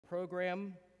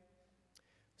program.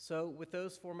 So with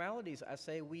those formalities, I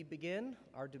say we begin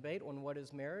our debate on what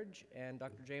is marriage, and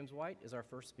Dr. James White is our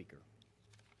first speaker.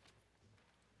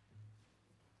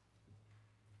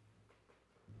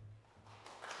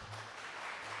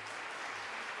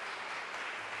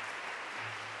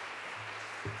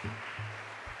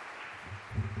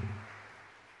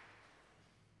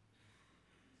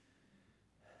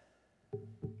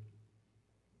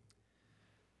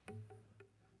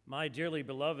 My dearly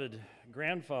beloved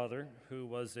grandfather, who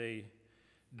was a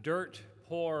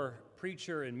dirt-poor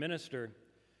preacher and minister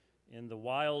in the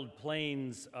wild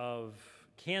plains of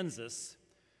Kansas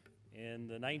in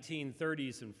the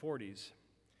 1930s and 40s,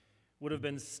 would have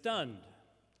been stunned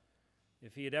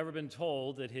if he had ever been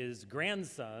told that his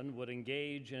grandson would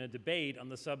engage in a debate on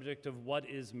the subject of what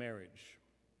is marriage.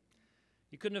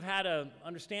 He couldn't have had an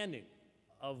understanding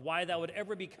of why that would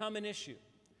ever become an issue,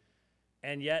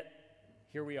 and yet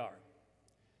here we are.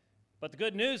 But the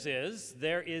good news is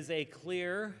there is a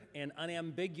clear and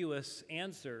unambiguous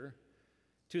answer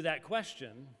to that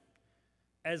question,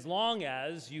 as long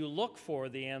as you look for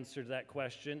the answer to that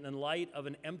question in light of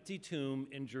an empty tomb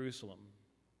in Jerusalem.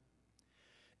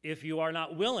 If you are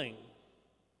not willing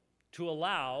to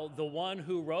allow the one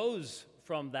who rose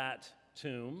from that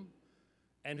tomb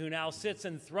and who now sits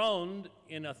enthroned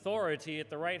in authority at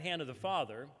the right hand of the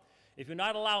Father, if you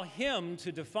not allow him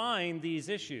to define these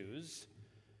issues,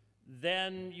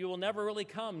 then you will never really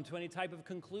come to any type of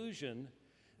conclusion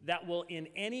that will in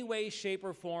any way, shape,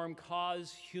 or form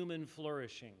cause human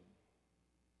flourishing.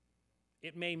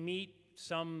 It may meet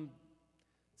some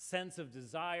sense of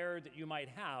desire that you might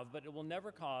have, but it will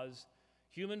never cause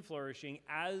human flourishing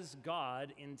as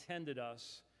God intended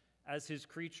us as his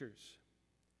creatures.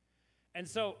 And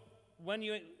so when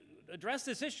you address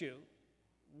this issue,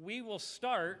 we will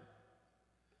start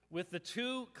with the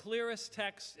two clearest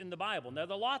texts in the Bible. Now,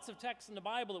 there are lots of texts in the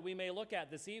Bible that we may look at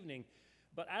this evening,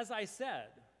 but as I said,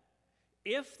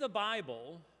 if the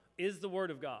Bible is the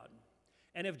Word of God,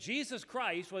 and if Jesus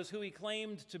Christ was who he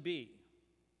claimed to be,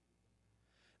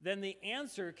 then the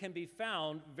answer can be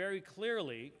found very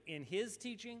clearly in his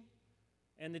teaching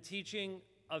and the teaching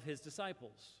of his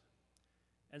disciples.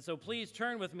 And so please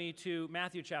turn with me to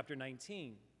Matthew chapter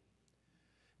 19,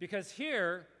 because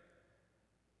here,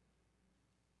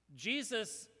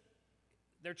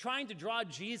 they're trying to draw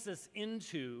Jesus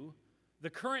into the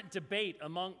current debate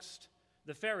amongst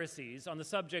the Pharisees on the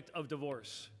subject of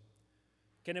divorce.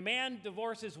 Can a man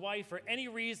divorce his wife for any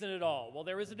reason at all? Well,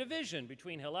 there is a division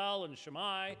between Hillel and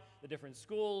Shammai, the different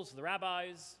schools, the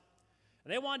rabbis,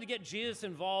 and they wanted to get Jesus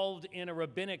involved in a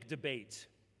rabbinic debate.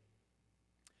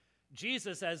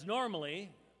 Jesus, as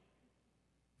normally,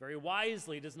 very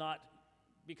wisely, does not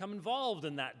become involved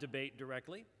in that debate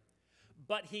directly.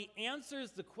 But he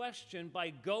answers the question by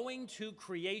going to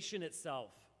creation itself.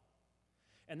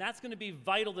 And that's going to be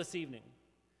vital this evening,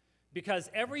 because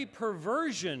every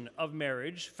perversion of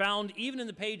marriage found even in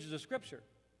the pages of Scripture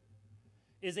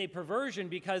is a perversion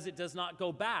because it does not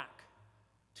go back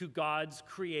to God's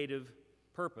creative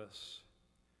purpose.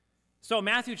 So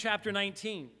Matthew chapter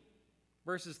 19,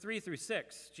 verses 3 through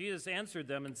 6, Jesus answered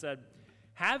them and said,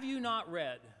 "Have you not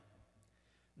read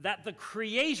that the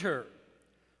Creator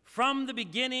from the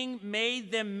beginning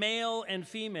made them male and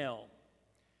female,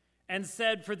 and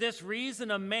said, for this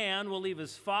reason a man will leave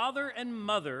his father and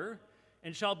mother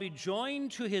and shall be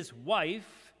joined to his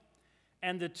wife,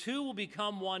 and the two will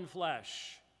become one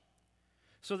flesh.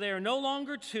 So they are no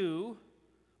longer two,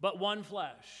 but one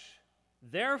flesh.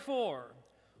 Therefore,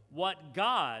 what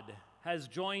God has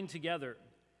joined together,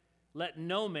 let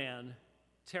no man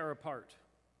tear apart."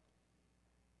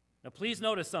 Now please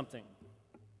notice something.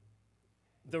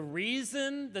 The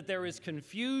reason that there is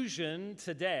confusion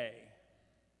today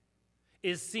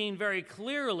is seen very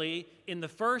clearly in the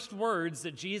first words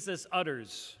that Jesus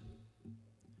utters.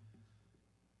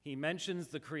 He mentions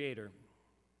the Creator.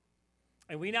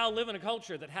 And we now live in a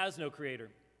culture that has no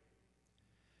Creator.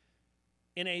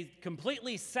 In a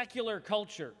completely secular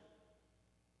culture,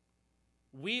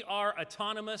 we are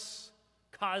autonomous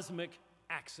cosmic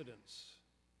accidents.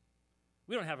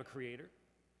 We don't have a Creator.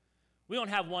 We don't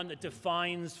have one that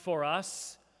defines for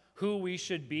us who we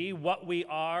should be, what we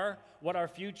are, what our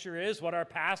future is, what our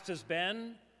past has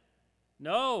been.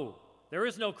 No, there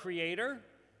is no Creator.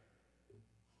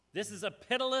 This is a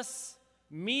pitiless,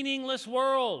 meaningless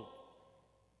world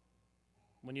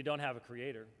when you don't have a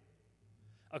Creator.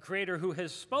 A Creator who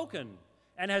has spoken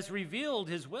and has revealed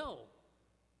his will.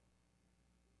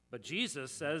 But Jesus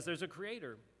says there's a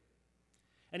Creator.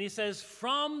 And he says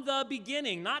from the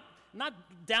beginning, not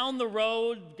down the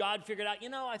road, God figured out,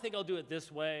 I think I'll do it this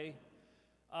way.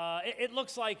 It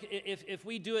looks like if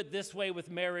we do it this way with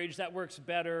marriage, that works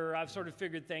better. I've sort of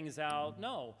figured things out.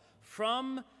 No.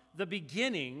 From the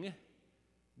beginning,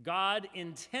 God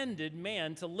intended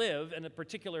man to live in a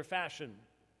particular fashion.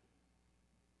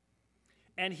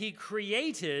 And he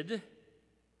created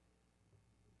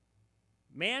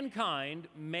mankind,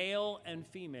 male and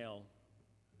female.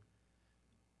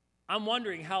 I'm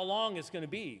wondering how long it's going to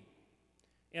be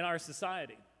in our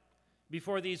society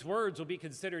before these words will be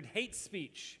considered hate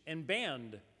speech and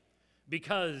banned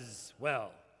because,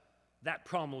 well, that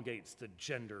promulgates the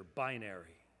gender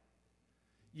binary.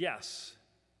 Yes,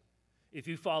 if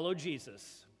you follow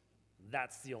Jesus,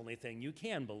 that's the only thing you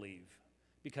can believe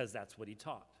because that's what he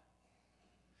taught.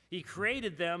 He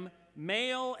created them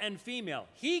male and female.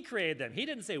 He created them. He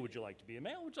didn't say, would you like to be a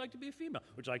male? Would you like to be a female?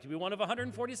 Would you like to be one of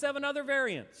 147 other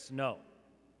variants? No.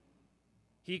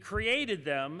 He created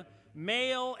them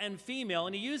male and female,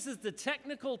 and he uses the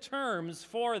technical terms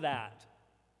for that.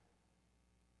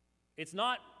 It's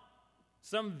not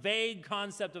some vague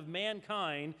concept of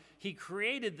mankind. He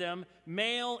created them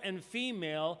male and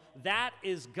female. That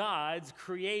is God's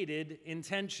created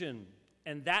intention,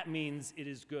 and that means it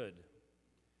is good.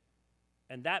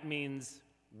 And that means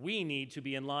we need to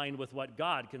be in line with what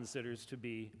God considers to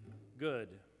be good.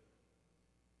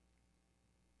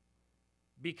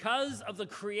 Because of the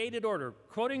created order,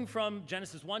 quoting from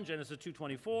Genesis 1, Genesis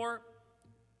 2:24,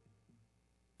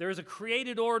 there is a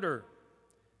created order.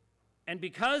 And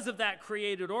because of that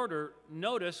created order,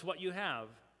 notice what you have.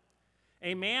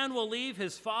 A man will leave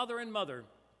his father and mother.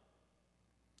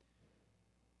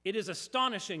 It is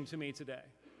astonishing to me today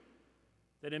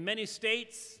that in many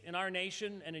states in our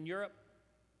nation and in Europe,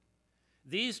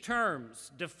 these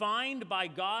terms, defined by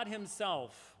God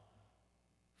himself,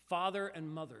 father and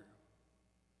mother,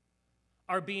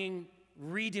 are being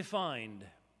redefined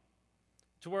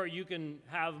to where you can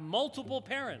have multiple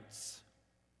parents.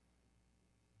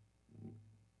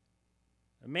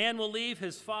 A man will leave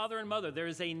his father and mother. There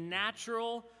is a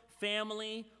natural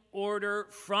family order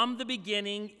from the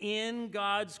beginning in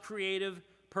God's creative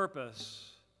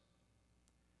purpose.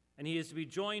 And he is to be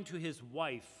joined to his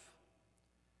wife.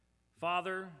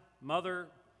 Father, mother,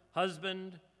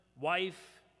 husband,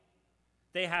 wife.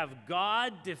 They have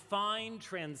God-defined,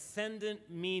 transcendent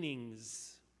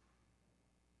meanings.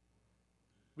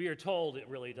 We are told it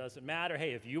really doesn't matter.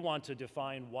 Hey, if you want to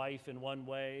define wife in one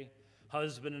way,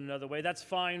 husband in another way, that's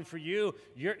fine for you.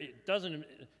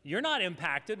 You're not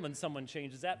impacted when someone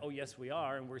changes that. Oh, yes, we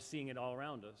are, and we're seeing it all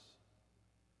around us.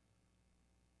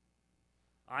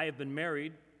 I have been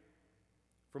married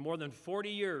for more than 40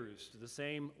 years to the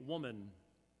same woman.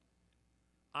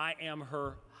 I am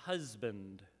her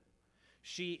husband.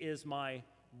 She is my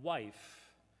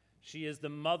wife. She is the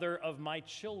mother of my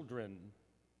children.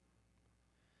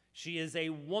 She is a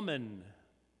woman.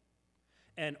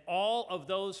 And all of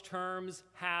those terms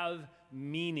have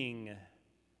meaning,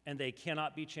 and they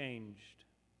cannot be changed.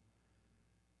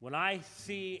 When I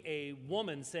see a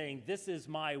woman saying, "This is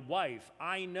my wife,"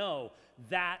 I know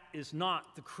that is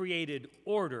not the created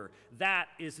order. That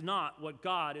is not what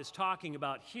God is talking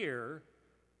about here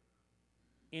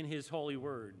in his holy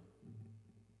word.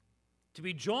 To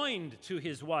be joined to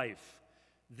his wife,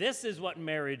 this is what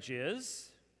marriage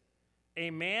is. A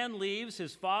man leaves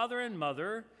his father and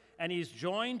mother, and he's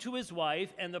joined to his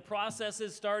wife, and the process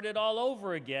is started all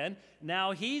over again.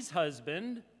 Now he's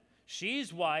husband,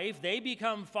 she's wife, they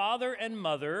become father and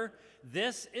mother.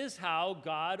 This is how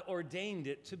God ordained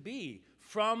it to be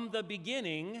from the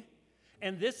beginning,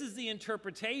 and this is the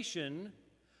interpretation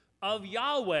of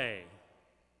Yahweh.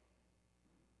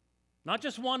 Not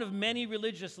just one of many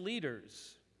religious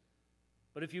leaders,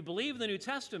 but if you believe the New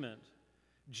Testament,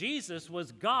 Jesus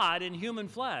was God in human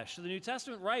flesh. So the New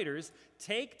Testament writers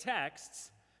take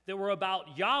texts that were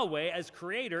about Yahweh as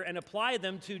creator and apply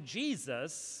them to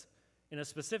Jesus in a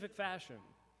specific fashion.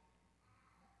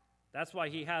 That's why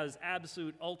he has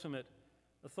absolute ultimate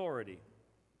authority.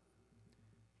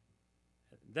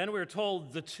 Then we're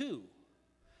told the two,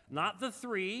 not the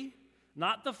three,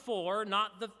 not the four,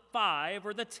 not the 5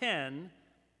 or the 10,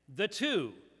 the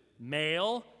two,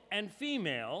 male and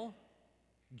female,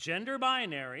 gender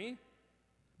binary,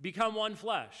 become one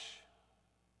flesh.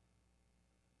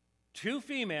 Two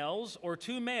females or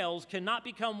two males cannot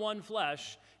become one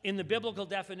flesh in the biblical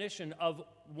definition of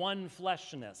one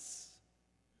fleshness.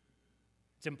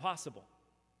 It's impossible.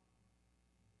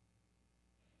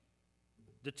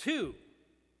 The two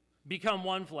become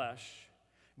one flesh.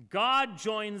 God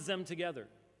joins them together.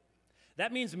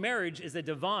 That means marriage is a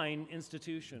divine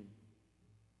institution.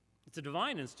 It's a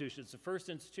divine institution. It's the first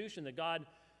institution that God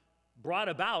brought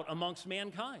about amongst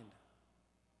mankind.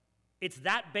 It's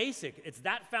that basic. It's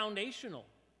that foundational.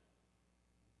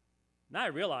 Now I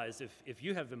realize if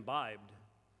you have imbibed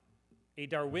a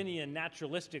Darwinian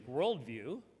naturalistic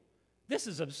worldview, this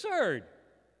is absurd.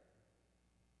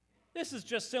 This is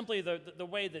just simply the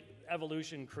way that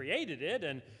evolution created it,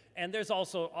 and there's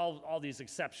also all these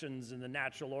exceptions in the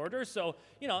natural order. So,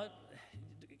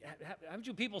 haven't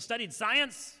you people studied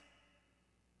science?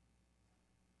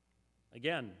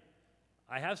 Again,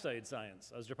 I have studied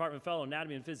science. I was a department fellow in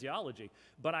anatomy and physiology,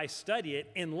 but I study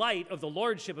it in light of the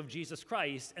lordship of Jesus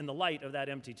Christ and the light of that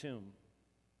empty tomb.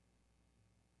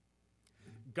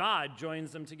 God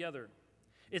joins them together.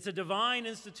 It's a divine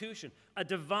institution, a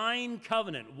divine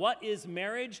covenant. What is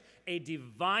marriage? A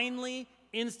divinely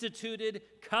instituted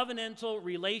covenantal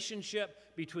relationship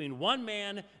between one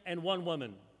man and one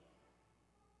woman.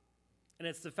 And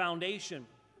it's the foundation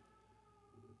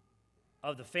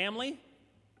of the family,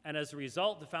 and as a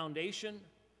result, the foundation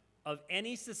of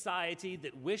any society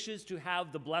that wishes to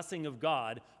have the blessing of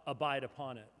God abide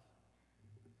upon it.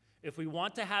 If we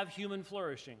want to have human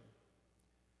flourishing,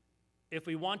 if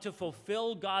we want to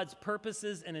fulfill God's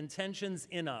purposes and intentions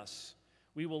in us,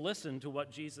 we will listen to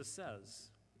what Jesus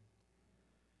says.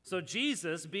 So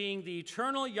Jesus, being the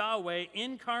eternal Yahweh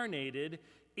incarnated,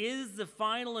 is the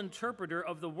final interpreter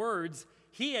of the words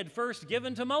he had first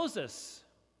given to Moses.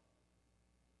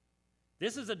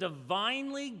 This is a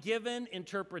divinely given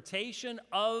interpretation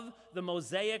of the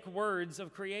Mosaic words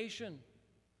of creation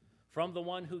from the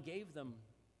one who gave them.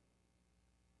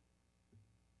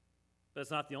 But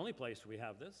it's not the only place we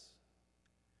have this.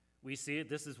 We see it.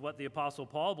 This is what the Apostle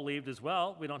Paul believed as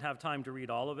well. We don't have time to read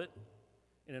all of it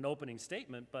in an opening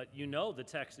statement, but you know the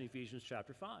text in Ephesians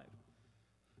chapter 5,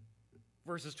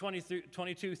 verses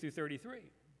 22 through 33.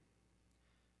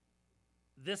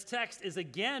 This text is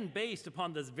again based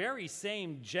upon this very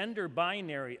same gender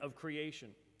binary of creation.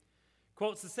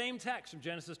 Quotes the same text from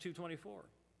Genesis 2:24.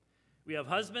 We have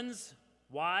husbands,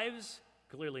 wives,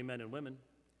 clearly men and women,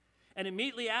 and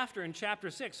immediately after in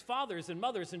chapter 6, fathers and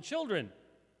mothers and children,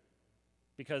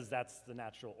 because that's the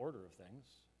natural order of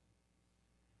things.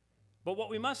 But what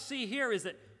we must see here is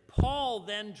that Paul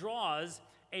then draws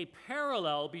a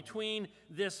parallel between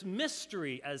this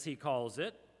mystery, as he calls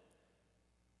it,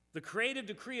 the creative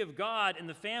decree of God in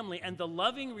the family, and the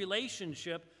loving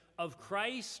relationship of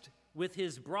Christ with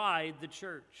his bride, the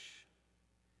church.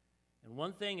 And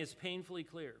one thing is painfully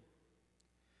clear.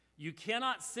 You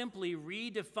cannot simply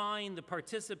redefine the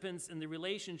participants in the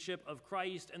relationship of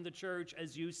Christ and the church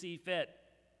as you see fit.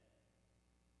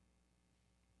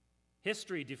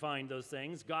 History defined those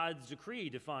things. God's decree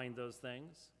defined those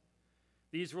things.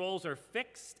 These roles are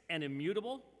fixed and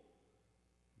immutable,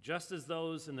 just as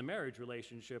those in the marriage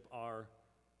relationship are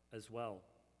as well.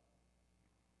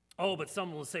 Oh, but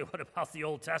someone will say, what about the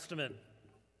Old Testament?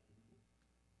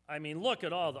 I mean, look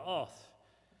at all the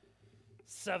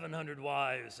 700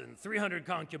 wives and 300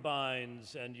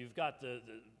 concubines, and you've got the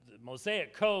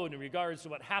Mosaic code in regards to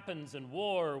what happens in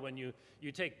war when you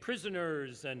take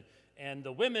prisoners and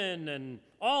the women and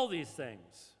all these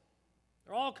things.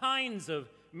 There are all kinds of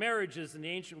marriages in the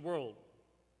ancient world.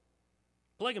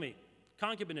 Polygamy,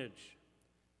 concubinage.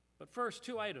 But first,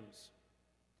 two items.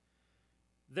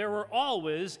 There were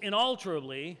always,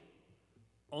 inalterably,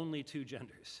 only two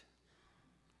genders.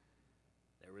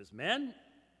 There was men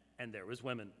and there was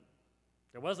women.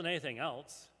 There wasn't anything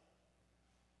else.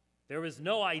 There was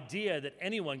no idea that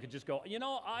anyone could just go,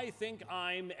 I think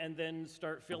I'm, and then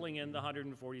start filling in the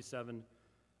 147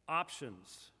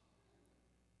 options.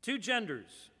 Two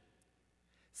genders.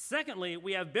 Secondly,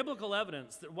 we have biblical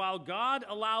evidence that while God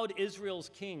allowed Israel's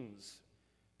kings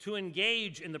to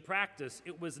engage in the practice,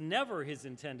 it was never his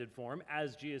intended form,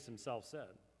 as Jesus himself said,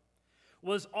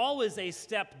 was always a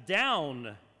step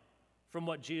down from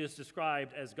what Jesus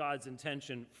described as God's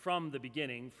intention from the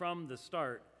beginning, from the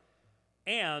start.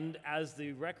 And as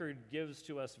the record gives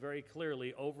to us very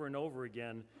clearly over and over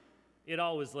again, it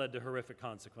always led to horrific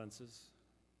consequences.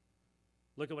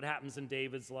 Look at what happens in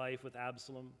David's life with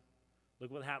Absalom.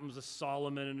 Look what happens with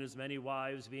Solomon and his many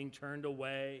wives being turned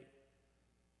away.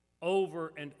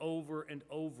 Over and over and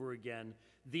over again,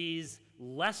 these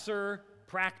lesser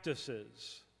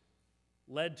practices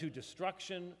led to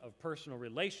destruction of personal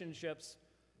relationships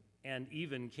and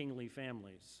even kingly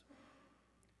families.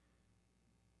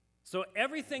 So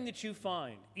everything that you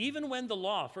find, even when the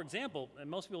law, for example, and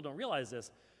most people don't realize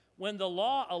this, when the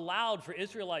law allowed for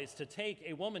Israelites to take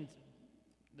a woman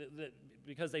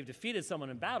because they've defeated someone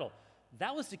in battle,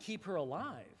 that was to keep her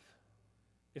alive.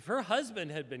 If her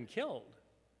husband had been killed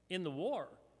in the war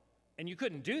and you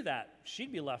couldn't do that,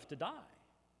 she'd be left to die.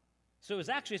 So it was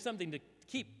actually something to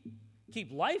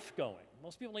keep life going.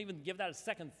 Most people don't even give that a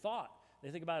second thought. They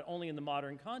think about it only in the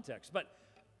modern context. But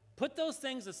put those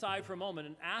things aside for a moment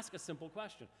and ask a simple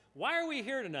question. Why are we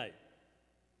here tonight?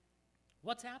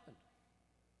 What's happened?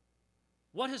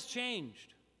 What has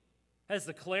changed? Has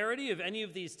the clarity of any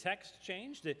of these texts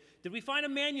changed? Did we find a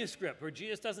manuscript where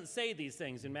Jesus doesn't say these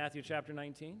things in Matthew chapter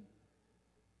 19?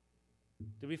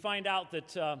 Did we find out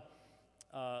that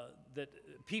that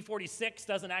P46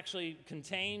 doesn't actually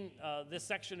contain this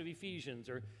section of Ephesians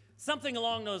or something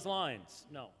along those lines?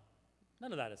 No,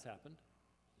 none of that has happened.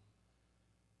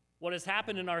 What has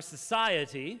happened in our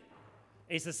society,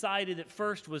 a society that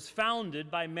first was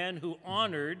founded by men who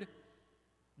honored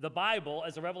the Bible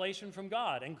as a revelation from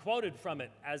God and quoted from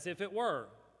it as if it were.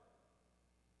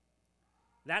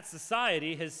 That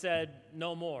society has said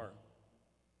no more.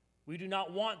 We do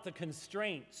not want the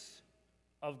constraints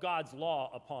of God's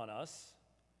law upon us.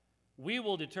 We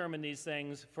will determine these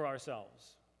things for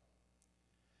ourselves.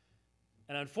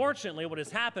 And unfortunately, what has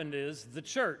happened is the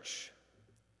church,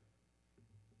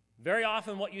 very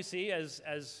often what you see, as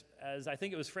I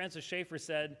think it was Francis Schaeffer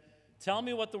said, tell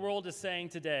me what the world is saying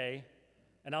today,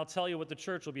 and I'll tell you what the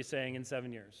church will be saying in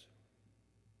 7 years.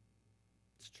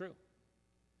 It's true.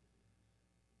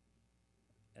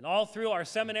 And all through our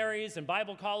seminaries and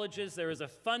Bible colleges, there is a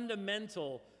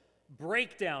fundamental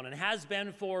breakdown, and has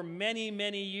been for many,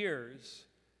 many years,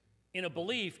 in a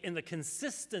belief in the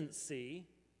consistency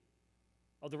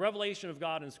of the revelation of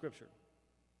God in Scripture.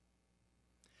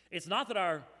 It's not that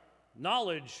our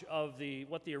knowledge of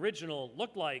what the original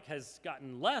looked like has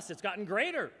gotten less, it's gotten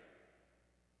greater.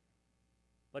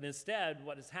 But instead,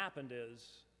 what has happened is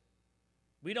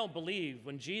we don't believe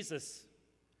when Jesus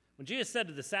said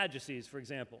to the Sadducees, for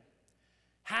example,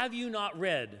 have you not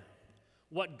read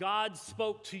what God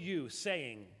spoke to you,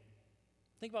 saying?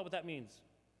 Think about what that means.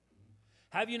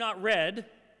 Have you not read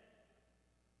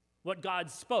what God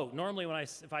spoke? Normally,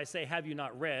 if I say, have you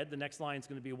not read, the next line is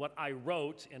going to be what I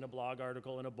wrote in a blog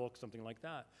article, in a book, something like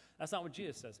that. That's not what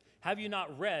Jesus says. Have you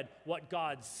not read what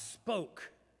God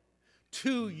spoke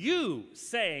to you,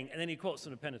 saying? And then he quotes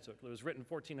from the Pentateuch. It was written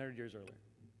 1,400 years earlier.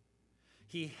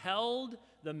 He held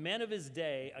the men of his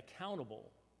day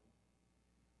accountable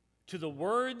to the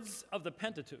words of the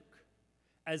Pentateuch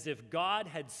as if God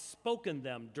had spoken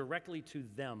them directly to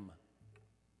them.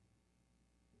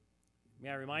 May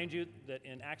I remind you that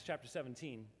in Acts chapter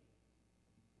 17,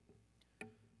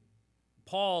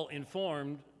 Paul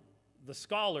informed the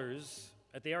scholars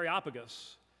at the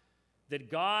Areopagus that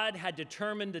God had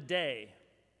determined a day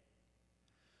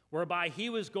whereby he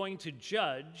was going to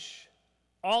judge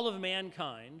all of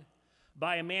mankind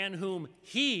by a man whom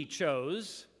he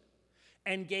chose,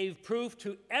 and gave proof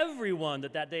to everyone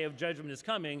that that day of judgment is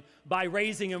coming by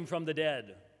raising him from the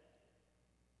dead.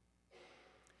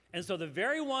 And so the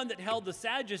very one that held the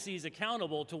Sadducees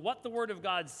accountable to what the Word of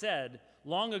God said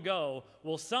long ago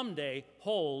will someday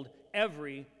hold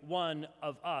every one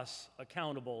of us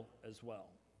accountable as well.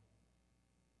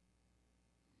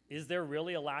 Is there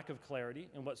really a lack of clarity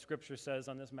in what Scripture says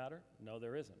on this matter? No,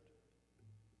 there isn't.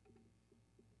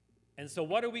 And so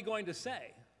what are we going to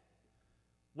say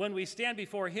when we stand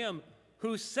before him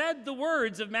who said the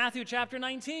words of Matthew chapter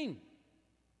 19?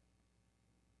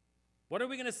 What are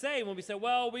we going to say when we say,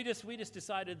 well, we just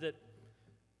decided that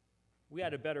we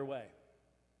had a better way?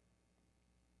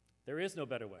 There is no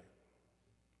better way.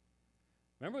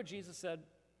 Remember what Jesus said?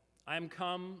 I am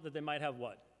come that they might have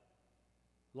what?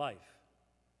 Life.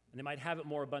 And they might have it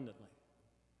more abundantly.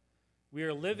 We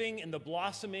are living in the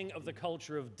blossoming of the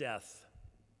culture of death.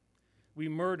 We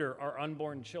murder our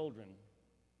unborn children.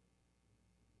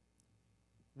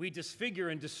 We disfigure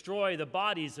and destroy the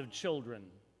bodies of children.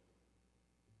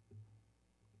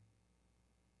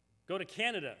 Go to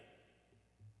Canada.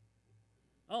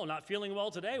 Oh, not feeling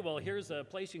well today? Well, here's a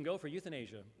place you can go for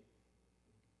euthanasia.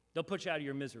 They'll put you out of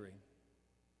your misery.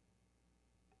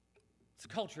 It's a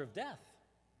culture of death.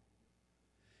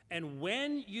 And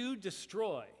when you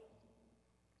destroy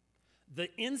the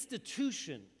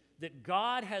institution that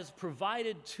God has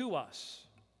provided to us,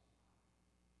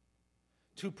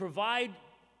 to provide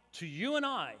to you and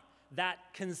I that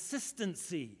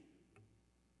consistency,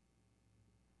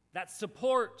 that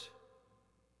support.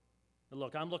 But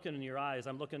look, I'm looking in your eyes.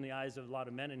 I'm looking in the eyes of a lot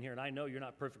of men in here, and I know you're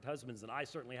not perfect husbands, and I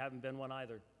certainly haven't been one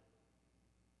either.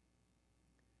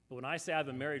 But when I say I've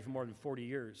been married for more than 40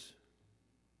 years,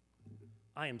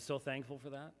 I am so thankful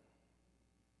for that.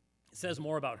 It says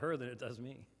more about her than it does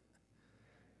me.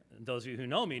 And those of you who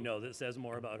know me know that it says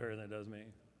more about her than it does me.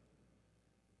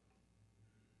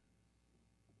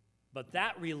 But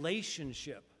that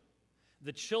relationship,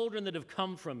 the children that have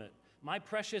come from it, my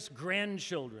precious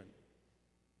grandchildren,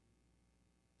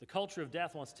 The culture of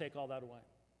death wants to take all that away.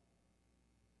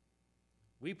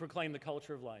 We proclaim the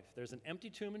culture of life. There's an empty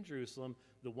tomb in Jerusalem.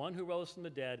 The one who rose from the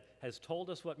dead has told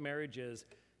us what marriage is.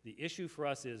 The issue for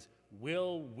us is,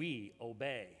 will we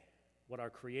obey what our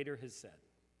Creator has said?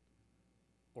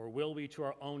 Or will we, to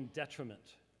our own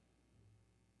detriment,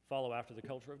 follow after the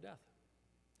culture of death?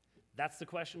 That's the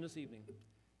question this evening.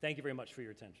 Thank you very much for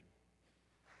your attention.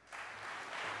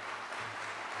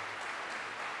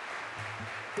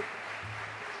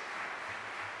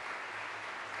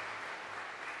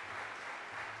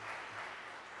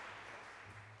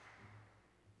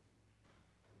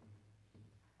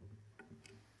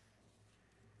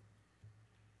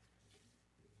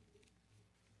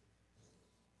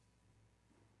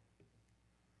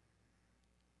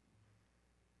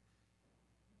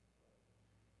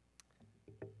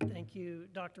 Thank you,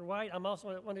 Dr. White. I'm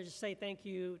also wanted to say thank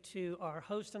you to our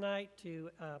host tonight, to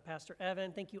Pastor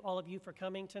Evan. Thank you, all of you, for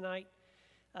coming tonight.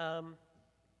 I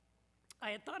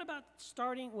had thought about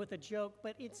starting with a joke,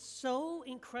 but it's so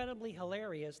incredibly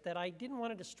hilarious that I didn't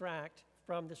want to distract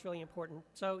from this really important.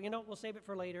 So, we'll save it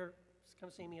for later. Just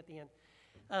come see me at the end.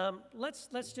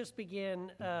 Let's just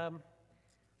begin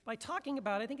by talking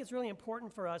about, I think it's really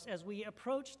important for us as we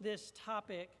approach this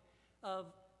topic of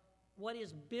what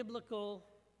is biblical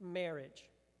marriage.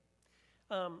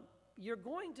 You're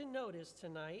going to notice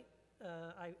tonight,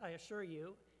 I assure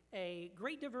you, a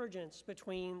great divergence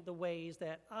between the ways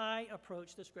that I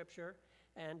approach the Scripture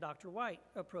and Dr. White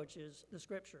approaches the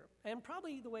Scripture, and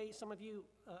probably the way some of you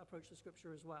approach the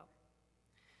Scripture as well.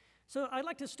 So I'd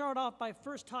like to start off by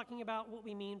first talking about what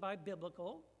we mean by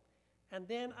biblical, and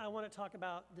then I want to talk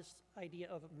about this idea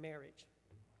of marriage.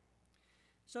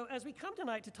 So as we come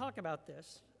tonight to talk about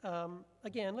this,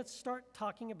 again, let's start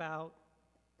talking about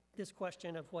this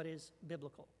question of what is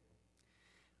biblical.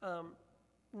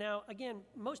 Now, again,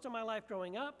 most of my life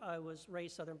growing up, I was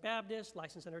raised Southern Baptist,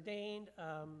 licensed and ordained,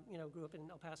 grew up in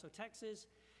El Paso, Texas,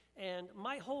 and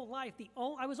my whole life,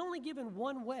 I was only given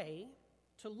one way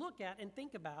to look at and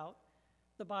think about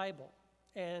the Bible.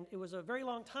 And it was a very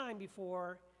long time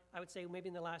before, I would say maybe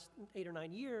in the last 8 or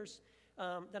 9 years,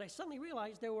 that I suddenly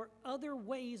realized there were other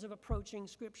ways of approaching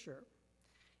Scripture.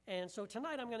 And so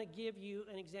tonight I'm going to give you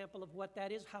an example of what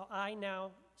that is, how I now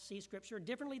see Scripture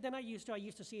differently than I used to. I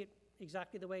used to see it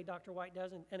exactly the way Dr. White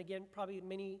does, and again, probably the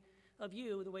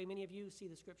way many of you see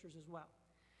the Scriptures as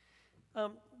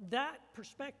well. That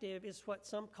perspective is what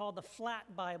some call the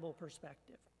flat Bible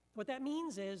perspective. What that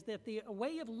means is that the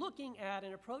way of looking at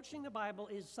and approaching the Bible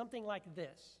is something like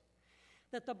this,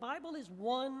 that the Bible is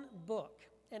one book,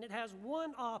 and it has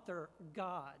one author,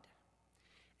 God.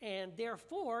 And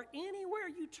therefore, anywhere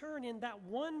you turn in that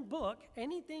one book,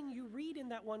 anything you read in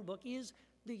that one book is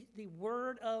the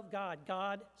Word of God.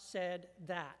 God said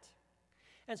that.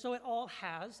 And so it all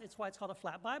has, it's why it's called a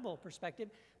flat Bible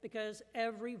perspective, because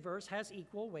every verse has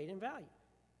equal weight and value.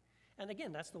 And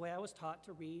again, that's the way I was taught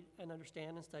to read and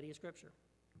understand and study Scripture.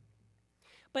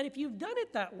 But if you've done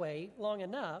it that way long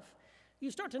enough, you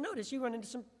start to notice you run into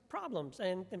some problems.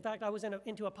 And in fact, I was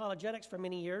into apologetics for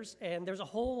many years, and there's a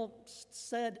whole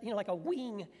like a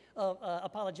wing of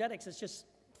apologetics that's just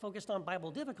focused on Bible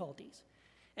difficulties.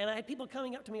 And I had people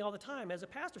coming up to me all the time as a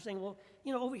pastor saying, well,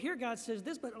 over here God says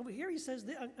this, but over here he says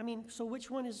this. So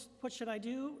which one is, what should I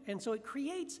do? And so it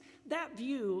creates, that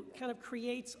view kind of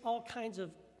creates all kinds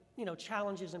of,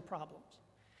 challenges and problems.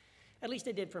 At least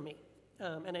it did for me.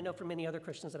 And I know for many other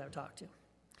Christians that I've talked to.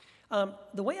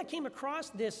 The way I came across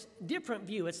this different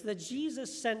view, it's the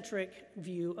Jesus-centric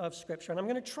view of Scripture. And I'm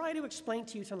going to try to explain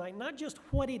to you tonight not just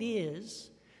what it is,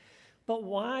 but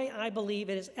why I believe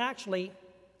it is actually,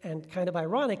 and kind of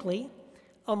ironically,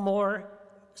 a more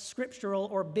scriptural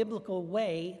or biblical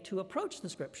way to approach the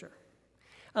Scripture.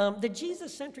 The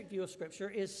Jesus-centric view of Scripture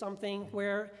is something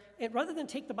where, rather than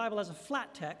take the Bible as a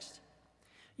flat text,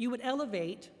 you would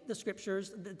elevate the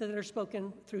Scriptures that are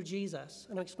spoken through Jesus.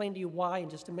 And I'll explain to you why in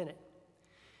just a minute.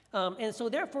 And so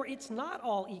therefore, it's not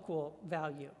all equal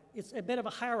value. It's a bit of a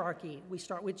hierarchy. We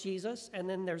start with Jesus, and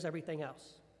then there's everything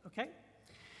else. Okay?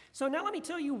 So now let me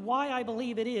tell you why I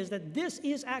believe it is that this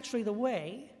is actually the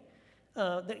way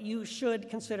that you should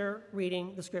consider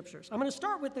reading the Scriptures. I'm going to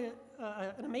start with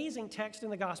an amazing text in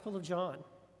the Gospel of John.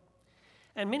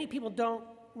 And many people don't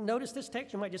notice this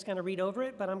text. You might just kind of read over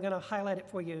it, but I'm going to highlight it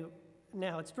for you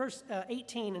now. It's verse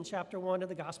 18 in chapter 1 of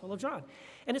the Gospel of John.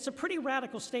 And it's a pretty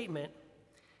radical statement.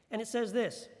 And it says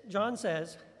this. John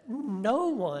says, "No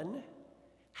one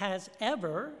has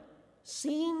ever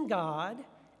seen God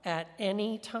at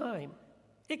any time,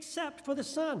 except for the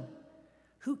Son,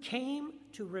 who came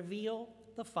to reveal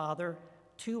the Father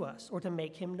to us, or to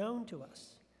make him known to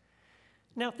us."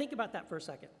 Now think about that for a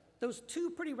second. those two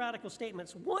pretty radical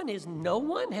statements. One is no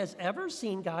one has ever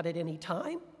seen God at any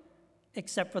time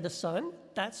except for the Son.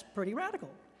 That's pretty radical.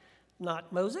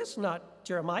 Not Moses, not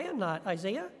Jeremiah, not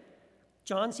Isaiah.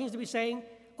 John seems to be saying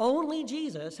only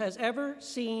Jesus has ever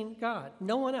seen God,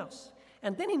 no one else.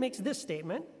 And then he makes this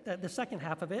statement, the second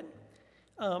half of it,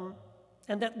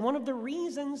 and that one of the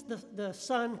reasons the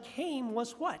Son came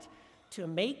was what? To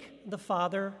make the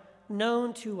Father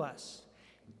known to us.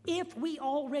 If we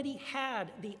already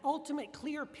had the ultimate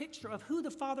clear picture of who the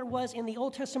Father was in the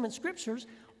Old Testament scriptures,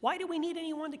 why do we need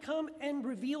anyone to come and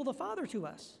reveal the Father to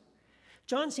us?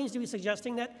 John seems to be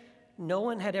suggesting that no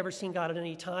one had ever seen God at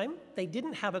any time. They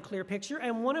didn't have a clear picture,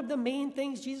 and one of the main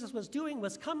things Jesus was doing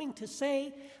was coming to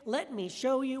say, let me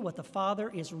show you what the Father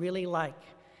is really like.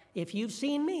 If you've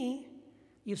seen me,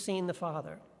 you've seen the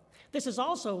Father. This is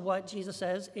also what Jesus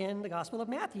says in the Gospel of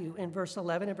Matthew in verse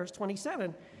 11 and verse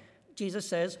 27. Jesus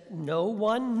says, no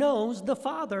one knows the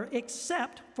Father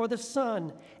except for the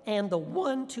Son, and the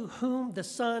one to whom the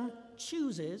Son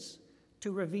chooses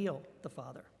to reveal the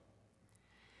Father.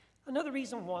 Another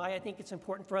reason why I think it's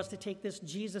important for us to take this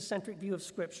Jesus-centric view of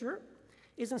Scripture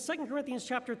is in 2 Corinthians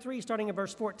chapter 3, starting in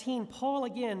verse 14, Paul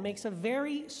again makes a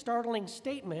very startling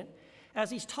statement as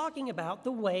he's talking about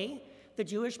the way the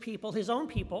Jewish people, his own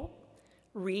people,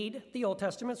 read the Old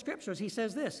Testament Scriptures. He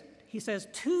says this, he says,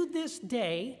 to this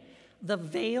day, the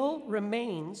veil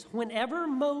remains whenever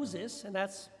Moses, and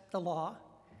that's the law,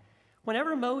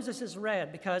 whenever Moses is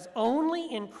read, because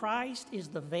only in Christ is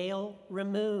the veil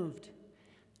removed.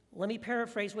 Let me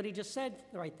paraphrase what he just said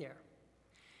right there.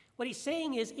 What he's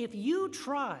saying is, if you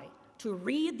try to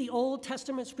read the Old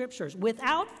Testament scriptures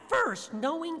without first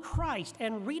knowing Christ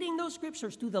and reading those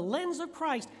scriptures through the lens of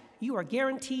Christ, you are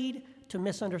guaranteed to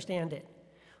misunderstand it,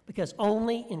 because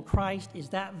only in Christ is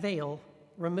that veil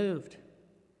removed.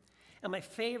 And my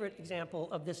favorite example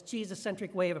of this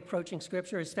Jesus-centric way of approaching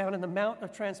Scripture is found in the Mount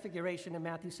of Transfiguration in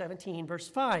Matthew 17, verse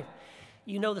 5.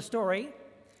 You know the story.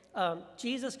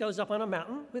 Jesus goes up on a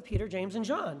mountain with Peter, James, and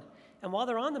John. And while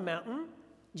they're on the mountain,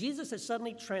 Jesus is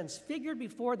suddenly transfigured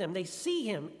before them. They see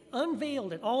him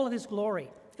unveiled in all of his glory.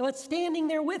 And what's standing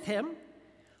there with him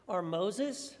are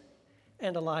Moses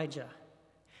and Elijah.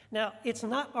 Now, it's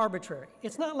not arbitrary.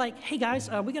 It's not like, hey, guys,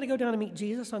 we got to go down and meet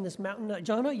Jesus on this mountain.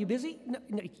 Jonah, you busy? No,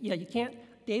 yeah, you can't.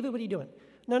 David, what are you doing?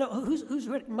 No, who's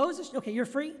ready? Moses? Okay, you're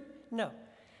free? No.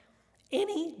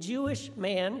 Any Jewish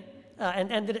man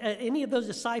and any of those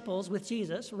disciples with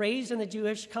Jesus, raised in the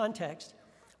Jewish context,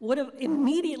 would have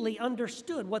immediately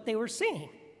understood what they were seeing.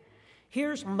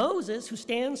 Here's Moses, who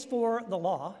stands for the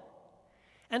law,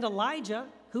 and Elijah,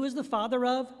 who is the father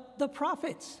of the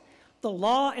prophets. The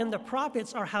law and the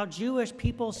prophets are how Jewish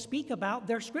people speak about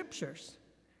their scriptures.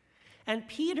 And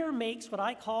Peter makes what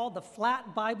I call the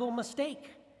flat Bible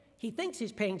mistake. He thinks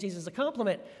he's paying Jesus a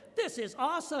compliment. This is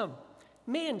awesome.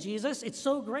 Man, Jesus, it's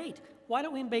so great. Why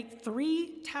don't we make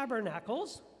 3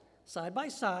 tabernacles side by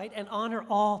side and honor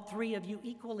all 3 of you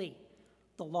equally?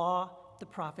 The law, the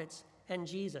prophets, and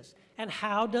Jesus. And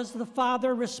how does the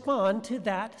Father respond to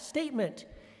that statement?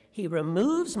 He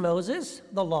removes Moses,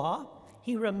 the law.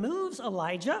 He removes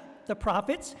Elijah, the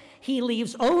prophets. He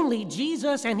leaves only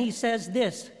Jesus, and he says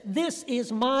this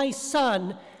is my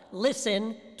son,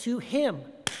 listen to him.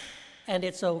 And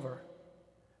it's over.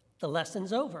 The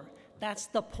lesson's over. That's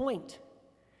the point.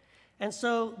 And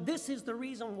so this is the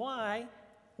reason why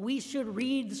we should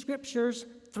read the scriptures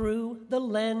through the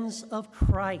lens of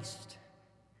Christ.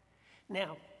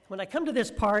 Now, when I come to this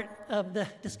part of the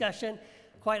discussion,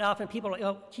 quite often people are like,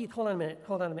 oh, Keith, hold on a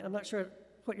minute. I'm not sure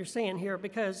what you're saying here,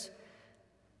 because,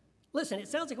 listen, it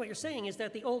sounds like what you're saying is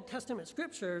that the Old Testament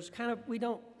scriptures they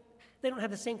don't have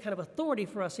the same kind of authority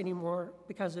for us anymore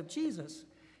because of Jesus.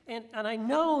 And I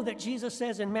know that Jesus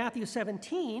says in Matthew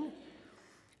 17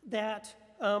 that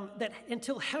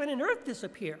until heaven and earth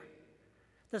disappear,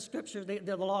 the scriptures,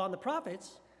 the law and the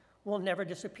prophets will never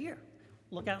disappear.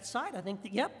 Look outside. I think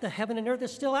that, yep, the heaven and earth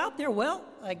is still out there. Well,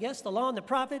 I guess the law and the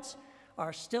prophets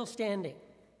are still standing.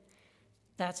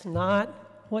 That's not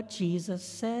what Jesus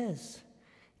says.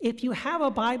 If you have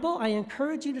a Bible, I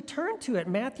encourage you to turn to it,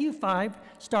 Matthew 5,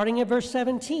 starting at verse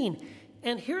 17.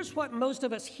 And here's what most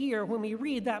of us hear when we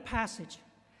read that passage.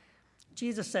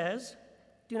 Jesus says,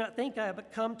 do not think I have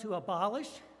come to abolish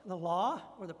the law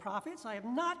or the prophets. I have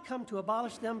not come to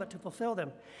abolish them, but to fulfill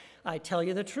them. I tell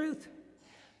you the truth.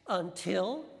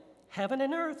 Until heaven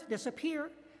and earth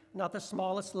disappear, not the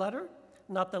smallest letter,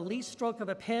 not the least stroke of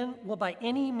a pen will by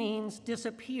any means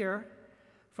disappear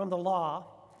from the law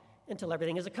until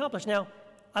everything is accomplished. Now,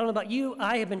 I don't know about you,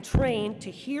 I have been trained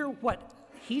to hear what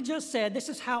he just said. This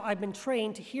is how I've been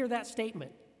trained to hear that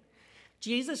statement.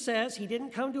 Jesus says he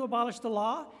didn't come to abolish the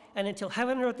law, and until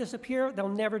heaven and earth disappear, they'll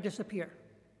never disappear.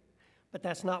 But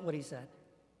that's not what he said.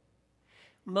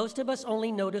 Most of us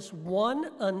only notice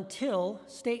one until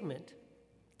statement.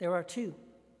 There are two.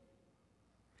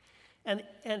 And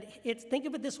think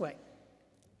of it this way.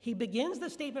 He begins the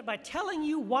statement by telling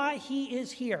you why he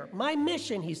is here. My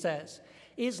mission, he says,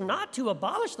 is not to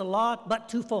abolish the law, but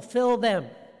to fulfill them.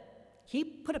 He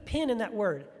put a pin in that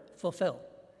word, fulfill.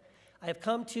 I have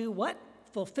come to what?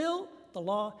 Fulfill the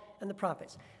law and the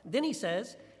prophets. Then he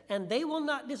says, and they will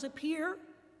not disappear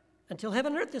until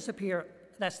heaven and earth disappear.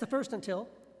 That's the first until.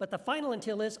 But the final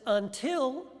until is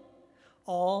until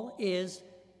all is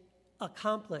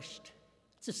accomplished.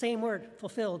 It's the same word,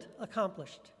 fulfilled,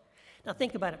 accomplished. Now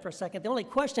think about it for a second. The only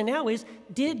question now is,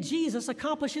 did Jesus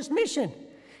accomplish his mission?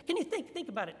 Can you think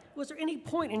about it? Was there any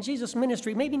point in Jesus'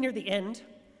 ministry, maybe near the end,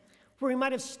 where he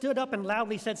might have stood up and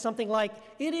loudly said something like,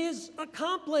 it is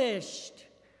accomplished,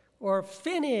 or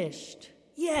finished?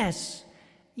 Yes,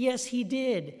 he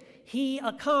did. He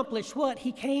accomplished what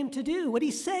he came to do, what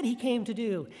he said he came to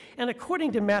do. And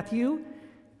according to Matthew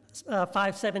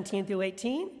 5:17 through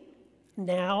 18,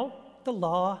 now the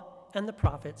law and the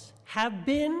prophets have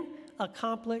been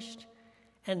accomplished,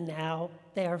 and now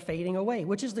they are fading away,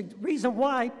 which is the reason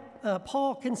why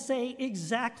Paul can say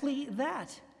exactly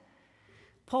that.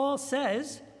 Paul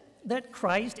says that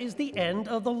Christ is the end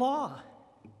of the law.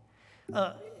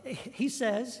 He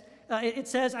says, it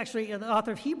says, actually, the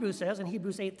author of Hebrews says in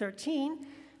Hebrews 8:13,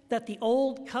 that the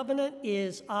old covenant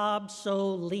is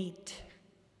obsolete.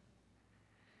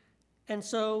 And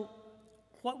so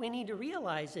what we need to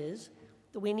realize is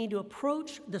that we need to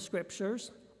approach the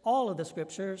Scriptures, all of the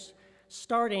Scriptures,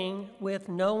 starting with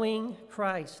knowing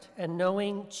Christ and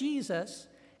knowing Jesus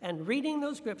and reading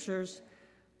those Scriptures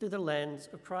through the lens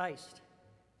of Christ.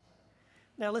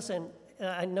 Now listen,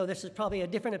 I know this is probably a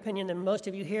different opinion than most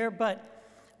of you here, but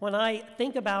when I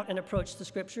think about and approach the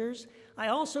Scriptures, I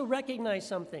also recognize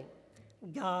something.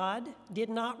 God did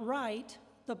not write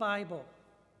the Bible.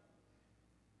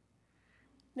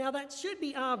 Now, that should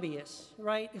be obvious,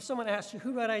 right? If someone asks you,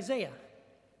 who wrote Isaiah?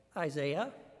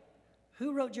 Isaiah.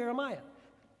 Who wrote Jeremiah?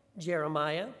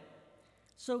 Jeremiah.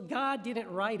 So God didn't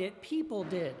write it, people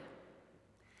did.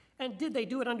 And did they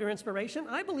do it under inspiration?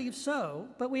 I believe so,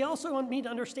 but we also need to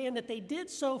understand that they did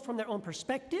so from their own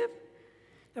perspective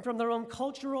and from their own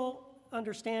cultural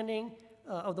understanding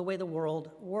of the way the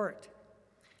world worked.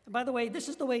 And by the way, this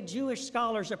is the way Jewish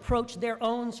scholars approach their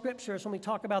own scriptures when we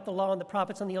talk about the law and the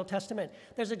prophets in the Old Testament.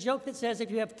 There's a joke that says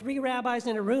if you have 3 rabbis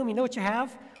in a room, you know what you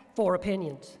have? 4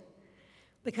 opinions.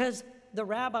 Because the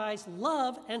rabbis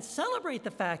love and celebrate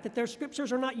the fact that their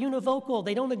scriptures are not univocal.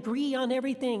 They don't agree on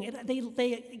everything.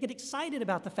 They get excited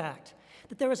about the fact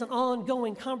that there is an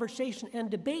ongoing conversation and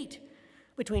debate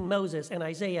between Moses and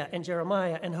Isaiah and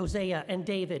Jeremiah and Hosea and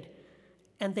David.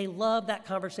 And they love that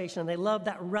conversation. They love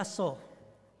that wrestle.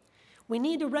 We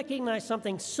need to recognize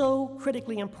something so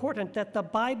critically important, that the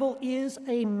Bible is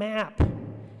a map.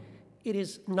 It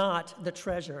is not the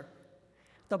treasure.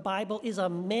 The Bible is a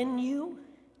menu,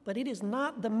 but it is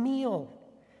not the meal.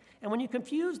 And when you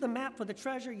confuse the map for the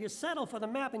treasure, you settle for the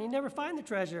map and you never find the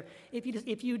treasure. If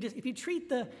you treat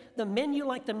the menu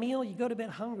like the meal, you go to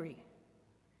bed hungry.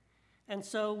 And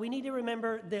so we need to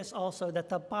remember this also, that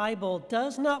the Bible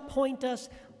does not point us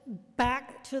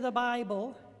back to the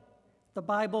Bible. The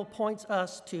Bible points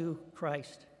us to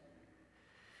Christ.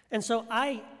 And so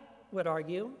I would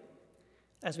argue,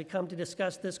 as we come to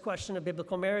discuss this question of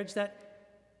biblical marriage, that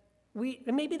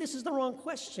and maybe this is the wrong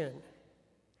question,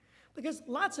 because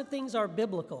lots of things are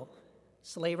biblical.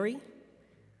 Slavery,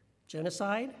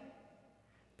 genocide,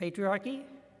 patriarchy,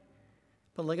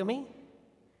 polygamy.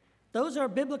 Those are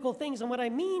biblical things, and what I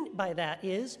mean by that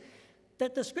is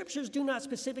that the scriptures do not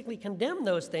specifically condemn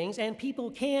those things, and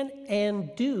people can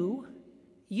and do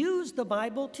use the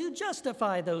Bible to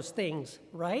justify those things,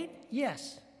 right?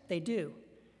 Yes, they do.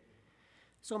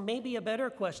 So maybe a better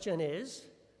question is,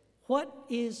 what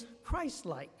is Christ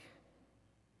like?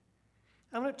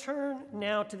 I'm going to turn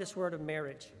now to this word of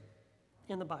marriage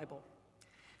in the Bible.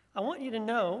 I want you to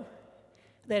know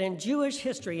that in Jewish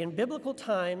history, in biblical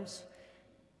times,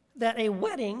 that a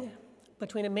wedding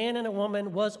between a man and a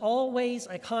woman was always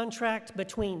a contract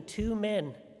between 2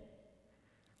 men.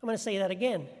 I'm going to say that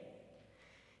again.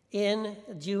 In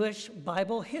Jewish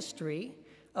Bible history,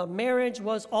 a marriage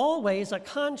was always a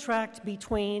contract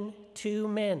between 2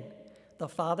 men, the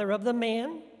father of the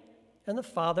man and the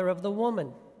father of the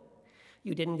woman.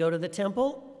 You didn't go to the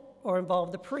temple or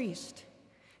involve the priest.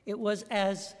 It was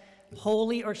as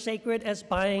holy or sacred as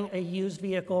buying a used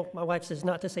vehicle. My wife says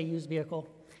not to say used vehicle.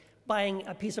 Buying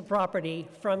a piece of property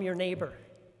from your neighbor.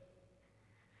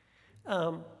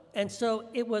 And so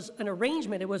it was an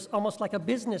arrangement. It was almost like a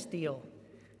business deal.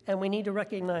 And we need to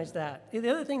recognize that. The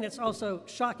other thing that's also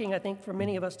shocking, I think, for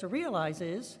many of us to realize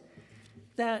is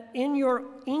that in your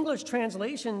English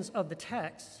translations of the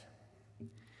text,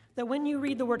 that when you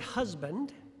read the word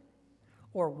husband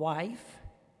or wife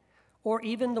or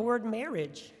even the word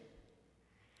marriage,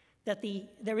 that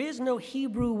there is no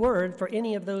Hebrew word for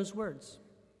any of those words.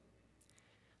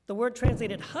 The word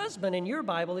translated husband in your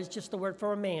Bible is just the word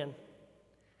for a man.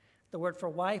 The word for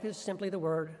wife is simply the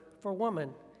word for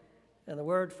woman. And the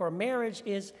word for marriage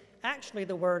is actually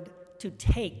the word to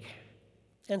take.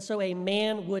 And so a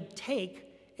man would take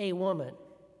a woman.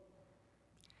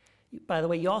 By the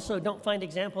way, you also don't find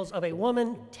examples of a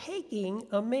woman taking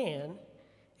a man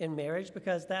in marriage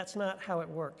because that's not how it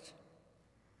worked.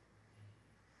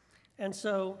 And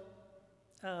so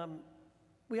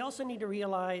we also need to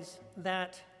realize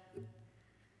that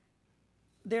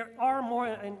there are more,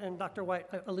 and Dr. White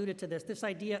alluded to this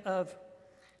idea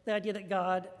that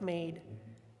God made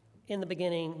in the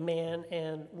beginning man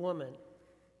and woman.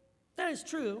 That is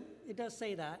true. It does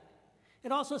say that.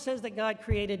 It also says that God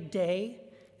created day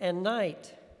and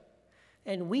night.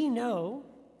 And we know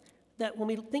that when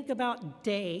we think about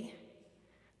day,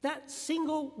 that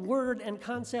single word and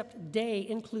concept day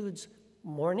includes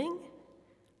morning,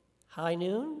 high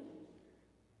noon,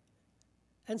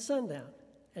 and sundown,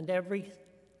 and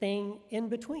everything in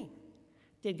between.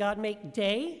 Did God make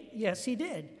day? Yes, he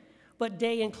did. But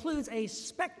day includes a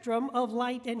spectrum of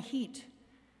light and heat.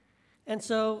 And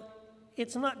so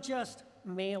it's not just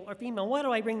male or female. Why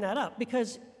do I bring that up?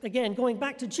 Because, again, going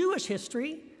back to Jewish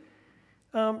history,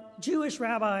 Jewish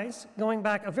rabbis, going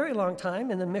back a very long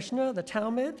time in the Mishnah, the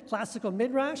Talmud, classical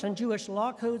Midrash, and Jewish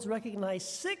law codes recognize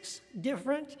 6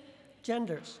 different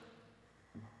genders.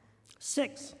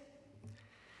 6.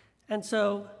 And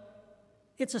so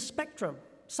it's a spectrum.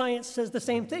 Science says the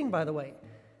same thing, by the way.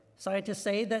 Scientists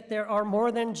say that there are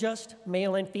more than just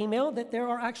male and female, that there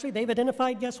are actually, they've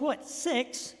identified, guess what,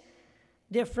 6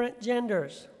 different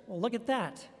genders. Well, look at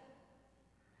that.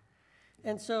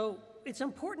 And so it's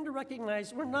important to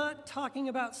recognize we're not talking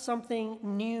about something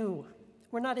new.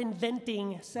 We're not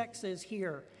inventing sexes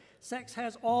here. Sex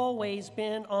has always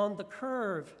been on the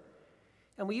curve.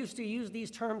 And we used to use these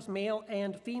terms male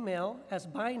and female as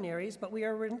binaries, but we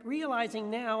are realizing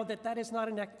now that that is not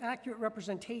an accurate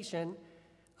representation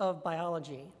of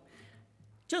biology.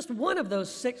 Just one of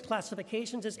those 6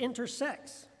 classifications is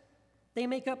intersex. They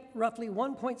make up roughly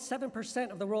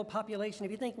 1.7% of the world population.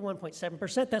 If you think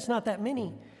 1.7%, that's not that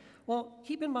many. Well,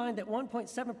 keep in mind that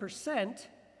 1.7%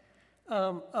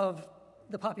 of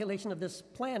the population of this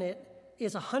planet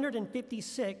is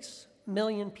 156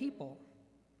 million people.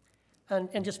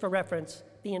 And just for reference,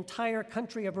 the entire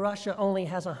country of Russia only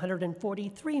has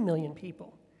 143 million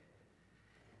people.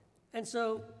 And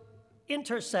so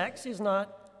intersex is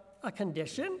not a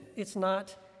condition, it's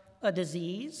not a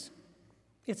disease,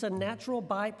 it's a natural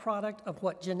byproduct of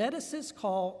what geneticists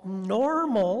call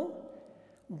normal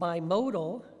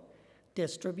bimodal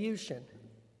distribution.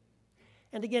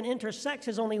 And again, intersex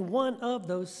is only one of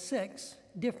those 6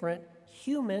 different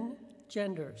human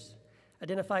genders,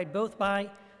 identified both by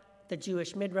the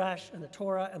Jewish Midrash and the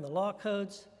Torah and the law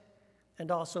codes, and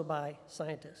also by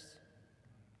scientists.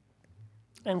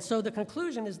 And so the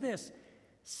conclusion is this: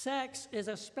 sex is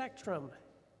a spectrum.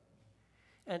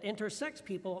 And intersex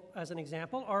people, as an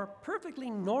example, are a perfectly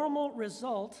normal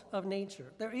result of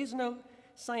nature. There is no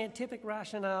scientific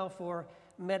rationale for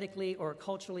medically or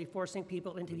culturally forcing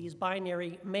people into these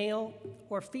binary male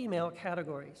or female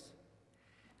categories.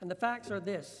 And the facts are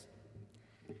this: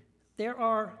 there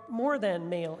are more than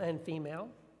male and female.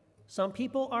 Some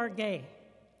people are gay,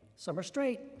 some are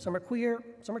straight, some are queer,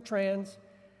 some are trans,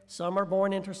 some are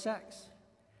born intersex.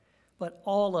 But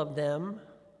all of them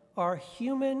are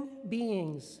human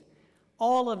beings.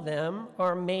 All of them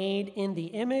are made in the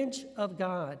image of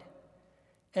God.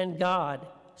 And God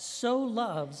so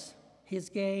loves his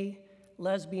gay,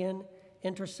 lesbian,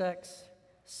 intersex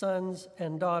sons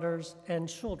and daughters and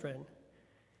children.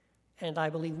 And I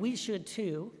believe we should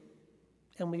too,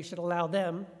 and we should allow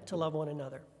them to love one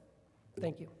another.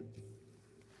 Thank you.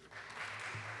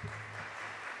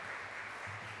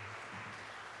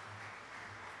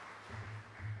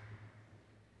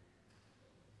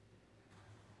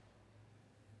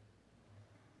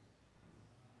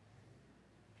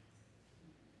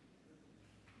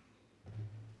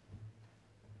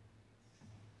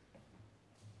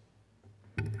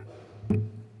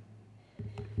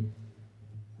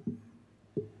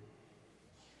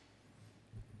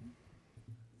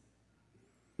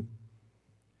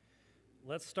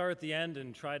 Let's start at the end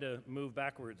and try to move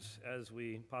backwards as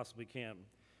we possibly can.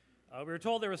 We were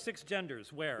told there were 6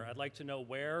 genders. Where? I'd like to know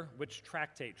where, which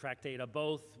tractate, tractate of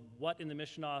both, what in the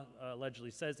Mishnah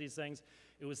allegedly says these things.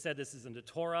 It was said this is in the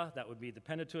Torah, that would be the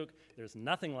Pentateuch. There's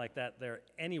nothing like that there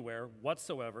anywhere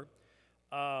whatsoever.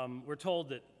 We're told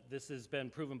that this has been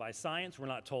proven by science. We're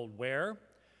not told where.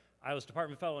 I was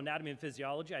Department Fellow in Anatomy and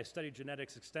Physiology. I studied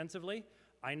genetics extensively.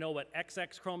 I know what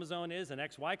XX chromosome is and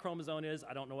XY chromosome is.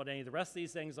 I don't know what any of the rest of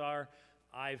these things are.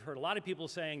 I've heard a lot of people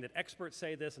saying that experts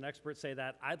say this and experts say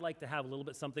that. I'd like to have a little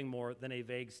bit something more than a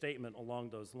vague statement along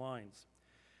those lines.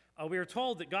 We are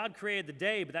told that God created the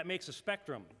day, but that makes a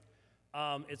spectrum.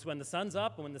 It's when the sun's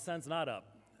up and when the sun's not up.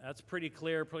 That's pretty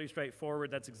clear, pretty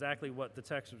straightforward. That's exactly what the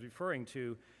text was referring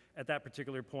to at that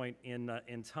particular point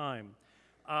in time.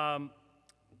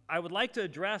 I would like to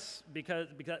address, because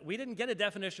we didn't get a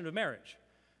definition of marriage.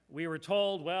 We were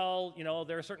told, well, you know,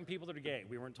 there are certain people that are gay.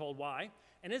 We weren't told why.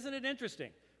 And isn't it interesting?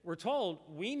 We're told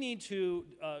we need to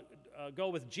go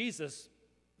with Jesus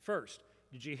first.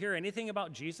 Did you hear anything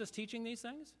about Jesus teaching these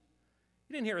things?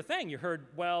 You didn't hear a thing. You heard,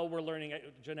 well, we're learning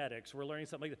genetics. We're learning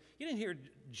something like that. You didn't hear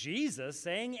Jesus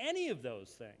saying any of those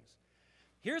things.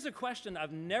 Here's a question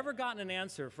I've never gotten an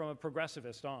answer from a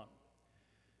progressivist on.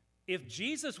 If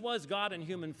Jesus was God in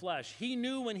human flesh, he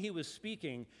knew when he was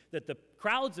speaking that the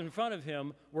crowds in front of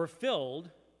him were filled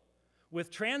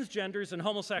with transgenders and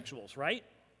homosexuals, right?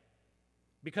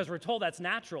 Because we're told that's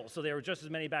natural, so there were just as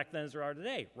many back then as there are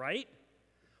today, right?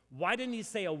 Why didn't he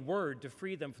say a word to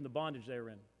free them from the bondage they were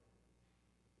in?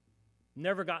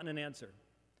 Never gotten an answer.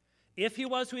 If he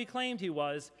was who he claimed he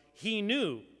was, he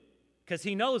knew, because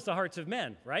he knows the hearts of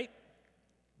men, right?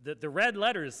 The red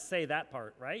letters say that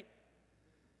part, right?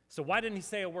 So why didn't he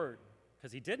say a word?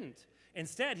 Because he didn't.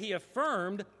 Instead, he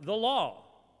affirmed the law.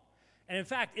 And in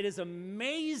fact, it is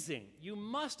amazing, you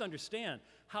must understand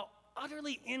how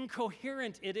utterly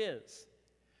incoherent it is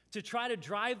to try to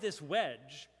drive this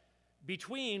wedge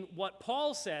between what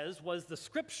Paul says was the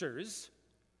scriptures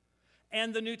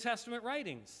and the New Testament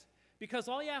writings. Because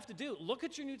all you have to do, look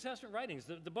at your New Testament writings.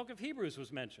 The book of Hebrews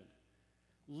was mentioned.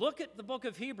 Look at the book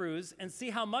of Hebrews and see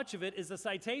how much of it is a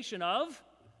citation of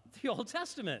the Old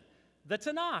Testament, the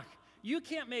Tanakh. You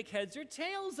can't make heads or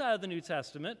tails out of the New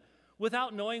Testament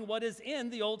without knowing what is in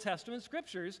the Old Testament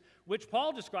scriptures, which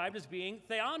Paul described as being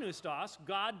theopneustos,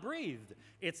 God-breathed.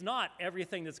 It's not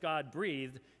everything that's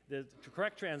God-breathed. The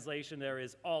correct translation there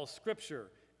is all scripture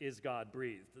is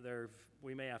God-breathed.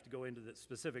 We may have to go into the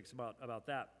specifics about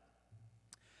that.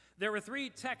 There were 3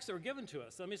 texts that were given to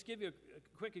us. Let me just give you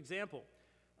a quick example.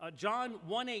 John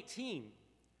 1:18.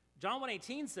 John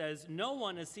 1:18 says, no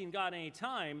one has seen God any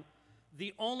time.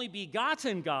 The only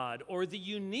begotten God, or the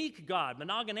unique God,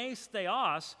 monogenes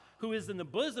theos, who is in the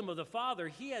bosom of the Father,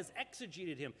 he has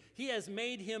exegeted him. He has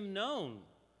made him known.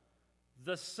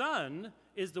 The Son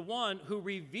is the one who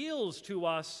reveals to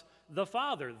us the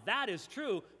Father. That is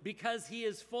true because he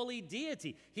is fully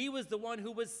deity. He was the one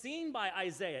who was seen by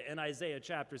Isaiah in Isaiah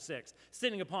chapter 6,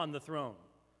 sitting upon the throne.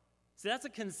 So that's a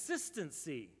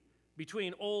consistency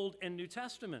between Old and New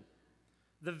Testament.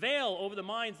 The veil over the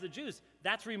minds of the Jews,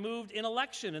 that's removed in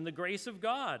election in the grace of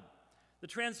God. The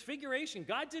transfiguration,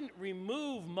 God didn't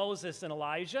remove Moses and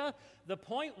Elijah. The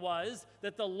point was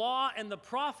that the law and the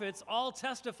prophets all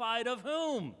testified of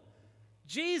whom?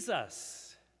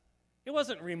 Jesus. It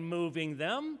wasn't removing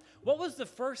them. What was the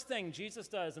first thing Jesus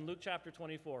does in Luke chapter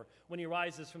 24 when he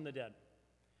rises from the dead?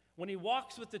 When he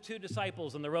walks with the 2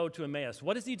 disciples on the road to Emmaus,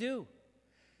 what does he do?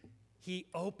 He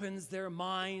opens their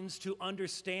minds to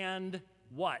understand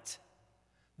what?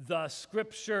 The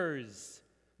scriptures,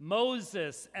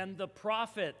 Moses and the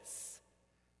prophets.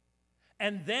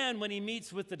 And then when he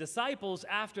meets with the disciples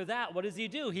after that, what does he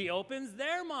do? He opens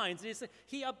their minds.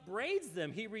 He upbraids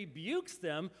them. He rebukes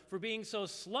them for being so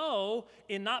slow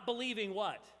in not believing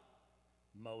what?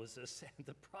 Moses and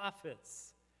the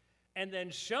prophets. And then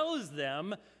shows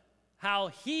them how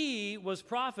he was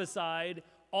prophesied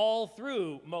all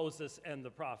through Moses and the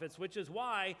prophets, which is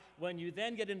why when you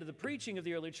then get into the preaching of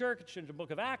the early church in the book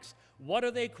of Acts, what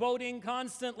are they quoting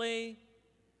constantly?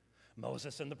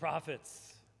 Moses and the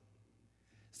prophets.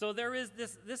 So there is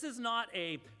this is not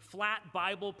a flat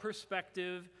Bible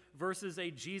perspective versus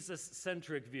a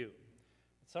Jesus-centric view.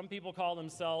 Some people call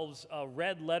themselves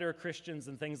red letter Christians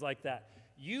and things like that.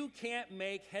 You can't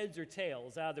make heads or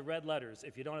tails out of the red letters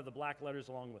if you don't have the black letters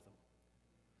along with them.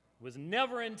 It was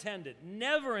never intended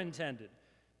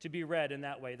to be read in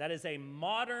that way. That is a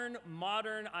modern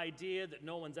idea that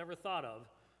no one's ever thought of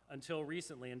until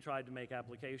recently and tried to make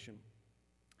application.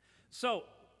 So,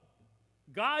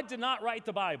 God did not write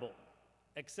the Bible,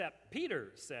 except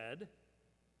Peter said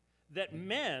that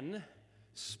men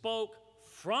spoke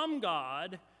from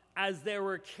God as they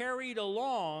were carried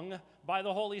along by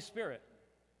the Holy Spirit.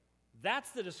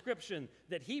 That's the description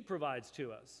that he provides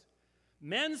to us.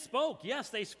 Men spoke. Yes,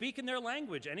 they speak in their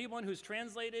language. Anyone who's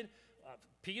translated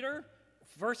Peter,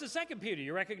 1st and 2nd Peter,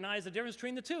 you recognize the difference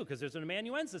between the two because there's an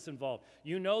amanuensis involved.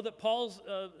 You know that Paul's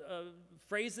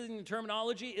phrasing and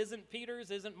terminology isn't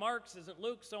Peter's, isn't Mark's, isn't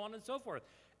Luke's, so on and so forth.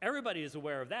 Everybody is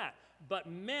aware of that. But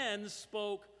men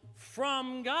spoke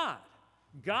from God.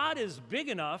 God is big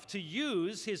enough to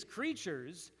use his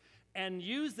creatures and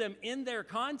use them in their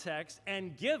context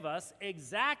and give us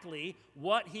exactly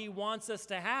what he wants us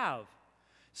to have.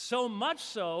 So much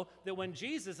so that when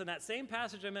Jesus, in that same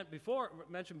passage I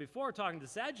mentioned before, talking to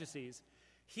Sadducees,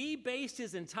 he based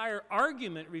his entire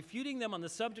argument refuting them on the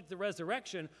subject of the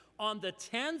resurrection on the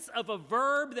tense of a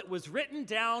verb that was written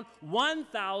down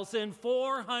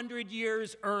 1,400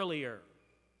 years earlier.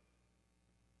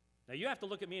 Now you have to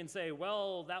look at me and say,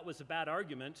 well, that was a bad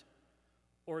argument,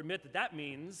 or admit that that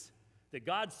means that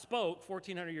God spoke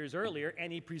 1,400 years earlier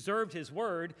and he preserved his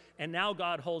word, and now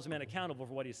God holds men accountable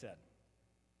for what he said.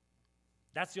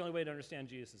 That's the only way to understand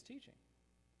Jesus' teaching.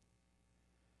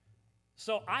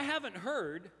 So I haven't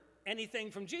heard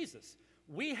anything from Jesus.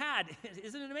 We had,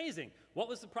 isn't it amazing? What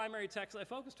was the primary text I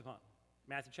focused upon?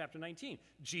 Matthew chapter 19.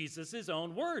 Jesus'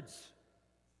 own words.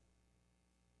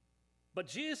 But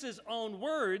Jesus' own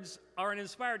words are an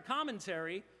inspired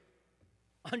commentary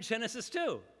on Genesis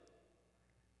 2,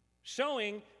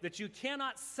 showing that you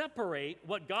cannot separate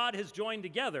what God has joined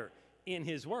together in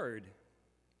his word.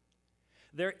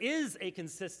 There is a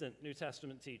consistent New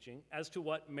Testament teaching as to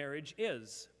what marriage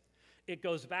is. It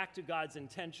goes back to God's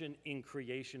intention in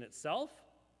creation itself.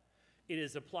 It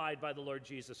is applied by the Lord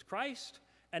Jesus Christ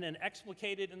and then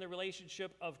explicated in the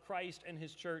relationship of Christ and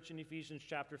his church in Ephesians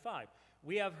chapter 5.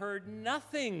 We have heard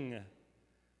nothing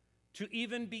to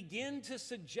even begin to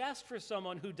suggest for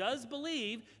someone who does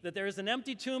believe that there is an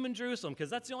empty tomb in Jerusalem, because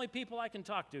that's the only people I can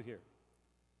talk to here.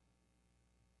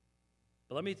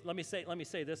 But let me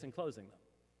say this in closing, though.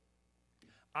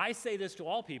 I say this to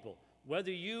all people,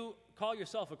 whether you call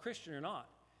yourself a Christian or not.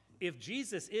 If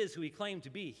Jesus is who he claimed to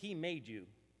be, he made you.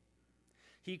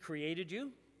 He created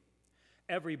you.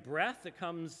 Every breath that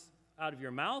comes out of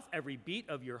your mouth, every beat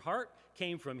of your heart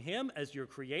came from him as your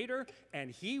creator,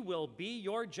 and he will be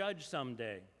your judge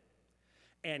someday.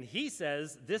 And he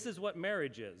says this is what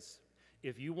marriage is.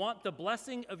 If you want the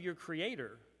blessing of your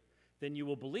creator, then you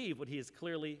will believe what he has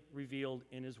clearly revealed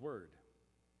in his word.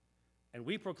 And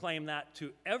we proclaim that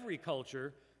to every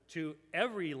culture, to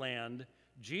every land.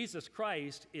 Jesus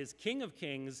Christ is King of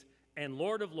kings and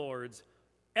Lord of lords,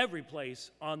 every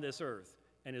place on this earth.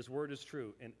 And his word is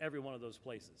true in every one of those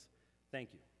places. Thank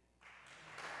you.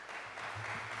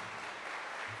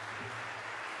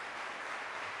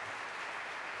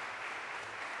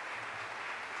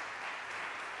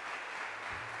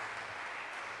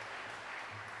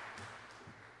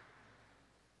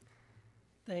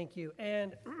 Thank you.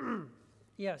 And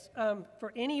yes,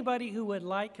 for anybody who would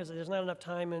like, because there's not enough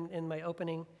time in my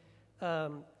opening,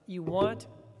 you want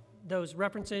those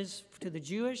references to the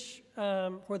Jewish,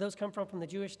 where those come from the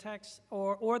Jewish texts,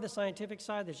 or the scientific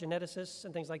side, the geneticists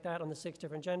and things like that on the 6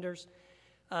 different genders,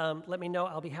 let me know.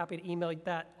 I'll be happy to email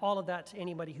all of that to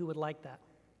anybody who would like that.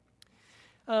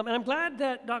 And I'm glad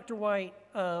that Dr. White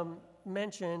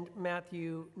mentioned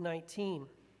Matthew 19,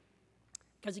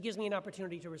 because it gives me an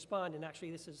opportunity to respond, and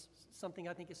actually this is something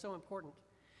I think is so important.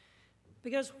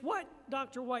 Because what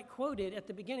Dr. White quoted at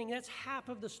the beginning, that's half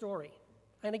of the story.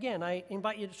 And again, I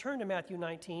invite you to turn to Matthew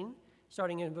 19,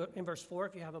 starting in verse 4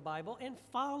 if you have a Bible, and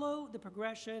follow the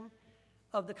progression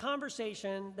of the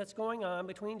conversation that's going on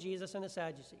between Jesus and the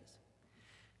Sadducees.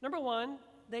 Number one,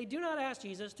 they do not ask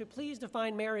Jesus to please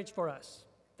define marriage for us.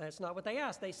 That's not what they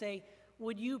ask. They say,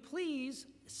 would you please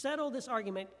settle this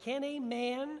argument? Can a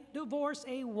man divorce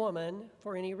a woman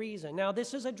for any reason? Now,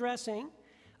 this is addressing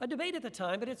a debate at the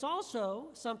time, but it's also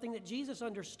something that Jesus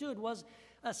understood was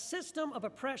a system of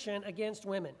oppression against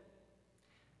women.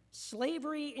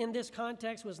 Slavery in this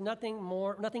context was nothing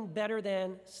better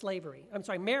than slavery.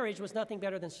 Marriage was nothing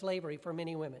better than slavery for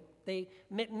many women.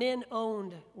 Men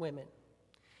owned women.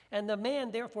 And the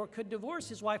man, therefore, could divorce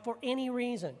his wife for any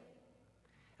reason.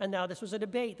 And now this was a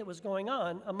debate that was going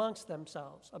on amongst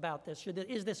themselves about this.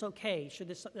 Is this okay? Should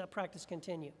this practice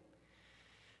continue?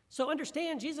 So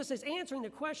understand, Jesus is answering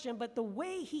the question, but the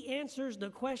way he answers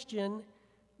the question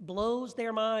blows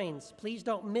their minds. Please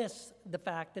don't miss the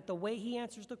fact that the way he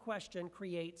answers the question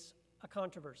creates a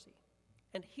controversy.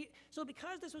 And so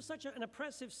because this was such an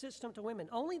oppressive system to women,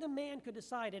 only the man could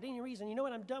decide at any reason, you know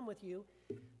what, I'm done with you.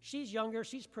 She's younger,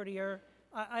 she's prettier,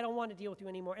 I don't want to deal with you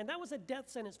anymore. And that was a death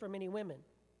sentence for many women.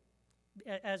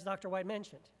 as Dr. White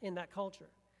mentioned, in that culture.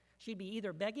 She'd be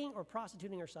either begging or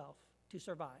prostituting herself to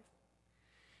survive.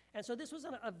 And so this was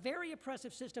a very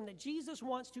oppressive system that Jesus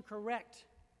wants to correct,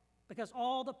 because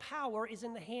all the power is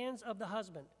in the hands of the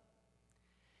husband.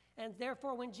 And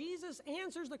therefore, when Jesus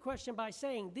answers the question by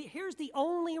saying, here's the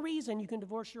only reason you can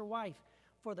divorce your wife,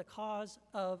 for the cause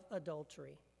of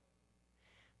adultery,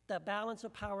 the balance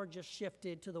of power just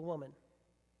shifted to the woman.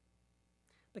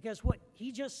 Because what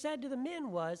he just said to the men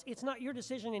was, it's not your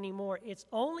decision anymore. It's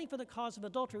only for the cause of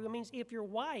adultery. It means if your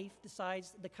wife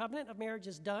decides the covenant of marriage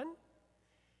is done,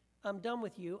 I'm done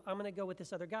with you, I'm going to go with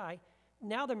this other guy,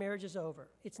 now the marriage is over.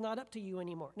 It's not up to you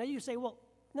anymore. Now you say, well,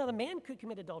 no, the man could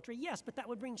commit adultery. Yes, but that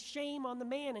would bring shame on the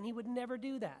man, and he would never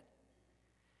do that.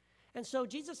 And so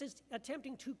Jesus is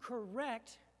attempting to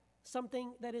correct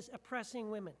something that is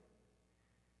oppressing women.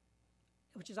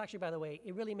 Which is actually, by the way,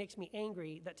 it really makes me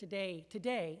angry that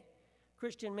today,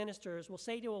 Christian ministers will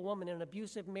say to a woman in an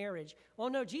abusive marriage, oh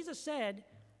no, Jesus said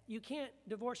you can't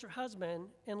divorce your husband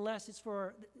unless it's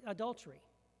for adultery.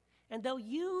 And they'll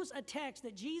use a text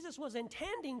that Jesus was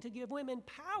intending to give women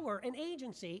power and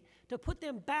agency to put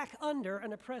them back under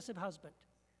an oppressive husband.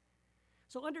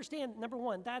 So understand, number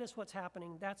one, that is what's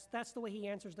happening. That's the way he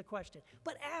answers the question.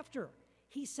 But after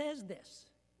he says this,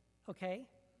 okay,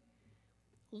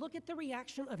 look at the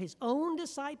reaction of his own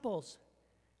disciples.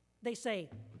 They say,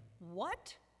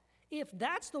 what? If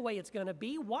that's the way it's going to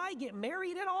be, why get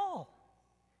married at all?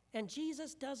 And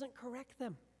Jesus doesn't correct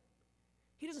them.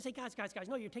 He doesn't say, guys,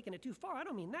 no, you're taking it too far. I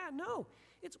don't mean that. No,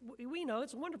 we know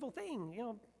it's a wonderful thing. You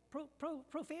know,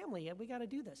 pro family. We got to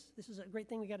do this. This is a great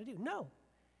thing we got to do. No.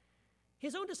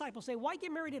 His own disciples say, why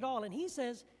get married at all? And he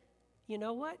says, you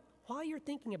know what? While you're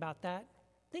thinking about that,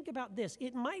 think about this.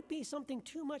 It might be something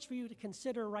too much for you to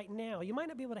consider right now. You might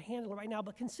not be able to handle it right now,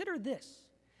 but consider this,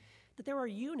 that there are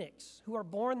eunuchs who are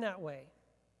born that way.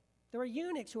 There are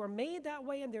eunuchs who are made that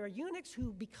way, and there are eunuchs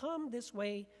who become this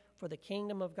way for the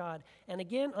kingdom of God. And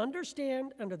again,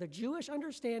 understand, under the Jewish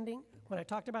understanding, when I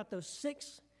talked about those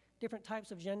 6 different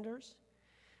types of genders,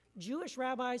 Jewish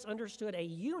rabbis understood a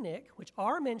eunuch, which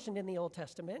are mentioned in the Old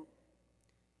Testament,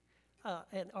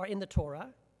 and are in the Torah.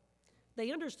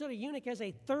 They understood a eunuch as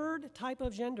a 3rd type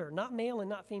of gender, not male and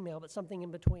not female, but something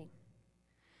in between.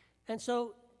 And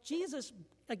so Jesus,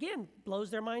 again,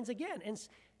 blows their minds again. And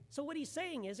so what he's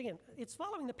saying is, again, it's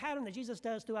following the pattern that Jesus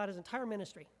does throughout his entire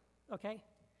ministry, okay?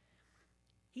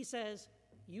 He says,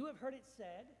 you have heard it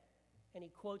said, and he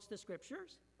quotes the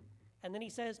scriptures, and then he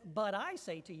says, but I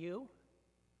say to you,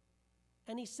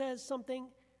 and he says something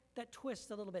that twists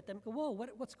a little bit. Then go, whoa,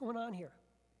 what's going on here?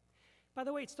 By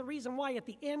the way, it's the reason why at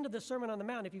the end of the Sermon on the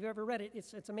Mount, if you've ever read it,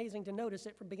 it's amazing to notice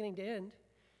it from beginning to end,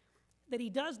 that he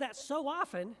does that so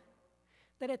often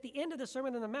that at the end of the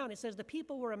Sermon on the Mount, it says the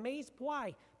people were amazed.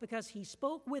 Why? Because he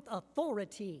spoke with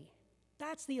authority.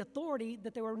 That's the authority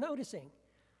that they were noticing.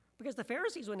 Because the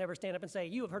Pharisees would never stand up and say,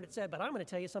 you have heard it said, but I'm going to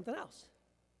tell you something else.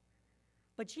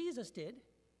 But Jesus did,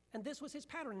 and this was his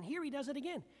pattern. And here he does it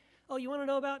again. Oh, you want to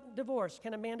know about divorce?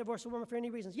 Can a man divorce a woman for any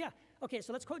reasons? Yeah. Okay,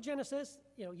 so let's quote Genesis.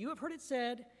 You have heard it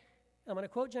said. I'm going to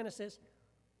quote Genesis.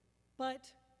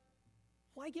 But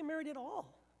why get married at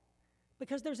all?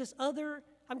 Because there's this other,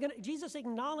 Jesus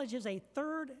acknowledges a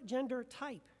 3rd gender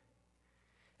type.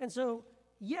 And so,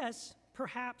 yes,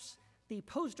 perhaps the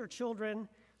poster children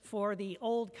for the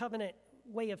old covenant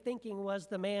way of thinking was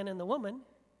the man and the woman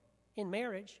in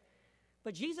marriage.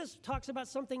 But Jesus talks about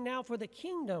something now for the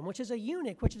kingdom, which is a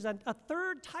eunuch, which is a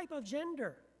 3rd type of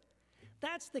gender.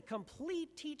 That's the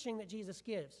complete teaching that Jesus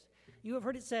gives. You have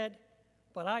heard it said,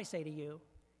 but I say to you.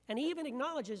 And he even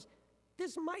acknowledges,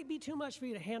 this might be too much for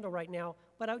you to handle right now,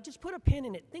 but I would just put a pin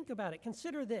in it. Think about it.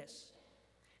 Consider this,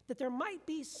 that there might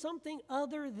be something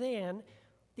other than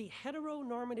the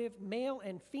heteronormative male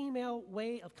and female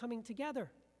way of coming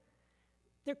together.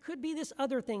 There could be this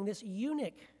other thing, this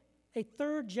eunuch, a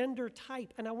 3rd gender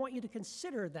type, and I want you to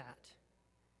consider that.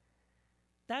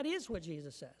 That is what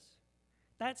Jesus says.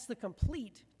 That's the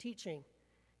complete teaching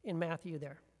in Matthew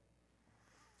there.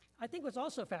 I think what's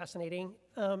also fascinating,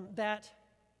 that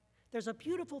there's a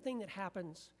beautiful thing that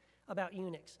happens about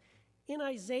eunuchs. In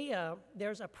Isaiah,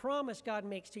 there's a promise God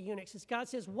makes to eunuchs. God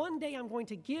says, one day I'm going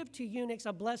to give to eunuchs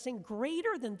a blessing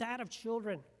greater than that of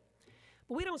children.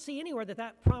 But we don't see anywhere that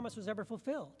that promise was ever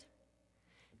fulfilled.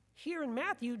 Here in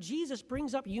Matthew, Jesus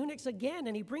brings up eunuchs again,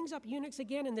 and he brings up eunuchs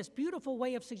again in this beautiful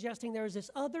way of suggesting there is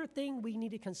this other thing we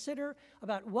need to consider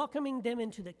about welcoming them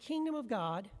into the kingdom of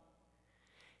God.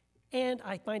 And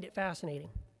I find it fascinating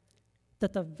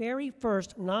that the very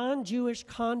first non-Jewish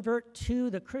convert to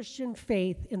the Christian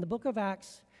faith in the book of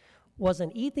Acts was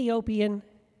an Ethiopian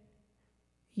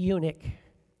eunuch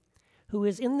who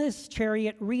is in this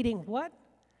chariot reading what?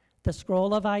 The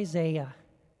scroll of Isaiah.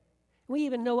 We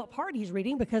even know what part he's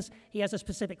reading because he has a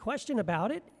specific question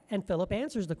about it, and Philip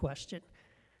answers the question.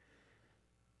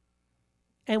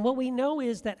 And what we know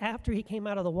is that after he came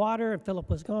out of the water and Philip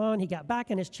was gone, he got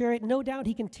back in his chariot. No doubt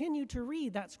he continued to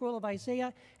read that scroll of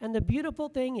Isaiah. And the beautiful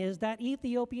thing is that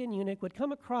Ethiopian eunuch would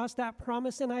come across that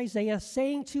promise in Isaiah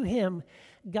saying to him,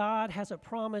 God has a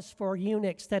promise for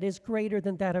eunuchs that is greater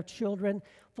than that of children,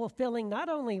 fulfilling not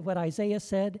only what Isaiah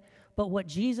said, but what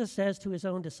Jesus says to his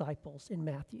own disciples in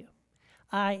Matthew.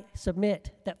 I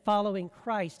submit that following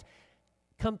Christ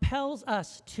compels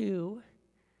us to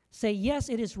say, yes,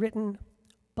 it is written,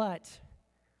 but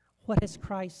what has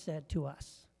Christ said to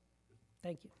us?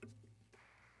 Thank you.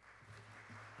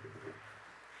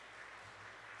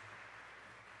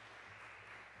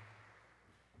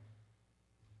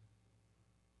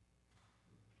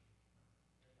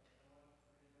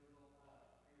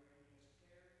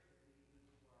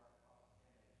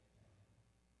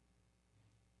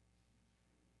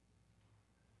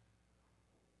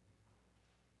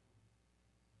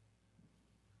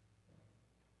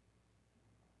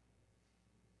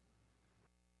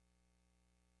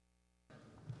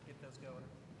 Going.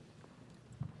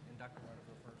 And Dr. Martin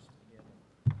will go first again.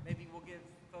 Maybe we'll give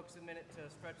folks a minute to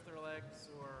stretch their legs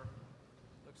or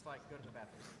looks like go to the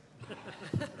bathroom.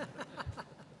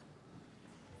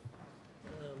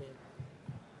 Oh, man.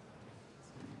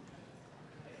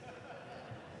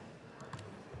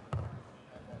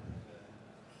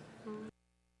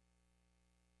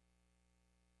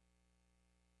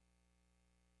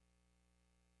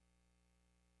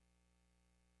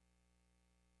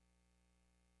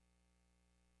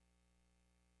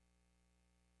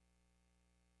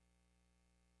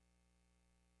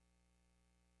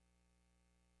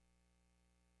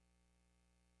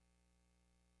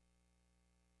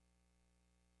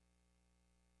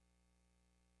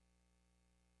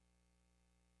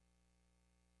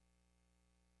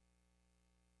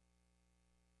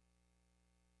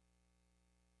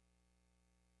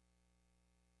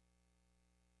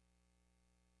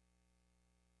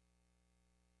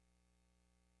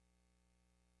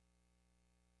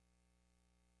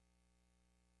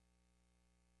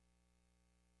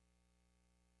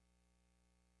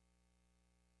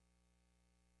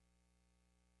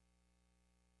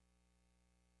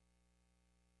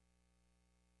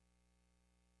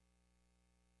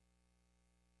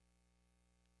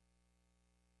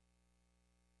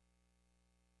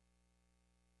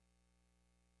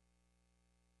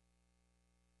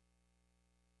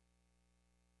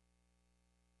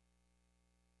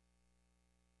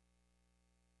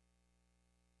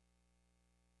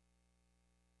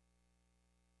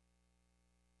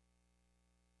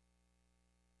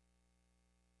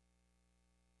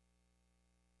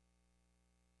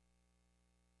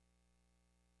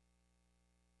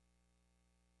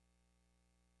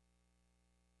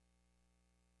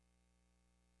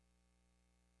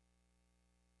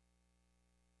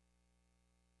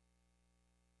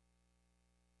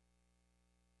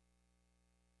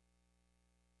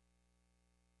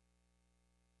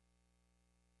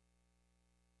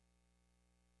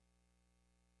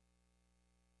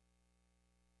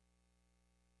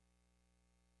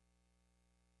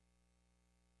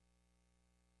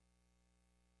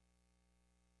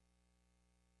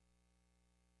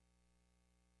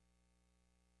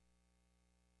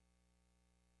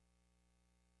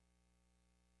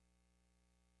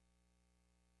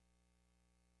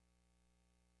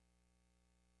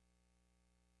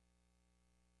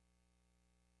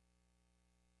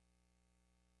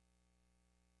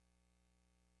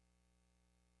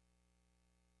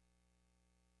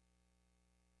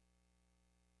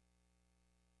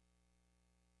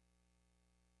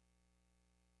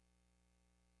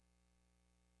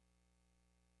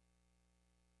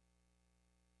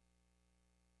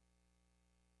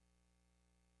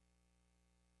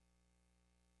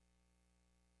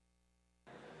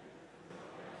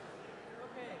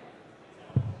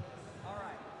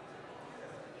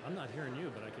 I'm not hearing you,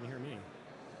 but I can hear me.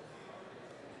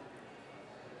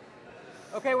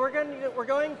 Okay, we're going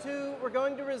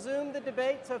to resume the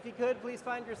debate. So if you could, please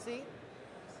find your seat.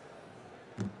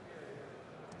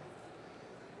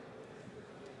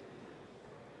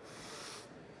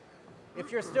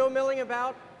 If you're still milling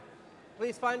about,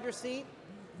 please find your seat.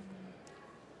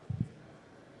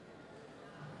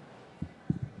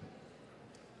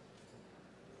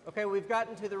 Okay, we've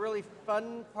gotten to the really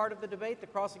fun part of the debate, the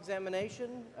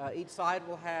cross-examination. Each side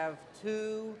will have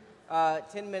two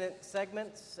 10-minute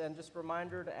segments, and just a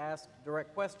reminder to ask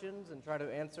direct questions and try to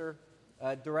answer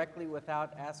directly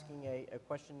without asking a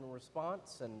question and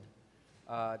response. And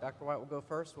Dr. White will go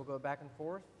first. We'll go back and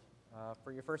forth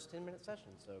for your first 10-minute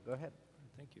session, so go ahead.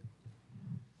 Thank you.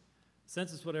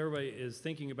 Since it's what everybody is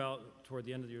thinking about toward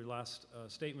the end of your last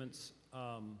statements,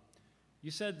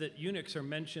 you said that eunuchs are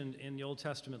mentioned in the Old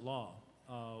Testament law.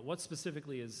 What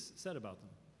specifically is said about them?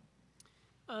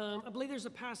 I believe there's a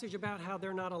passage about how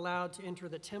they're not allowed to enter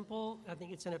the temple. I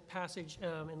think it's in a passage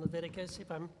in Leviticus, if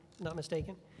I'm not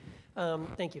mistaken.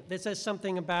 Thank you. That says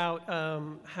something about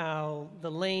how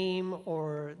the lame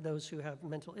or those who have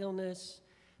mental illness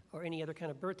or any other kind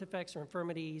of birth defects or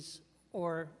infirmities,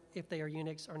 or if they are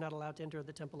eunuchs, are not allowed to enter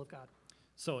the temple of God.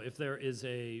 So if there is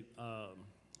a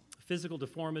physical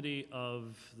deformity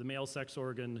of the male sex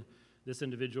organ, this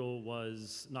individual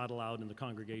was not allowed in the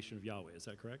congregation of Yahweh. Is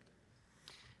that correct?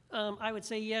 I would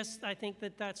say yes. I think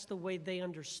that that's the way they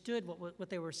understood what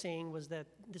they were saying, was that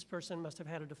this person must have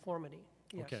had a deformity.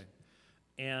 Yes. Okay.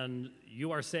 And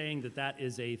you are saying that that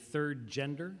is a third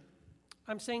gender?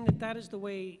 I'm saying that that is the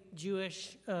way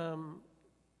Jewish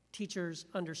teachers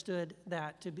understood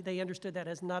that. They understood that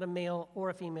as not a male or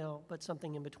a female, but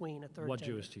something in between, a third What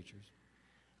gender. Jewish teachers?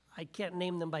 I can't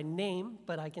name them by name,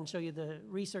 but I can show you the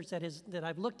research that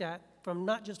I've looked at from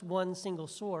not just one single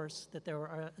source, that there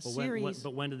are a series.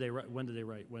 But when did they write?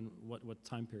 What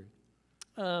time period?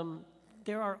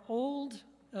 There are old,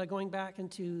 going back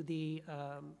into the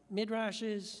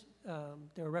Midrashes.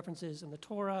 There are references in the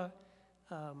Torah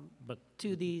But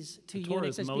to the Torah eunuchs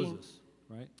is as Moses,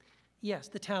 being. right? Yes,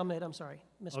 the Talmud. I'm sorry,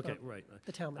 misspoke. Okay, right.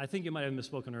 The Talmud. I think you might have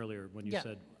misspoken earlier when you Yeah.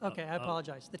 said. Okay, I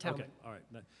apologize. The Talmud. Okay, all right.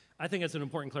 I think that's an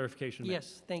important clarification. to make.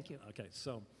 Yes, thank you. Okay,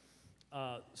 so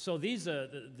these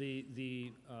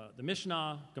the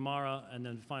Mishnah, Gemara, and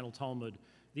then final Talmud.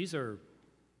 These are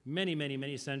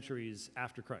many centuries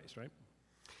after Christ, right?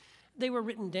 They were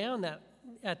written down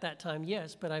at that time,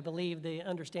 yes, but I believe the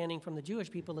understanding from the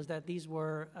Jewish people is that these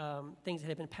were things that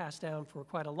had been passed down for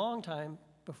quite a long time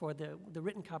before the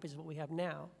written copies of what we have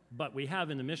now. But we have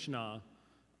in the Mishnah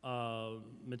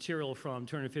material from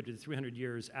 250 to 300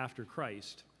 years after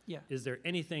Christ. Yeah. Is there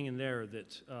anything in there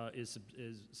that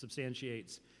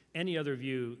substantiates any other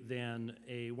view than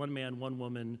a one-man,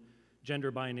 one-woman,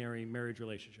 gender binary marriage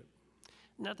relationship?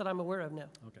 Not that I'm aware of now.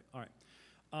 Okay, all right.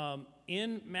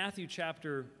 In Matthew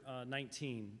chapter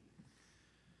 19,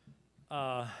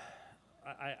 I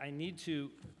need to,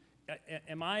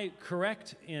 am I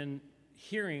correct in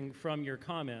hearing from your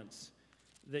comments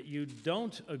that you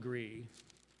don't agree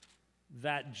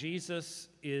that Jesus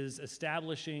is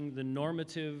establishing the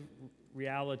normative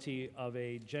reality of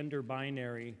a gender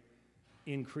binary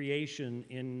in creation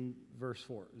in verse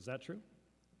 4? Is that true?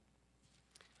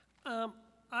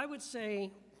 I would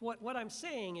say what I'm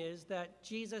saying is that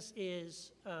Jesus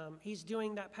is, he's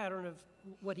doing that pattern of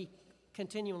what he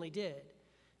continually did.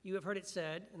 You have heard it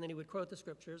said, and then he would quote the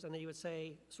scriptures, and then he would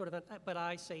say, sort of, but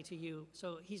I say to you.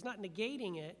 So he's not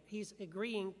negating it. He's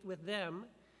agreeing with them,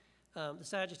 the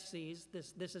Sadducees.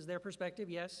 This is their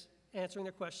perspective, yes, answering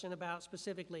their question about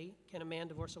specifically, can a man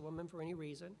divorce a woman for any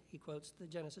reason? He quotes the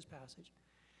Genesis passage.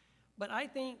 But I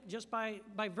think just by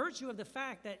virtue of the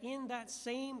fact that in that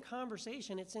same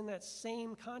conversation, it's in that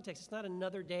same context. It's not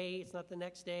another day. It's not the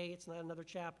next day. It's not another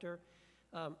chapter.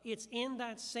 It's in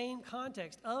that same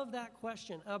context of that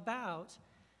question about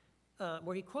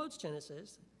where he quotes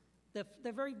Genesis, the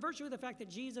very virtue of the fact that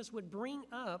Jesus would bring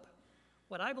up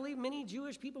what I believe many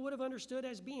Jewish people would have understood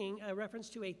as being a reference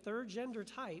to a third gender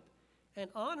type, and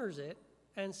honors it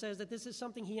and says that this is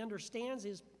something he understands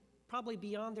is probably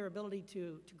beyond their ability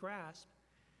to grasp.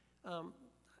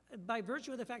 By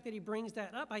virtue of the fact that he brings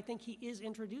that up, I think he is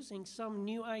introducing some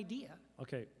new idea.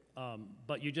 Okay,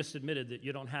 but you just admitted that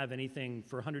you don't have anything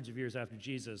for hundreds of years after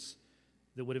Jesus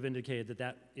that would have indicated that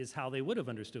that is how they would have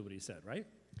understood what he said, right?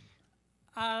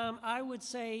 I would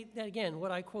say that, again,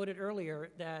 what I quoted earlier,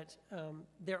 that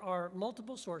there are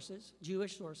multiple sources,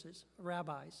 Jewish sources,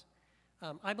 rabbis,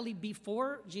 I believe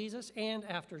before Jesus and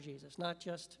after Jesus, not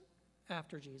just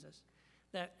after Jesus,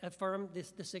 that affirm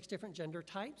the 6 different gender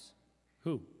types.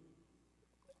 Who?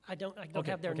 I don't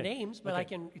have their names, but okay. I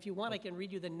can, if you want, I can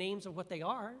read you the names of what they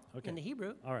are in the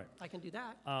Hebrew. All right. I can do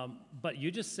that. But you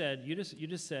just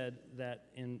said that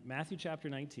in Matthew chapter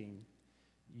 19,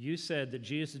 you said that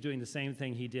Jesus is doing the same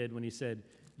thing he did when he said,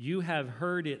 "You have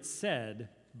heard it said,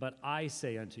 but I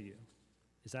say unto you."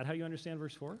 Is that how you understand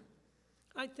verse 4?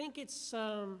 I think it's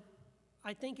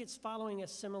following a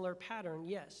similar pattern,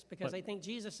 yes, because I think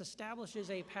Jesus establishes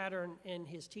a pattern in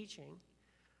his teaching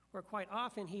where quite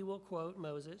often he will quote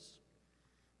Moses,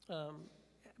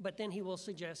 but then he will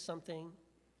suggest something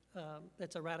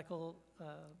that's a radical.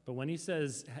 But when he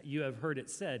says, "You have heard it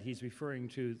said," he's referring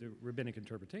to the rabbinic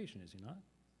interpretation, is he not?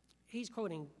 He's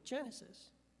quoting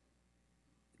Genesis.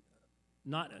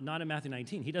 Not in Matthew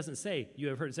 19. He doesn't say, you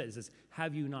have heard it said. It says,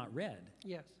 have you not read?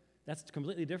 Yes. That's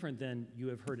completely different than you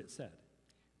have heard it said.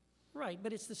 Right,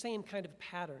 but it's the same kind of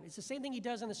pattern. It's the same thing he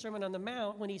does in the Sermon on the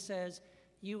Mount when he says,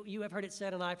 you have heard it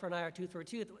said, an eye for an eye or a tooth for a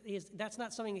tooth. That's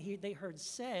not something that they heard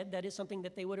said. That is something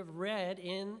that they would have read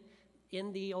in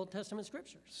the Old Testament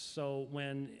scriptures. So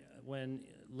when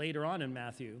later on in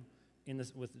Matthew,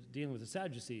 dealing with the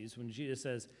Sadducees, when Jesus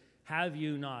says, have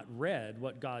you not read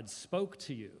what God spoke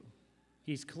to you?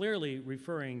 He's clearly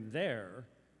referring there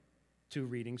to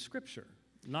reading Scripture,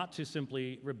 not to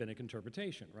simply rabbinic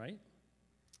interpretation, right?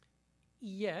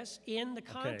 Yes, in the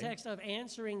context of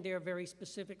answering their very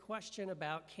specific question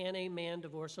about, can a man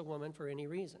divorce a woman for any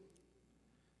reason?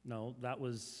 No, that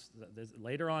was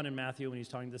later on in Matthew when he's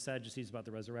talking to the Sadducees about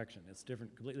the resurrection. It's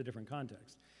different, completely different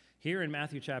context. Here in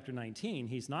Matthew chapter 19,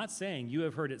 he's not saying, you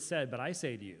have heard it said, but I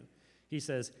say to you. He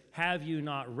says, have you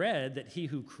not read that he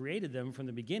who created them from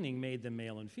the beginning made them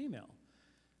male and female?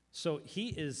 So he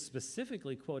is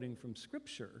specifically quoting from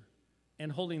Scripture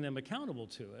and holding them accountable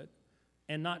to it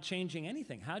and not changing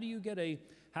anything. How do you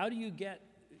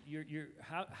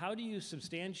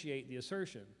substantiate the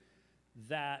assertion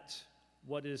that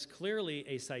what is clearly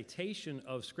a citation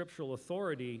of scriptural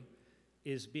authority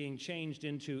is being changed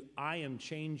into, I am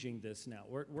changing this now?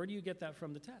 Where do you get that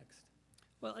from the text?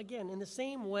 Well, again, in the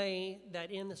same way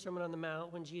that in the Sermon on the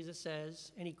Mount, when Jesus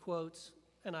says, and he quotes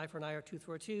an eye for an eye or a tooth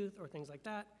for a tooth, or things like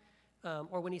that,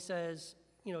 or when he says,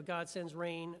 God sends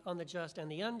rain on the just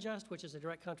and the unjust, which is a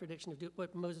direct contradiction of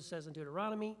what Moses says in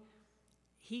Deuteronomy,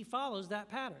 he follows that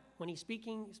pattern. When he's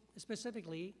speaking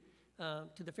specifically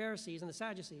to the Pharisees and the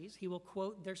Sadducees, he will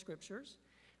quote their scriptures,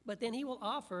 but then he will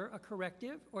offer a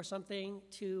corrective or something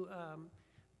to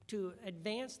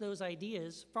advance those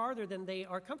ideas farther than they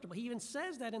are comfortable. He even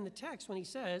says that in the text when he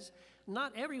says,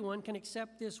 not everyone can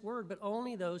accept this word, but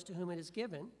only those to whom it is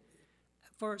given.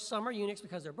 For some are eunuchs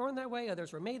because they're born that way,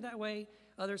 others were made that way,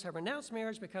 others have renounced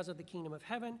marriage because of the kingdom of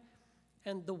heaven,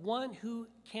 and the one who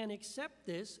can accept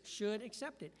this should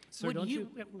accept it. Sir,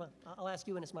 I'll ask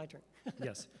you when it's my turn.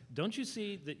 Yes. Don't you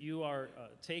see that you are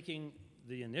taking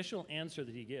the initial answer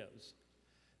that he gives,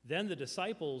 then the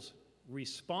disciples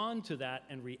respond to that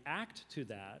and react to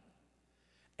that,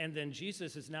 and then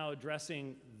Jesus is now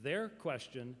addressing their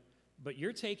question, but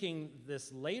you're taking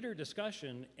this later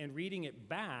discussion and reading it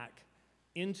back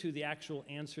into the actual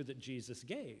answer that Jesus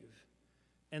gave.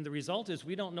 And the result is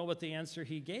we don't know what the answer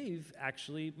he gave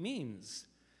actually means.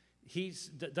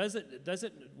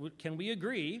 Can we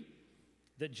agree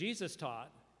that Jesus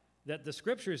taught that the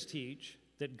scriptures teach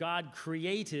that God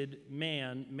created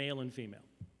man, male and female?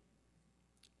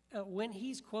 When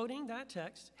he's quoting that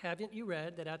text, haven't you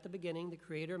read that at the beginning the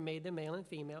Creator made them male and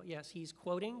female? Yes, he's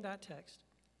quoting that text.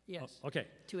 Yes. Oh, okay.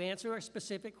 To answer a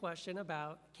specific question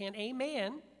about, can a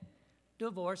man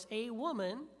divorce a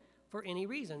woman for any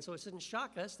reason? So it shouldn't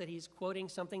shock us that he's quoting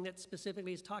something that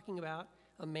specifically is talking about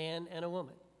a man and a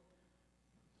woman.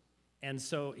 And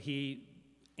so he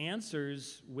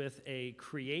answers with a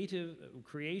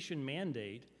creation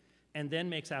mandate and then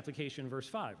makes application in verse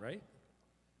 5, right?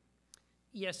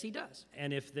 Yes, he does.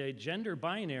 And if the gender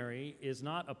binary is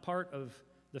not a part of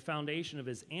the foundation of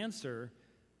his answer,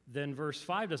 then verse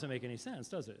 5 doesn't make any sense,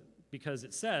 does it? Because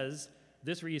it says,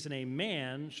 this reason a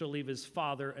man shall leave his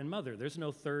father and mother. There's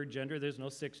no third gender, there's no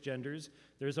six genders,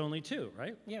 there's only two,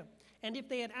 right? Yeah. And if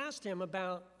they had asked him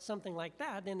about something like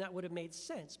that, then that would have made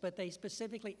sense. But they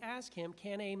specifically ask him,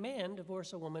 can a man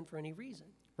divorce a woman for any reason?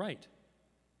 Right.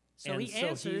 So he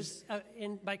answers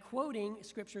by quoting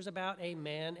scriptures about a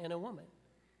man and a woman.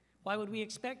 Why would we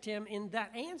expect him in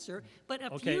that answer? But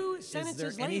a few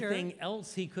sentences later... Is there anything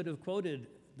else he could have quoted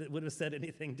that would have said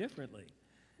anything differently?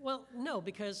 Well, no,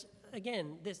 because,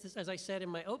 again, this as I said in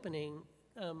my opening,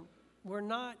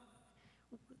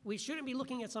 we shouldn't be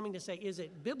looking at something to say, is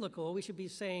it biblical? We should be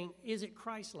saying, is it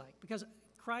Christ-like? Because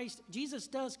Jesus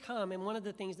does come, and one of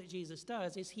the things that Jesus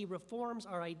does is he reforms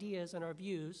our ideas and our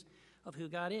views of who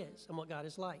God is and what God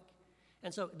is like.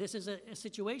 And so this is a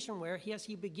situation where, yes,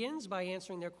 he begins by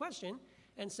answering their question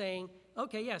and saying,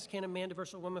 okay, yes, can a man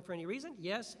divorce a woman for any reason?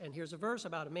 Yes, and here's a verse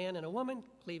about a man and a woman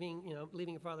leaving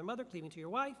your father and mother, cleaving to your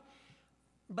wife.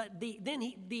 But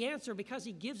the answer, because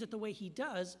he gives it the way he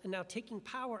does, and now taking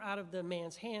power out of the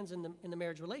man's hands in the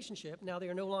marriage relationship, now they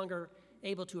are no longer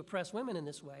able to oppress women in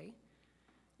this way.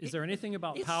 Is there anything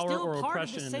about power or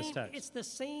oppression in this text? It's the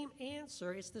same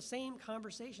answer. It's the same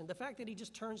conversation. The fact that he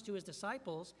just turns to his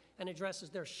disciples and addresses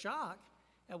their shock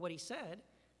at what he said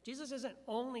Jesus isn't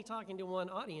only talking to one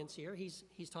audience here.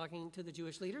 He's talking to the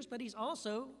Jewish leaders, but he's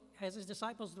also has his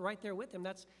disciples right there with him.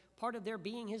 That's part of their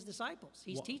being his disciples.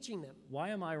 He's teaching them. Why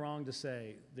am I wrong to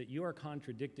say that you are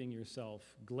contradicting yourself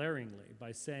glaringly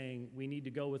by saying we need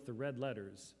to go with the red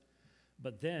letters,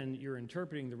 but then you're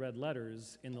interpreting the red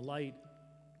letters in the light?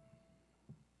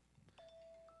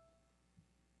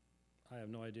 I have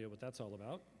no idea what that's all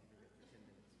about.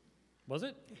 Was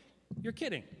it? You're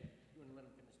kidding.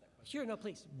 Sure, no,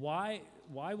 please. Why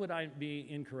would I be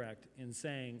incorrect in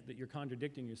saying that you're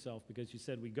contradicting yourself because you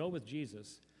said we go with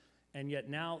Jesus, and yet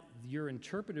now your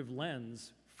interpretive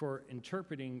lens for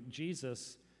interpreting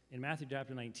Jesus in Matthew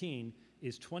chapter 19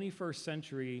 is 21st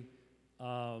century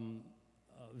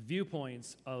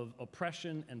viewpoints of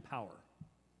oppression and power?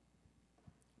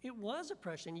 It was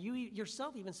oppression. You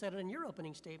yourself even said it in your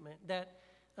opening statement, that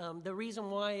the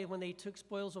reason why when they took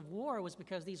spoils of war was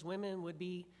because these women would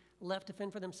be left to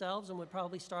fend for themselves and would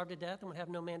probably starve to death and would have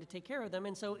no man to take care of them.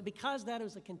 And so because that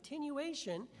was a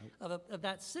continuation of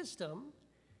that system,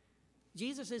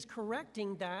 Jesus is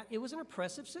correcting that it was an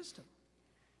oppressive system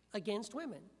against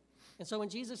women. And so when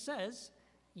Jesus says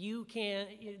you can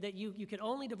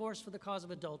only divorce for the cause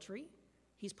of adultery,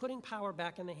 he's putting power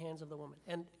back in the hands of the woman.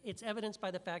 And it's evidenced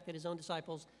by the fact that his own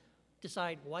disciples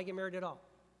decide, why get married at all?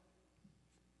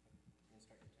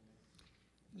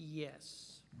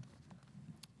 Yes.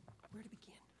 Where to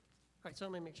begin? All right, so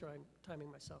let me make sure I'm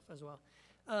timing myself as well.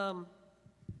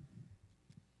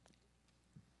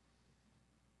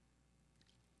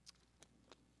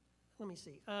 Let me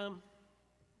see.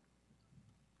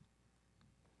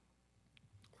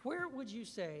 Where would you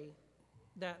say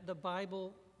that the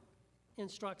Bible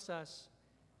instructs us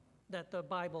that the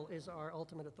Bible is our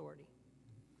ultimate authority?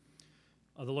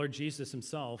 The Lord Jesus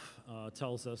himself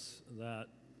tells us that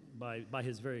by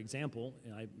his very example,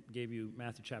 and I gave you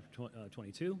Matthew chapter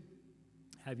 22,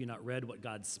 have you not read what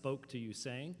God spoke to you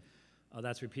saying?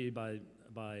 That's repeated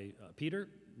by Peter.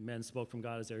 Men spoke from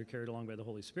God as they were carried along by the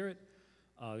Holy Spirit.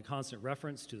 The constant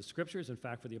reference to the scriptures. In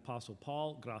fact, for the Apostle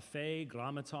Paul, graphe,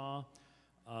 grammata,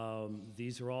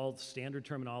 these are all standard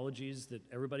terminologies that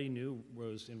everybody knew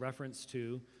was in reference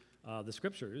to the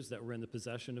scriptures that were in the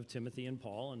possession of Timothy and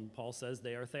Paul. And Paul says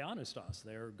they are theopneustos,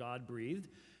 they are God-breathed,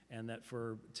 and that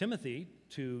for Timothy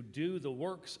to do the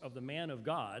works of the man of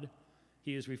God,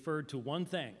 he is referred to one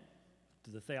thing, to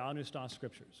the theopneustos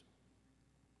scriptures.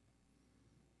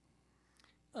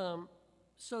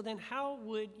 So then how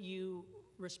would you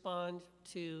respond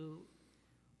to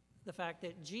the fact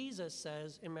that Jesus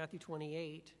says in Matthew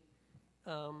 28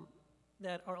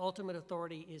 that our ultimate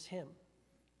authority is him?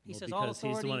 He says all authority...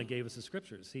 Because he's the one who gave us the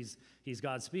scriptures. He's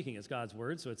God speaking. It's God's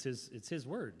word, so it's his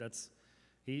word.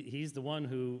 He's the one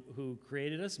who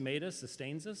created us, made us,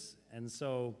 sustains us, and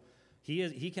so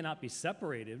he cannot be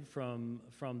separated from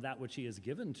that which he has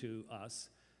given to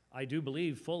us. I do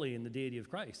believe fully in the deity of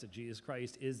Christ, that Jesus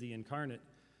Christ is the incarnate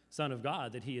Son of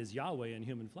God, that he is Yahweh in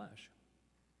human flesh.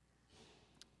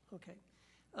 Okay.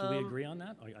 Do we agree on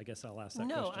that? I guess I'll ask that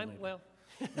question later. Well...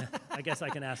 I guess I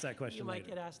can ask that question later. You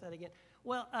might get asked that again.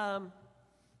 Well,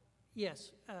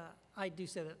 yes, I do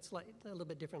say that a little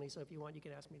bit differently, so if you want, you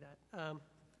can ask me that.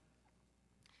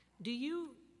 Do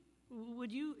you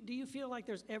feel like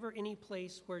there's ever any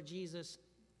place where Jesus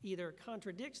either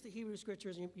contradicts the Hebrew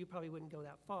Scriptures, and you probably wouldn't go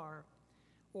that far,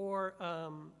 or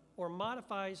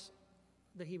modifies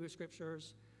the Hebrew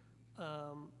Scriptures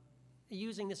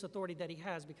using this authority that he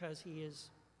has because he is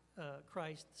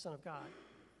Christ, the Son of God?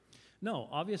 No,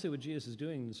 obviously what Jesus is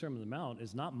doing in the Sermon on the Mount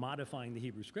is not modifying the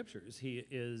Hebrew Scriptures. He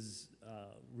is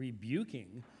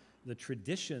rebuking the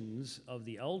traditions of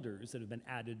the elders that have been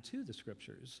added to the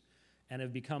Scriptures and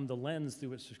have become the lens through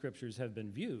which the Scriptures have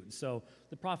been viewed. So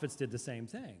the prophets did the same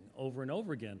thing over and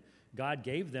over again. God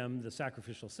gave them the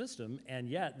sacrificial system, and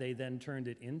yet they then turned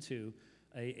it into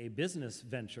a business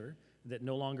venture that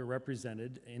no longer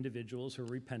represented individuals who are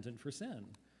repentant for sin.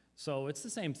 So it's the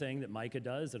same thing that Micah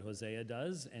does, that Hosea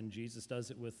does, and Jesus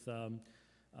does it with the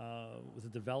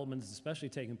developments especially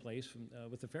taking place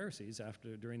with the Pharisees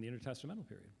during the intertestamental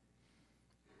period.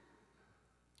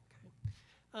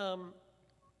 Okay.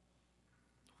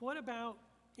 What about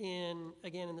in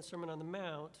the Sermon on the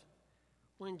Mount,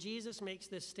 when Jesus makes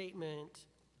this statement,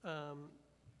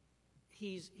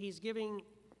 he's giving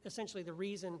essentially the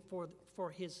reason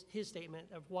for his statement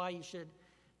of why you should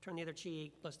turn the other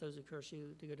cheek, bless those who curse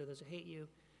you, do good to those who hate you.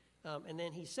 And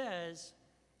then he says,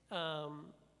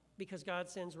 because God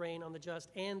sends rain on the just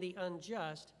and the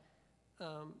unjust,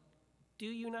 do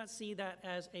you not see that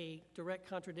as a direct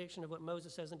contradiction of what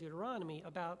Moses says in Deuteronomy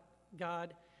about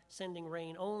God sending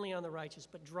rain only on the righteous,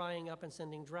 but drying up and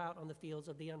sending drought on the fields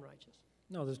of the unrighteous?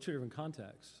 No, there's two different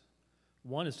contexts.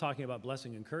 One is talking about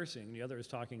blessing and cursing. The other is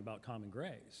talking about common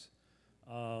grace.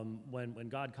 When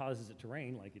God causes it to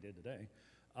rain, like he did today,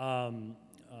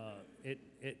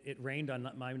 it rained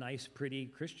on my nice, pretty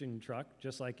Christian truck,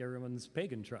 just like everyone's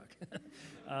pagan truck.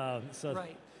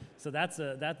 Right. So that's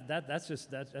just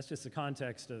the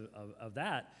context of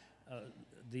that.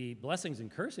 The blessings and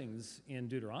cursings in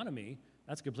Deuteronomy,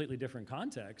 that's a completely different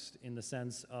context in the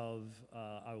sense of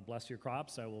I will bless your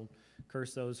crops, I will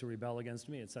curse those who rebel against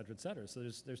me, et cetera, et cetera. So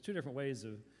there's two different ways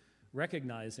of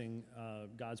recognizing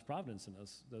God's providence in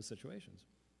those situations.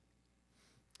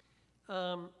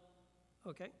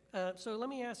 Okay, so let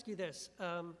me ask you this.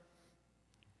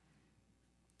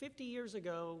 50 years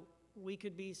ago, we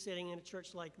could be sitting in a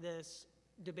church like this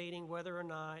debating whether or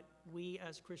not we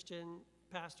as Christian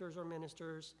pastors or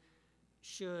ministers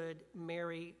should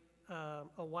marry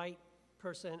a white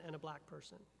person and a black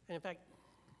person. And in fact,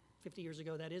 50 years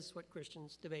ago, that is what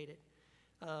Christians debated.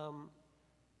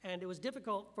 And it was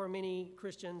difficult for many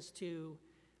Christians who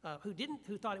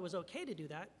thought it was okay to do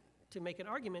that, to make an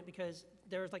argument, because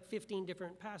there's like 15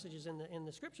 different passages in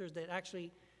the scriptures that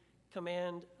actually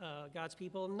command God's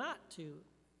people not to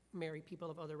marry people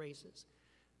of other races.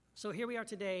 So here we are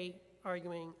today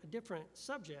arguing a different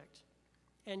subject.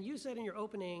 And you said in your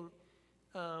opening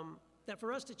that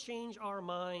for us to change our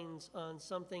minds on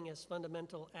something as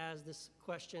fundamental as this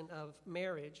question of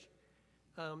marriage,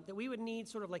 that we would need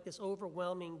sort of like this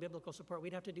overwhelming biblical support.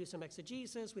 We'd have to do some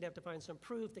exegesis. We'd have to find some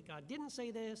proof that God didn't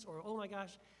say this, or, oh my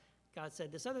gosh, God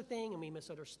said this other thing and we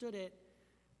misunderstood it.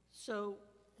 So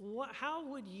how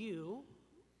would you,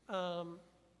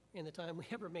 in the time we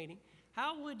have remaining,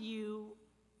 how would you,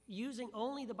 using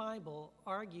only the Bible,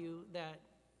 argue that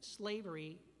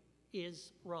slavery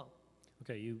is wrong?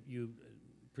 Okay, you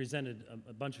presented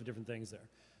a bunch of different things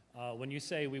there. When you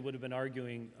say we would have been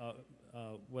arguing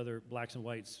whether blacks and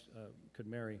whites could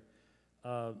marry,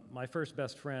 my first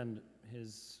best friend,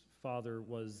 his father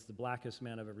was the blackest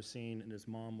man I've ever seen, and his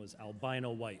mom was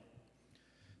albino white.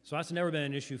 So that's never been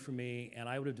an issue for me, and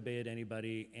I would have debated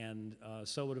anybody, and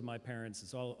so would have my parents,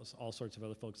 and all sorts of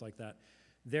other folks like that.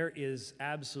 There is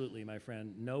absolutely, my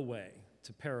friend, no way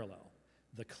to parallel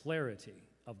the clarity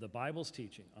of the Bible's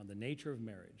teaching on the nature of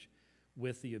marriage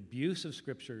with the abuse of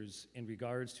scriptures in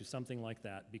regards to something like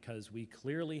that, because we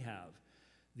clearly have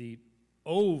the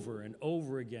over and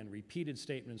over again repeated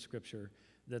statement in Scripture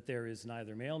that there is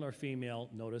neither male nor female,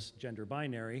 notice gender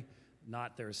binary,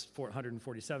 not there's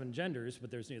 447 genders,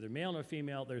 but there's neither male nor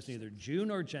female, there's neither Jew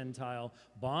nor Gentile,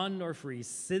 bond nor free,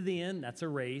 Scythian, that's a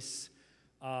race,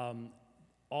 all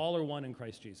are one in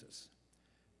Christ Jesus.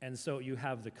 And so you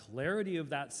have the clarity of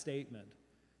that statement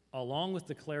along with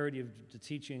the clarity of the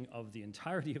teaching of the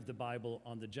entirety of the Bible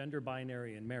on the gender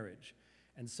binary and marriage.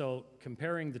 And so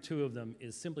comparing the two of them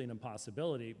is simply an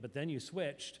impossibility, but then you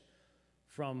switched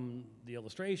from the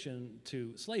illustration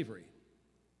to slavery.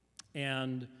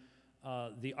 And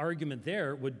the argument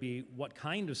there would be, what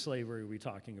kind of slavery are we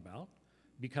talking about?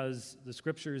 Because the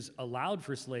scriptures allowed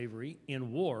for slavery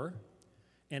in war,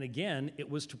 and again, it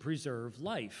was to preserve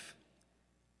life.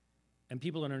 And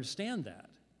people don't understand that.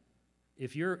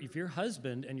 If your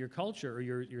husband and your culture or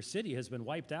your city has been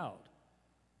wiped out,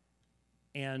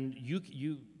 and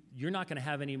you're not going to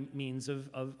have any means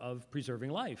of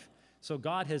preserving life. So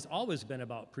God has always been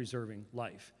about preserving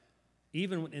life,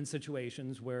 even in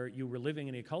situations where you were living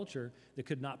in a culture that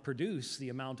could not produce the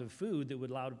amount of food that would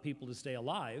allow people to stay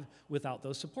alive without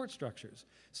those support structures.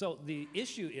 So the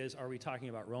issue is, are we talking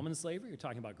about Roman slavery? Are we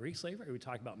talking about Greek slavery? Are we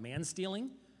talking about man stealing?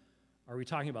 Are we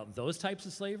talking about those types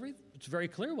of slavery? It's very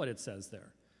clear what it says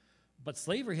there. But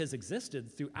slavery has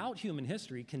existed throughout human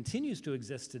history, continues to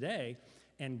exist today,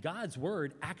 and God's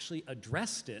word actually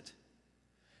addressed it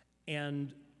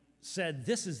and said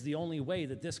this is the only way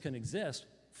that this can exist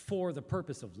for the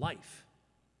purpose of life.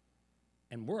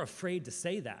 And we're afraid to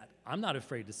say that. I'm not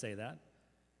afraid to say that.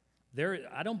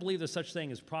 I don't believe there's such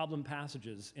thing as problem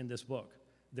passages in this book.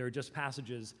 They're just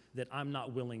passages that I'm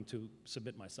not willing to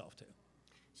submit myself to.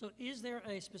 So is there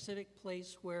a specific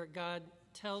place where God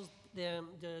tells them,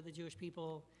 the Jewish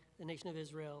people, the nation of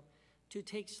Israel, to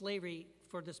take slavery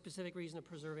for the specific reason of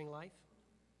preserving life?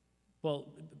 Well,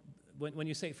 when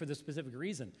you say for the specific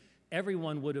reason,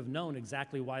 everyone would have known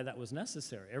exactly why that was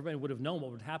necessary. Everybody would have known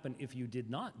what would happen if you did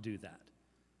not do that.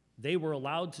 They were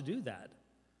allowed to do that.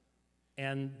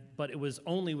 But it was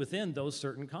only within those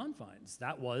certain confines.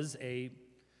 That was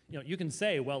you can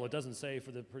say, well, it doesn't say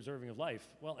for the preserving of life.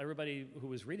 Well, everybody who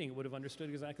was reading it would have understood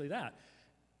exactly that,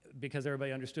 because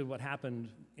everybody understood what happened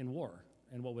in war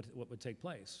and what would take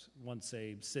place once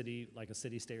a city, like a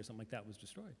city-state or something like that, was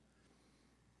destroyed.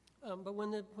 But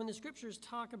when the scriptures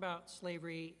talk about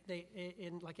slavery,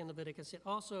 like in Leviticus, it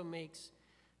also makes,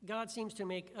 God seems to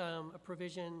make a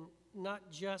provision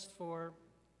not just for,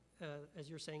 as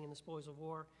you're saying in the spoils of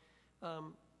war,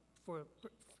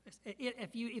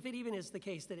 if it even is the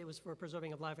case that it was for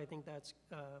preserving of life, I think that's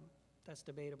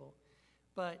debatable.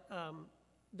 But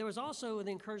there was also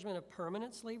the encouragement of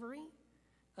permanent slavery.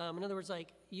 In other words,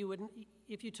 like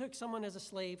if you took someone as a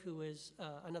slave who was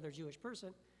another Jewish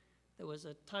person, there was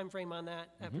a time frame on that.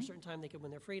 After a certain time, they could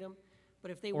win their freedom. But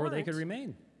if they weren't, or they could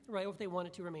remain. Right, or if they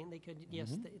wanted to remain, they could.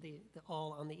 Yes, the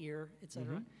all on the ear,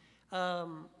 etc.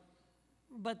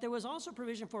 But there was also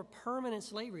provision for permanent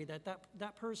slavery,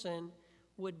 that person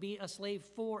would be a slave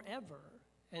forever.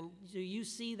 And do you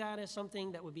see that as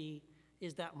something that would be?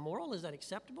 Is that moral? Is that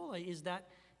acceptable? Is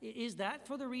that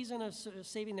for the reason of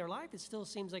saving their life? It still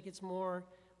seems like it's more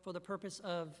for the purpose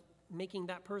of making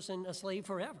that person a slave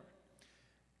forever.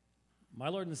 My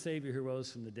Lord and Savior who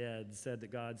rose from the dead said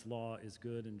that God's law is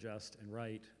good and just and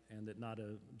right, and that not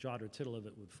a jot or tittle of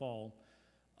it would fall.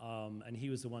 And he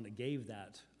was the one that gave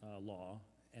that law.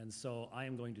 And so I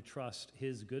am going to trust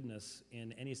his goodness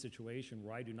in any situation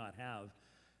where I do not have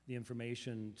the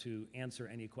information to answer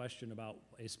any question about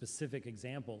a specific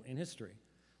example in history.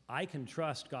 I can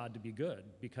trust God to be good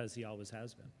because he always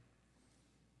has been.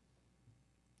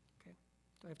 Okay.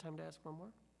 Do I have time to ask one more?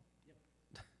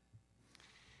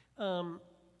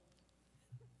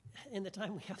 In the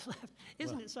time we have left,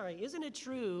 isn't it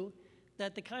true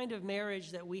that the kind of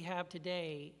marriage that we have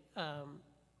today,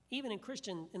 even in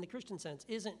the Christian sense,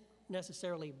 isn't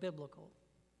necessarily biblical?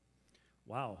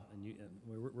 Wow, and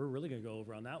we're really going to go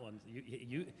over on that one.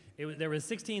 There was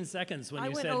 16 seconds when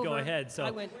you said go ahead,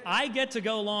 so I get to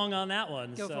go long on that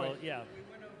one. Go for it. Yeah. We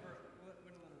went a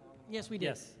little long. Yes, we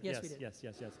did. Yes, we did.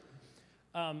 Yes.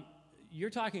 You're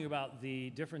talking about the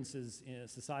differences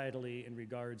societally in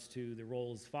regards to the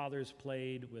roles fathers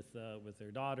played with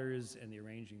their daughters and the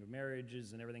arranging of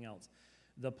marriages and everything else.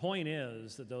 The point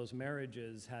is that those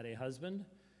marriages had a husband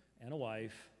and a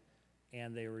wife,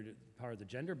 and they were part of the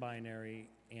gender binary,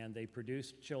 and they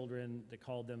produced children that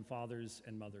called them fathers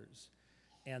and mothers.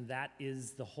 And that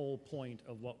is the whole point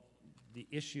of what the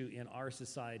issue in our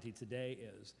society today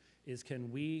is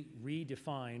can we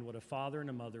redefine what a father and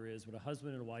a mother is, what a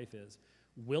husband and a wife is,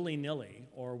 willy-nilly,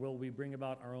 or will we bring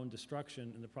about our own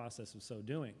destruction in the process of so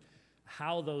doing?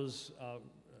 How those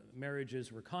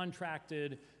marriages were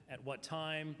contracted, at what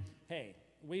time, hey,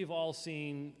 we've all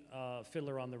seen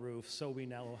Fiddler on the Roof, so we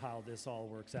know how this all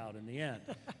works out in the end.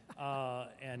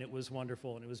 And it was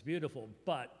wonderful and it was beautiful,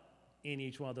 but in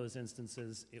each one of those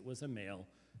instances, it was a male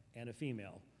and a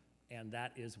female. And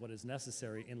that is what is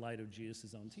necessary in light of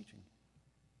Jesus' own teaching.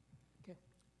 Okay.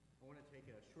 I want to take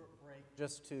a short break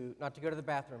not to go to the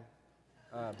bathroom,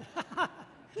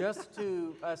 just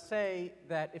to say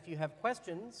that if you have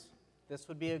questions, this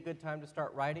would be a good time to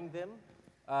start writing them.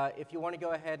 If you want to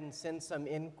go ahead and send some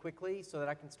in quickly so that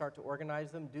I can start to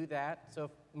organize them, do that. So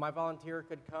if my volunteer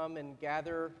could come and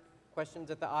gather questions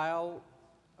at the aisle,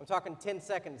 I'm talking 10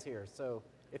 seconds here. So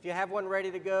if you have one ready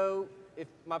to go, if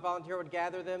my volunteer would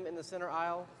gather them in the center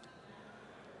aisle.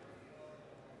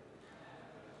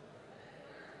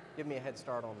 Give me a head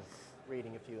start on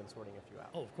reading a few and sorting a few out.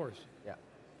 Oh, of course. Yeah.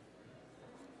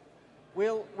 We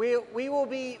will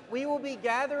be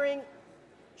gathering.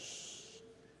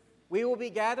 We will be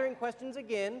gathering questions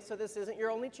again, so this isn't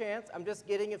your only chance. I'm just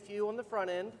getting a few on the front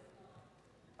end.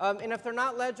 And if they're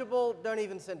not legible, don't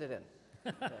even send it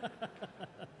in.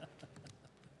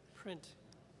 Print.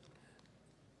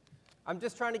 I'm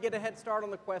just trying to get a head start on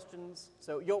the questions.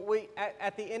 So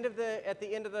at the end of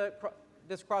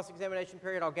this cross-examination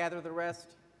period, I'll gather the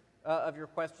rest of your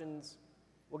questions.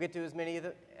 We'll get to as many of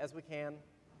them as we can.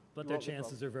 But their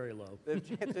chances are very low. The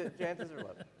chances are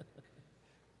low.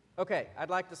 Okay, I'd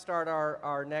like to start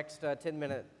our next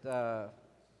 10-minute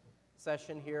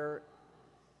session here.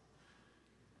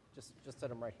 Just set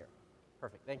them right here.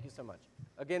 Perfect. Thank you so much.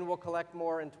 Again, we'll collect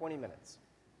more in 20 minutes,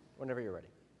 whenever you're ready.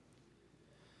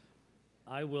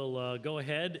 I will go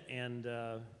ahead and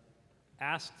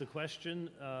ask the question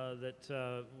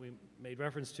that we made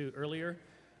reference to earlier.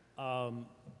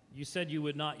 You said you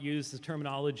would not use the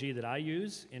terminology that I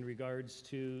use in regards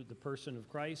to the person of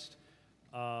Christ.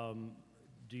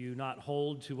 Do you not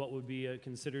hold to what would be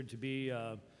considered to be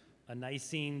a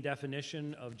Nicene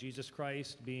definition of Jesus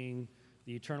Christ being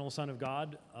the eternal Son of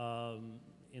God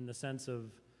in the sense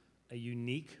of a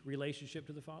unique relationship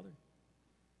to the Father?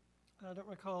 I don't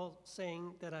recall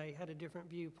saying that I had a different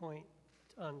viewpoint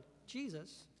on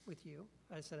Jesus with you.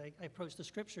 I said I approached the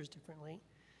scriptures differently.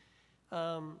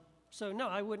 So no,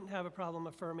 I wouldn't have a problem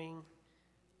affirming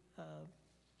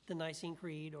the Nicene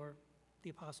Creed or the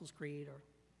Apostles' Creed or.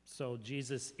 So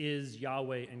Jesus is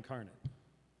Yahweh incarnate.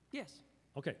 Yes.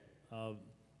 Okay,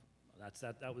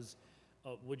 that was.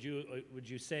 Would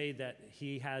you say that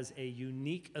he has a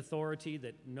unique authority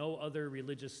that no other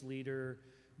religious leader,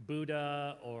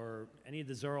 Buddha or any of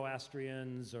the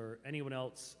Zoroastrians or anyone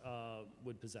else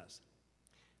would possess?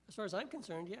 As far as I'm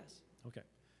concerned, yes. Okay,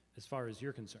 as far as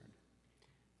you're concerned.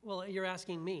 Well, you're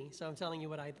asking me, so I'm telling you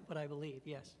what I believe,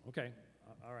 yes. Okay,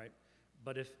 all right.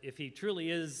 But if he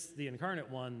truly is the incarnate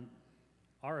one,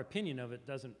 our opinion of it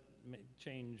doesn't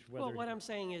change whether... Well, what I'm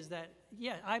saying is that,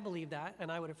 yeah, I believe that,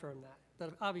 and I would affirm that.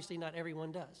 But obviously not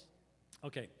everyone does.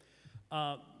 Okay.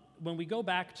 When we go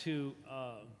back to...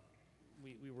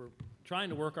 we were trying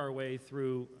to work our way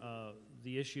through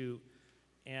the issue,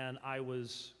 and I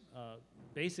was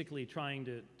basically trying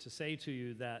to say to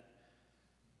you that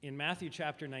in Matthew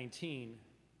chapter 19,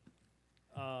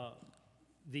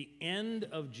 the end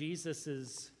of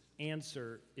Jesus'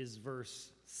 answer is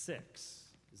verse 6.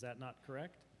 Is that not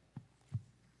correct?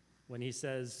 When he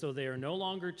says, "So they are no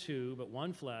longer two, but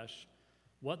one flesh.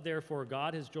 What therefore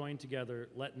God has joined together,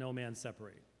 let no man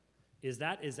separate." Is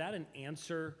that an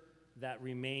answer that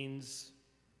remains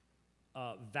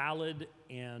valid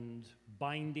and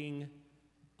binding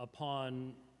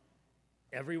upon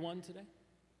everyone today?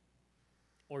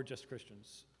 Or just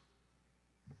Christians?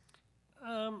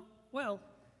 Well,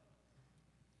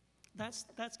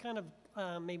 that's kind of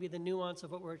maybe the nuance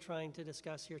of what we're trying to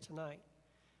discuss here tonight.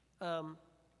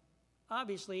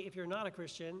 Obviously, if you're not a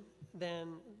Christian,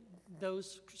 then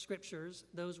those scriptures,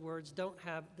 those words, don't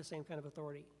have the same kind of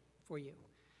authority for you.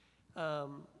 I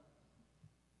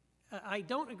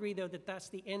don't agree, though, that that's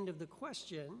the end of the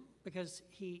question, because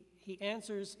he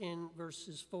answers in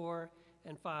verses 4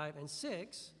 and 5 and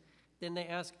 6. Then they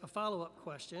ask a follow-up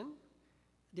question.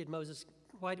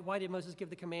 Why did Moses give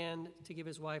the command to give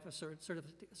his wife a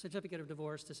certificate of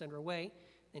divorce to send her away?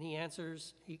 And he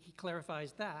answers, he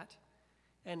clarifies that.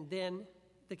 And then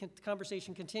the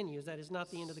conversation continues. That is not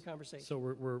the end of the conversation. So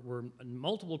we're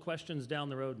multiple questions down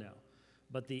the road now.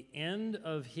 But the end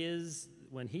of his,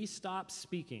 when he stops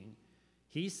speaking,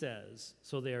 he says,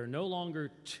 "So they are no longer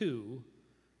two,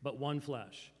 but one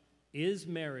flesh." Is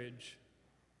marriage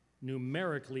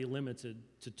numerically limited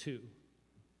to two?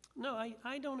 No,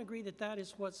 I don't agree that that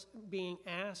is what's being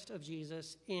asked of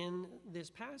Jesus in this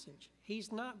passage.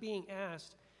 He's not being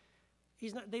asked,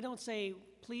 they don't say,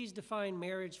 "Please define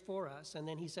marriage for us," and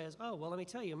then he says, "Oh, well, let me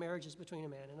tell you, marriage is between a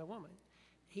man and a woman."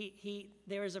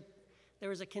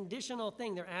 There is a conditional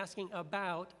thing. They're asking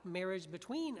about marriage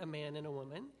between a man and a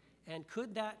woman, and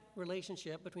could that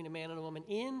relationship between a man and a woman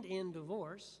end in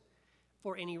divorce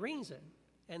for any reason?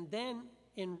 And then,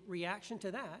 in reaction to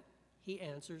that, he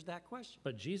answers that question.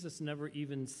 But Jesus never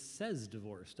even says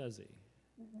divorce, does he?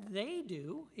 They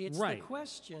do. It's right. The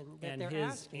question that and they're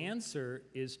his asking. Answer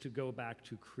is to go back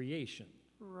to creation.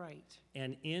 Right.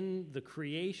 And in the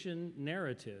creation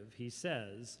narrative, he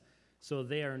says, "So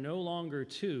they are no longer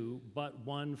two, but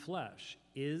one flesh."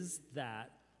 Is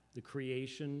that the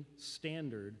creation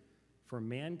standard for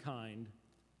mankind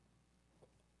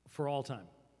for all time?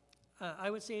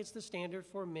 I would say it's the standard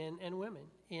for men and women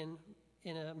in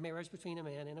a marriage between a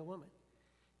man and a woman.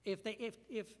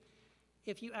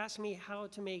 If you ask me how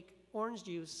to make orange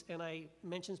juice, and I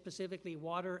mention specifically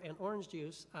water and orange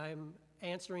juice, I'm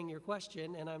answering your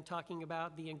question, and I'm talking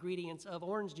about the ingredients of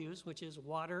orange juice, which is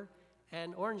water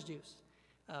and orange juice,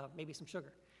 maybe some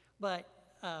sugar. But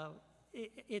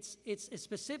it's a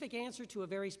specific answer to a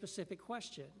very specific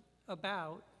question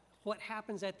about what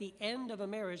happens at the end of a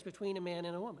marriage between a man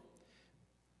and a woman.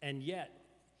 And yet,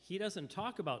 he doesn't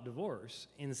talk about divorce.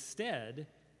 Instead,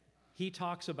 he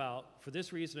talks about, "For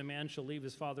this reason a man shall leave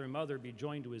his father and mother, be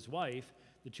joined to his wife.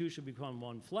 The two shall become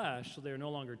one flesh, so they are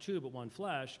no longer two, but one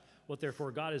flesh. What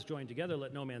therefore God has joined together,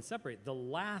 let no man separate." The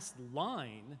last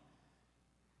line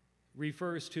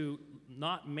refers to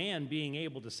not man being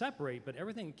able to separate, but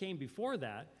everything that came before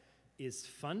that is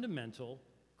fundamental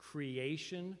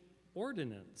creation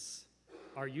ordinance.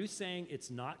 Are you saying it's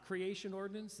not creation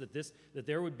ordinance, that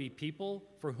there would be people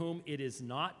for whom it is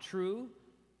not true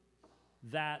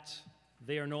that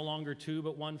they are no longer two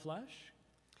but one flesh?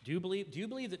 Do you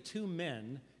believe that two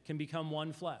men can become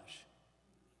one flesh?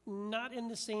 Not in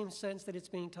the same sense that it's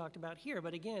being talked about here,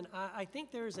 but again, I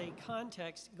think there's a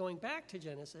context going back to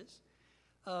Genesis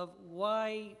of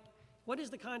what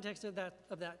is the context of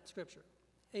that scripture?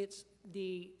 It's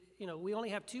we only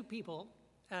have two people,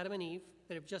 Adam and Eve,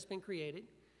 that have just been created,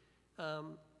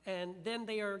 and then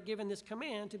they are given this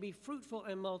command to be fruitful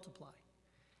and multiply.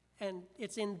 And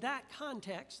it's in that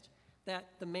context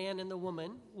that the man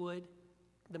would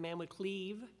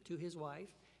cleave to his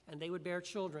wife, and they would bear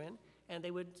children, and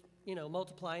they would,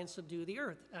 multiply and subdue the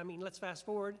earth. I mean, let's fast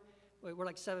forward. We're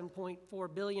like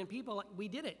 7.4 billion people. We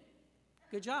did it.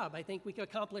 Good job. I think we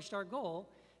accomplished our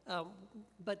goal.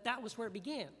 But that was where it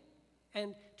began.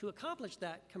 And to accomplish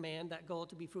that command, that goal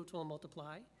to be fruitful and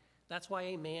multiply, that's why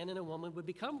a man and a woman would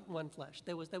become one flesh.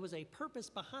 There was a purpose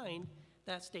behind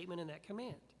that statement and that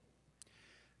command.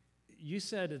 You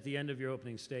said at the end of your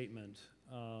opening statement,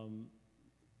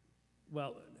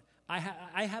 I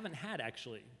haven't had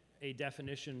actually a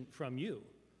definition from you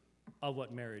of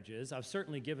what marriage is. I've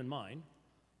certainly given mine.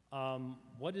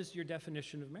 What is your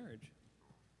definition of marriage?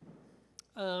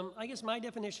 I guess my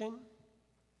definition,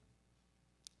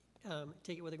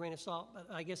 take it with a grain of salt, but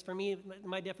I guess for me,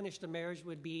 my definition of marriage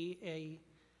would be a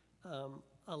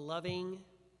loving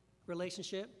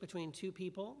relationship between two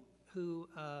people who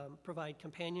provide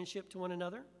companionship to one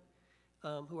another,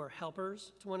 who are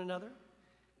helpers to one another,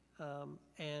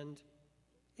 and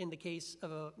in the case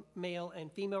of a male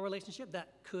and female relationship, that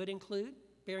could include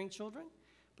bearing children,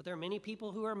 but there are many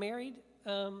people who are married,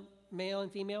 male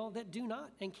and female, that do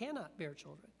not and cannot bear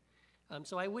children.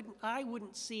 So I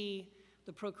wouldn't see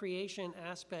the procreation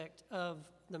aspect of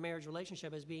the marriage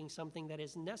relationship as being something that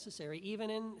is necessary, even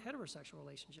in heterosexual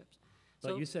relationships.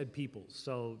 But you said people,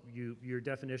 so your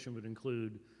definition would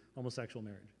include homosexual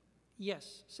marriage?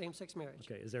 Yes, same-sex marriage.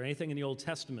 Okay, is there anything in the Old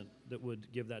Testament that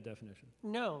would give that definition?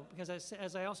 No, because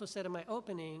as I also said in my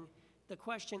opening, the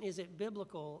question, is it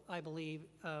biblical, I believe,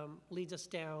 leads us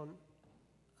down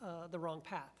the wrong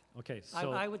path. Okay,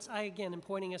 so I again am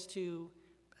pointing us to,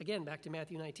 again, back to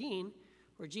Matthew 19,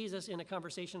 where Jesus, in a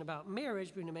conversation about marriage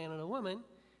between a man and a woman,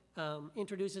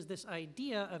 introduces this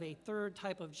idea of a third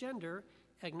type of gender,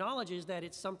 acknowledges that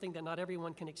it's something that not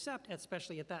everyone can accept,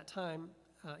 especially at that time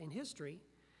in history,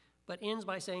 but ends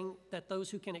by saying that those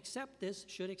who can accept this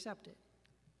should accept it.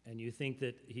 And you think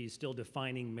that he's still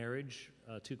defining marriage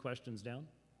 2 questions down?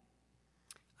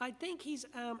 I think he's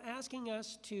asking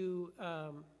us to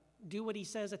do what he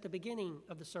says at the beginning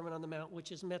of the Sermon on the Mount,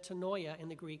 which is metanoia in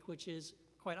the Greek, which is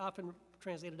quite often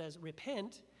translated as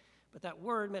repent. But that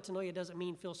word, metanoia, doesn't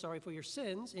mean feel sorry for your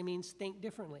sins. It means think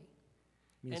differently.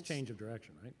 It means change of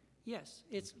direction, right? Yes,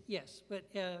 but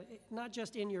not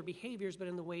just in your behaviors, but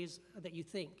in the ways that you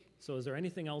think. So is there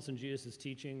anything else in Jesus'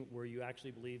 teaching where you actually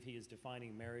believe he is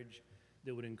defining marriage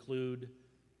that would include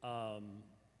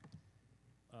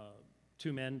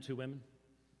 2 men, 2 women?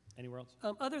 Anywhere else?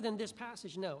 Other than this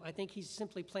passage, no. I think he's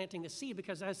simply planting the seed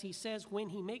because, as he says when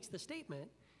he makes the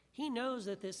statement, he knows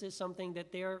that this is something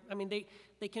that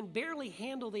they can barely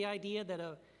handle the idea that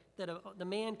the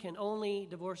man can only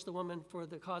divorce the woman for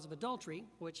the cause of adultery,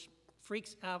 which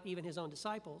freaks out even his own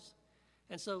disciples.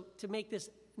 And so to make this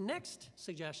next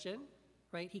suggestion,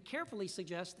 right, he carefully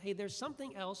suggests, hey, there's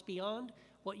something else beyond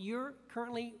what you're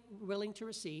currently willing to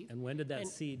receive. And when did that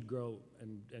seed grow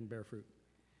and bear fruit?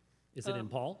 Is it in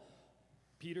Paul,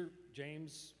 Peter,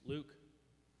 James, Luke?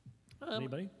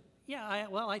 Anybody? Yeah,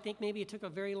 I think maybe it took a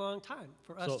very long time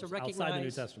for us to recognize. Outside the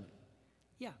New Testament?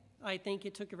 Yeah, I think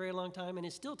it took a very long time and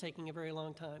is still taking a very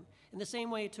long time. In the same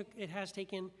way it took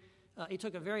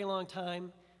a very long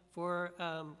time for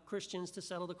Christians to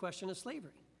settle the question of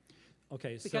slavery.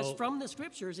 Okay, because from the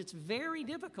Scriptures, it's very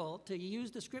difficult to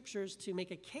use the Scriptures to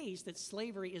make a case that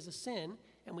slavery is a sin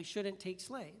and we shouldn't take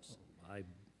slaves. I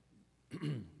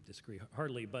disagree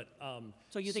heartily, but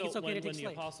so you think it's okay to take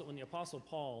slaves? When the Apostle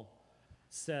Paul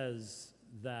says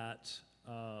that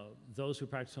those who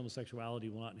practice homosexuality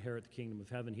will not inherit the kingdom of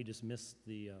heaven, he just missed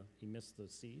the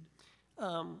seed?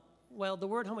 Well, the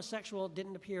word homosexual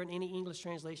didn't appear in any English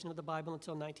translation of the Bible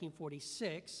until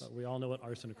 1946. But we all know what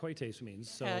arsenokoites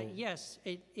means. So yes,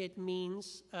 it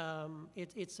means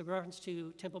it's a reference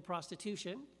to temple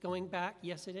prostitution. Going back,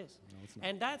 yes, it is. No, it's not.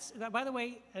 And that's, by the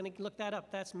way, and look that up.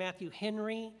 That's Matthew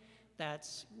Henry.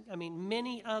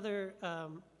 Many other,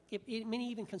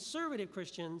 many even conservative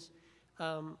Christians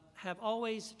have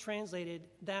always translated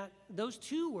those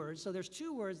 2 words. So there's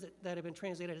 2 words that have been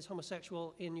translated as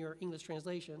homosexual in your English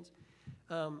translations,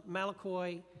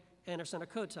 malakoi and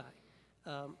arsenokoitai.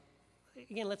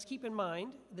 Again, let's keep in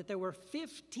mind that there were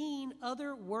 15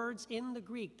 other words in the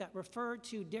Greek that referred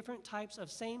to different types of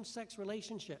same-sex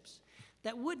relationships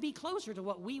that would be closer to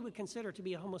what we would consider to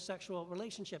be a homosexual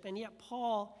relationship. And yet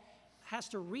Paul has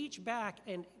to reach back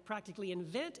and practically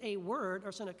invent a word,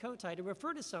 arsenokoitai, to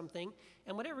refer to something,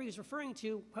 and whatever he's referring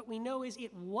to, what we know is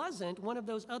it wasn't one of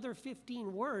those other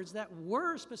 15 words that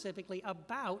were specifically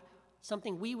about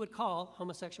something we would call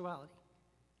homosexuality.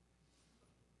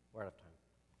 We're out of time.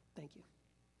 Thank you.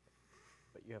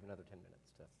 But you have another 10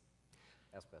 minutes to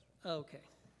ask questions. Okay.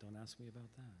 Don't ask me about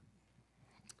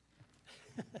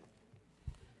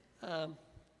that.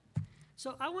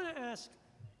 So I want to ask,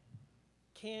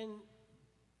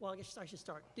 well, I guess I should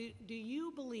start. Do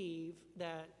you believe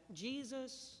that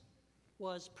Jesus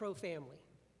was pro-family?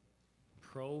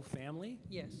 Pro-family?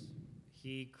 Yes.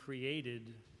 He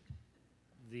created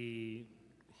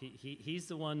he's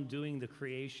the one doing the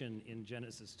creation in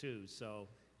Genesis 2, so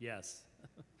yes.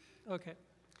 Okay.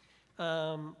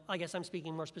 I guess I'm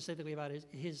speaking more specifically about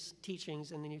his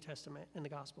teachings in the New Testament and the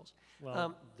Gospels.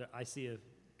 Well, I see a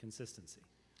consistency.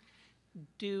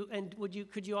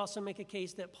 Could you also make a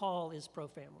case that Paul is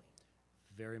pro-family?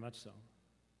 Very much so.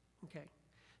 Okay.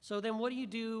 So then what do you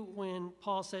do when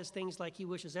Paul says things like he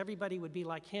wishes everybody would be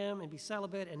like him and be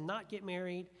celibate and not get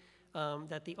married,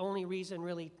 that the only reason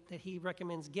really that he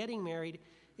recommends getting married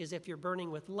is if you're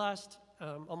burning with lust,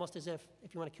 almost as if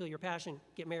you want to kill your passion,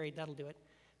 get married, that'll do it.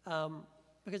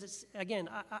 Because it's, again,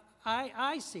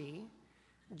 I see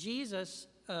Jesus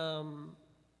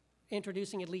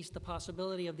introducing at least the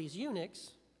possibility of these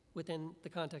eunuchs within the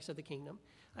context of the kingdom.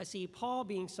 I see Paul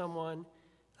being someone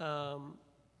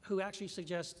who actually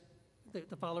suggests that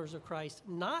the followers of Christ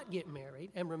not get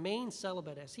married and remain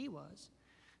celibate as he was.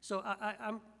 So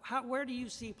where do you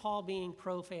see Paul being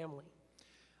pro-family?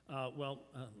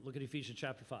 Look at Ephesians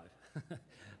chapter 5.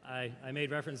 I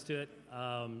made reference to it.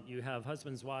 You have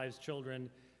husbands, wives, children.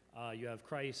 You have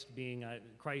Christ being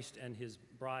Christ and his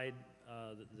bride,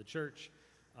 the church.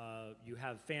 You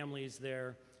have families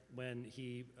there. When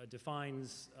he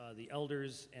defines the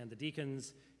elders and the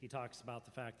deacons, he talks about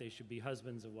the fact they should be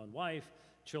husbands of one wife,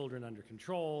 children under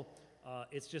control.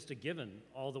 It's just a given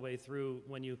all the way through.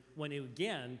 When you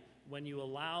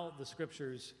allow the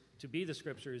scriptures to be the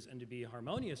scriptures and to be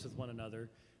harmonious with one another,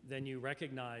 then you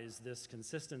recognize this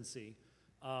consistency.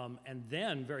 And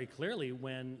then very clearly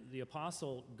when the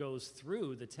apostle goes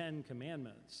through the 10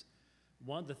 commandments,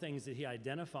 one of the things that he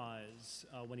identifies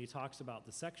when he talks about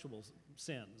the sexual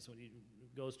sins, when he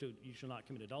goes to you shall not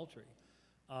commit adultery,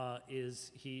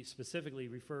 is he specifically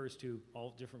refers to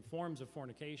all different forms of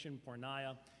fornication,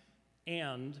 porneia,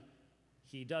 and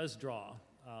he does draw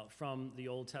from the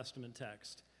Old Testament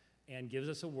text and gives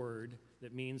us a word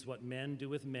that means what men do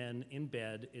with men in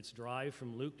bed. It's derived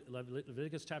from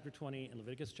Leviticus chapter 20 and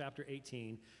Leviticus chapter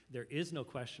 18. There is no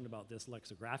question about this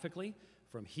lexicographically,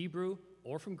 from Hebrew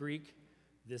or from Greek.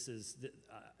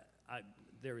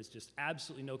 There is just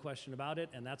absolutely no question about it,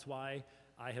 and that's why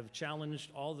I have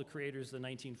challenged all the creators of the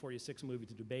 1946 movie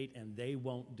to debate, and they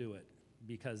won't do it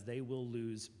because they will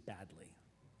lose badly.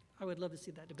 I would love to see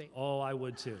that debate. Oh, I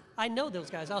would too. I know those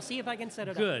guys. I'll see if I can set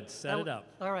it up. Good, set it up.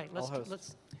 All right,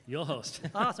 let's. You'll host.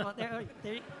 Awesome.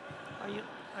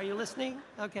 Are you listening?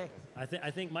 Okay. I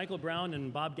think Michael Brown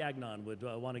and Bob Gagnon would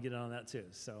want to get in on that too.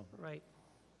 So. Right.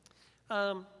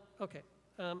 Okay.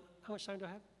 How much time do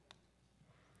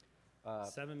I have?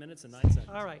 7 minutes and 9 seconds.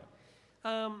 All right.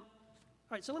 All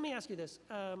right. So let me ask you this.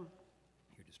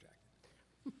 You're distracted.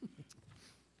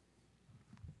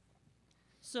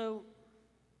 So,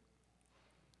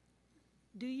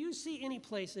 do you see any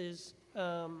places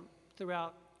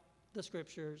throughout the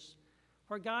scriptures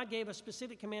where God gave a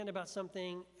specific command about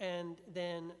something and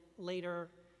then later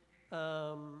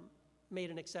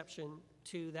made an exception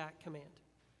to that command?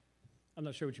 I'm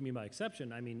not sure what you mean by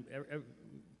exception. I mean,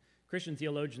 Christian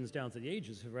theologians down through the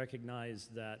ages have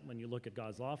recognized that when you look at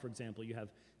God's law, for example, you have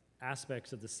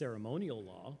aspects of the ceremonial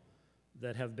law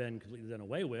that have been completely done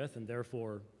away with and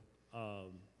therefore are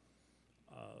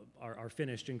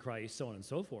finished in Christ, so on and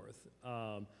so forth.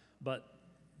 But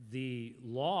the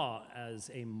law as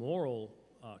a moral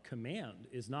command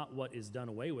is not what is done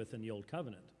away with in the Old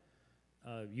Covenant.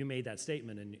 You made that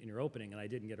statement in your opening, and I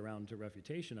didn't get around to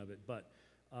refutation of it, but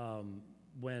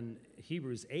when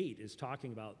Hebrews 8 is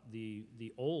talking about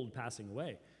the old passing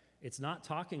away, it's not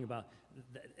talking about,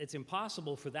 it's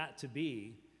impossible for that to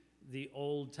be the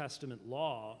Old Testament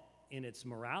law in its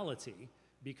morality,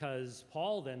 because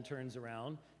Paul then turns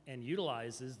around and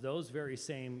utilizes those very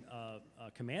same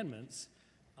commandments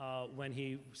when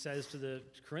he says to the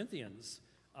Corinthians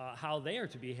how they are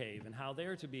to behave and how they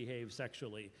are to behave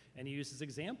sexually. And he uses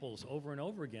examples over and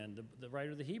over again. The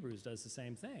writer of the Hebrews does the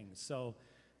same thing. So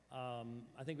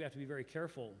I think we have to be very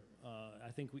careful.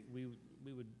 I think we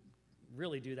would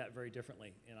really do that very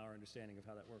differently in our understanding of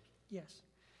how that works. Yes.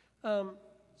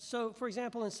 So, for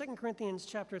example, in 2 Corinthians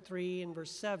chapter 3 and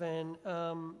verse 7,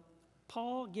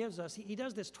 Paul gives us, he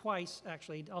does this twice,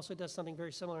 actually. He also does something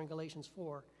very similar in Galatians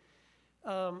 4.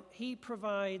 He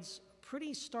provides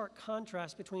pretty stark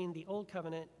contrast between the Old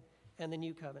Covenant and the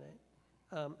New Covenant.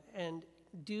 And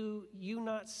do you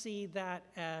not see that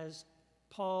as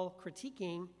Paul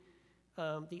critiquing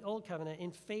the Old Covenant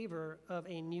in favor of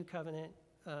a New Covenant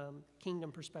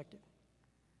kingdom perspective?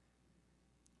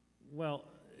 Well,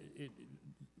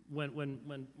 when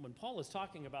Paul is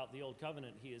talking about the Old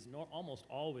Covenant, he is almost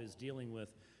always dealing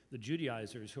with the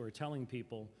Judaizers who are telling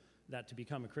people that to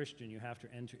become a Christian, you have to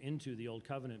enter into the Old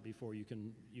Covenant before you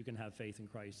can have faith in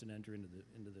Christ and enter into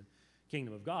the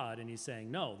kingdom of God. And he's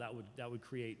saying, no, that would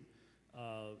create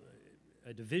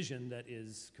a division that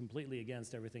is completely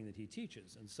against everything that he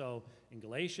teaches. And so in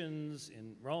Galatians,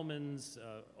 in Romans,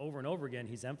 over and over again,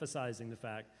 he's emphasizing the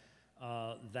fact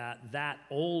that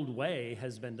old way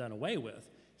has been done away with.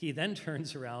 He then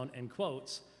turns around and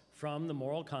quotes from the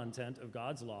moral content of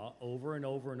God's law over and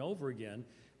over and over again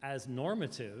as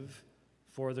normative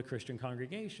for the Christian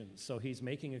congregation. So he's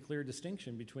making a clear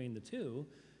distinction between the two.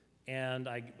 And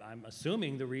I'm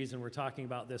assuming the reason we're talking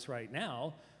about this right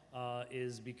now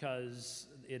is because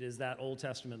it is that Old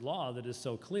Testament law that is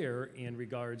so clear in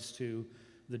regards to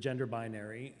the gender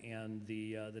binary and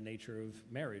the nature of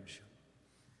marriage.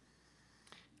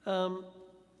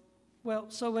 Well,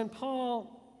 so when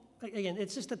Paul, again,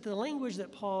 it's just that the language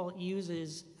that Paul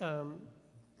uses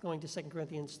going to 2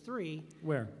 Corinthians 3.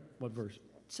 Where? What verse?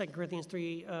 2 Corinthians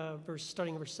 3,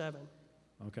 starting in verse 7.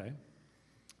 Okay.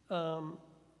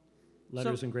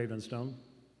 Letters engraved on stone?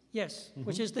 Yes,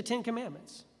 which is the Ten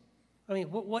Commandments. I mean,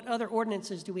 what other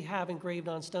ordinances do we have engraved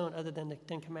on stone other than the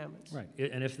Ten Commandments? Right.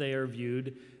 And if they are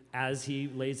viewed as he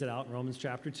lays it out in Romans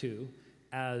chapter 2,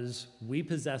 as we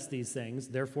possess these things,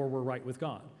 therefore we're right with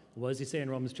God. What does he say in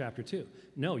Romans chapter 2?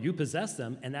 No, you possess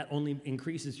them, and that only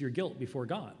increases your guilt before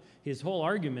God. His whole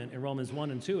argument in Romans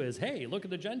 1 and 2 is, hey, look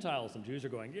at the Gentiles. And Jews are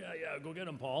going, yeah, go get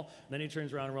them, Paul. And then he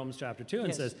turns around in Romans chapter 2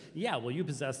 and says, yeah, well, you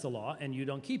possess the law, and you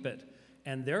don't keep it.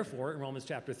 And therefore, in Romans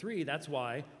chapter 3, that's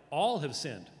why all have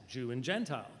sinned, Jew and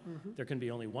Gentile. There can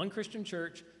be only one Christian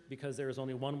church because there is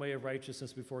only one way of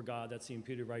righteousness before God. That's the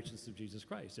imputed righteousness of Jesus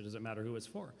Christ. It doesn't matter who it's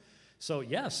for. So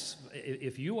yes,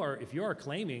 if you are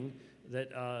claiming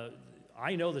that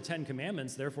I know the Ten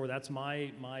Commandments, therefore that's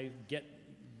my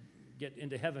get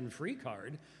into heaven free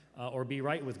card or be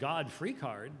right with God free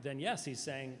card, then yes, he's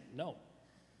saying no.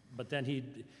 But then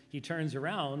he turns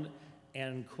around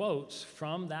and quotes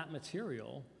from that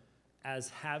material as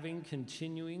having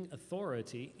continuing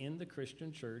authority in the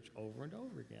Christian church over and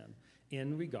over again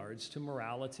in regards to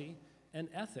morality and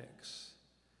ethics.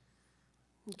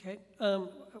 Okay,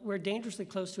 we're dangerously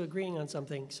close to agreeing on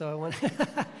something, so I want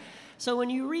so when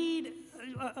you read,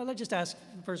 let's just ask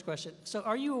the first question. So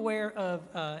are you aware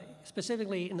of,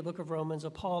 specifically in the book of Romans,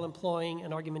 of Paul employing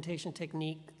an argumentation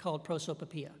technique called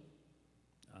prosopopoeia?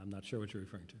 I'm not sure what you're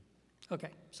referring to. Okay,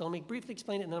 so let me briefly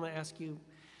explain it, and then I'm going to ask you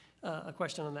a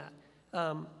question on that.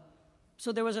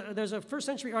 So there's a first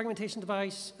century argumentation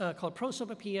device called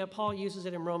prosopopoeia. Paul uses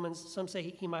it in Romans. Some say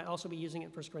he might also be using it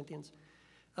in 1 Corinthians.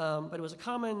 But it was a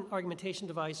common argumentation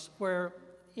device where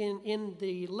in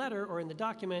the letter or in the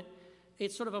document,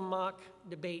 it's sort of a mock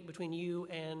debate between you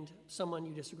and someone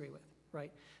you disagree with,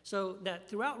 right? So that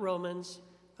throughout Romans,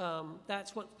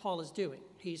 that's what Paul is doing.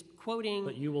 He's quoting...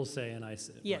 But you will say and I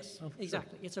say. Yes, right.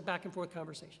 exactly. Sure. It's a back and forth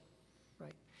conversation,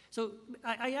 right? So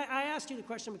I asked you the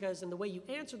question because in the way you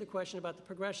answered the question about the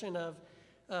progression of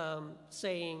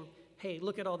saying, hey,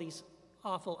 look at all these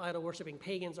awful idol-worshiping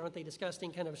pagans, aren't they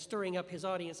disgusting, kind of stirring up his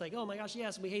audience like, oh my gosh,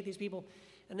 yes, we hate these people.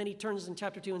 And then he turns in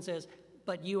chapter 2 and says,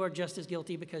 but you are just as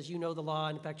guilty because you know the law,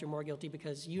 and in fact, you're more guilty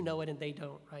because you know it and they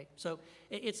don't, right? So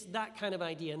it's that kind of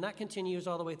idea, and that continues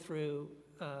all the way through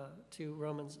to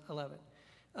Romans 11.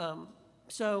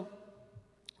 So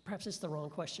perhaps it's the wrong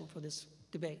question for this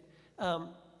debate.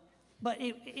 But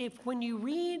if when you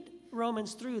read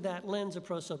Romans through that lens of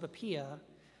prosopopoeia,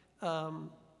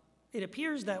 it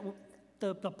appears that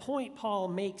the point Paul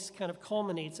makes kind of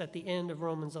culminates at the end of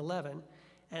Romans 11,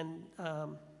 and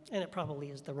it probably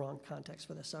is the wrong context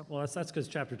for this. So, well, that's because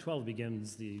chapter 12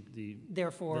 begins the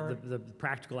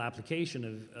practical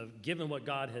application of given what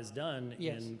God has done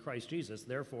in Christ Jesus,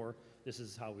 therefore this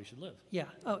is how we should live. Yeah.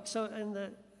 Oh, so I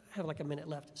have like a minute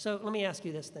left. So let me ask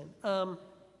you this then.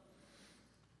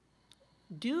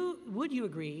 Would you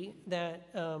agree that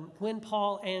when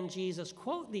Paul and Jesus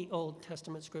quote the Old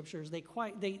Testament scriptures, they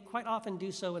quite often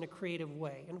do so in a creative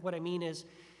way? And what I mean is,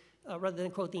 rather than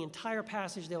quote the entire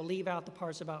passage, they'll leave out the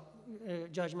parts about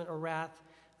judgment or wrath.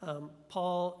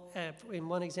 Paul, in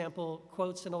one example,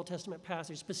 quotes an Old Testament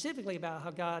passage specifically about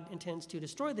how God intends to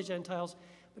destroy the Gentiles,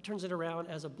 but turns it around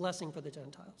as a blessing for the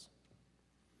Gentiles.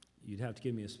 You'd have to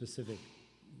give me a specific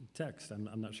text.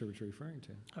 I'm not sure what you're referring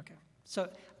to. Okay. So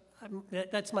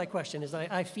that's my question, is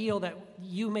I feel that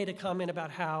you made a comment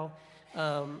about how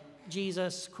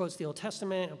Jesus quotes the Old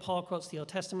Testament and Paul quotes the Old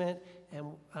Testament.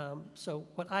 And so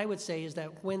what I would say is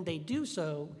that when they do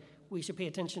so, we should pay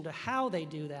attention to how they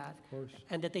do that. Of course.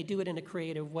 And that they do it in a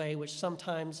creative way, which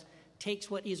sometimes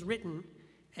takes what is written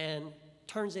and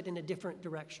turns it in a different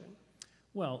direction?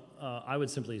 Well, I would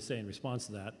simply say in response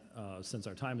to that, since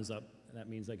our time is up, and that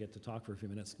means I get to talk for a few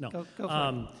minutes. No, Go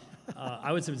for it.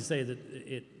 I would simply say that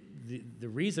the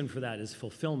reason for that is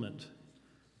fulfillment.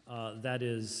 That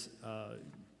is,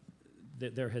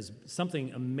 that there has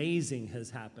something amazing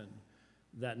has happened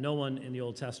that no one in the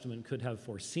Old Testament could have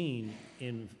foreseen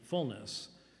in fullness,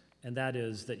 and that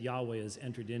is that Yahweh has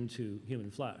entered into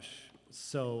human flesh.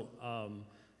 So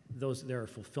there are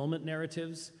fulfillment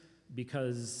narratives,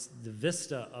 because the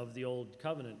vista of the Old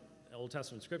Covenant, Old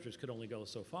Testament scriptures could only go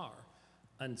so far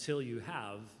until you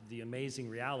have the amazing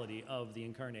reality of the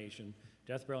incarnation,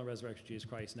 death, burial, and resurrection of Jesus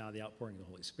Christ, now the outpouring of the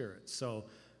Holy Spirit. So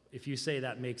if you say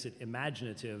that makes it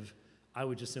imaginative, I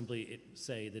would just simply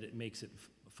say that it makes it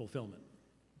fulfillment.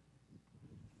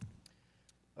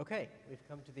 Okay, we've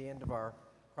come to the end of our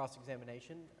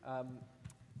cross-examination.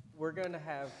 We're going to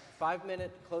have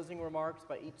 5-minute closing remarks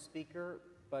by each speaker,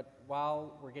 but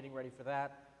while we're getting ready for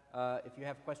that, if you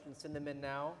have questions, send them in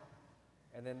now,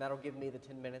 and then that'll give me the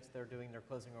 10 minutes they're doing their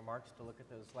closing remarks to look at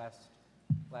those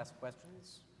last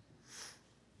questions.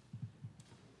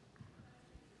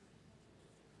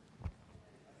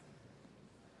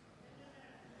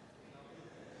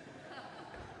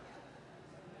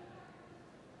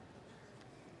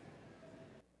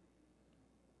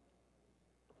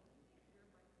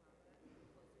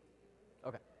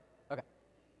 Okay. Okay.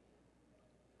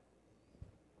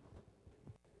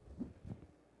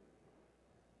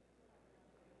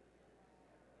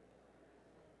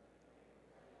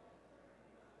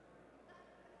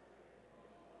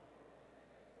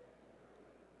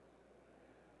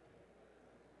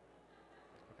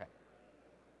 Okay.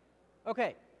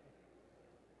 Okay.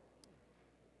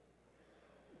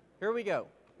 Here we go.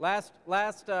 Last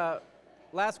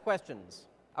questions.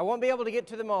 I won't be able to get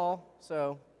to them all,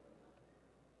 so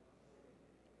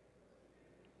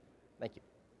thank you.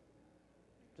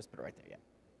 Just put it right there, yeah.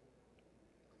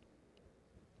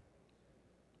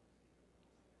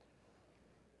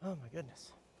 Oh my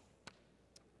goodness.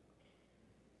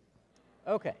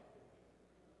 Okay.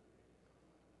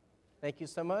 Thank you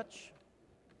so much.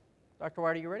 Dr.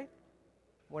 White, are you ready?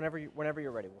 Whenever you're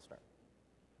ready, we'll start.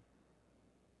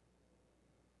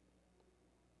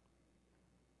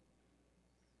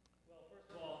 Well, first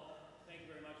of all, thank you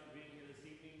very much for being here this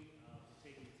evening, for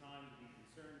taking the time to be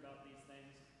concerned about these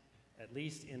things, at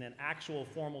least in an actual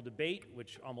formal debate,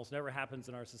 which almost never happens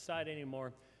in our society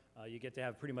anymore. You get to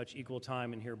have pretty much equal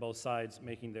time and hear both sides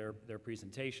making their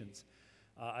presentations.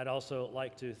 I'd also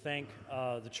like to thank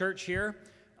the church here.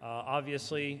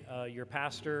 Obviously, your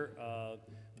pastor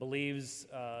believes,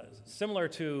 similar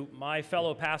to my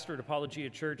fellow pastor at Apologia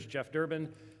Church, Jeff Durbin,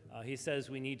 he says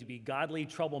we need to be godly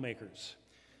troublemakers.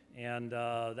 And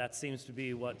that seems to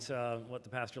be what the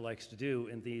pastor likes to do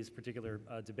in these particular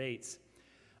debates.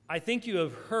 I think you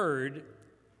have heard,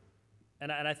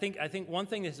 and I think one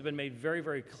thing that has been made very,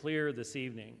 very clear this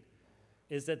evening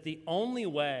is that the only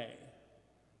way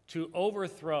to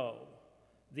overthrow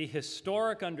the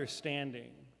historic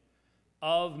understanding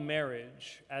of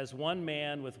marriage as one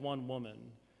man with one woman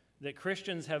that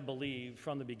Christians have believed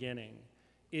from the beginning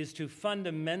is to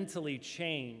fundamentally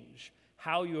change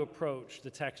how you approach the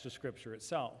text of Scripture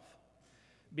itself.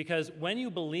 Because when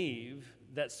you believe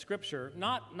that Scripture,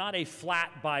 not a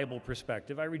flat Bible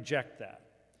perspective, I reject that.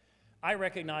 I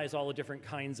recognize all the different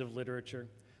kinds of literature.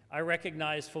 I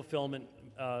recognize fulfillment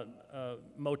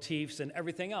motifs and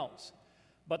everything else.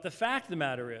 But the fact of the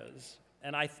matter is,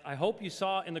 and I hope you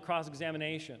saw in the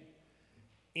cross-examination,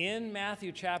 in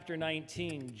Matthew chapter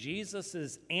 19,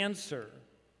 Jesus' answer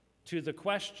to the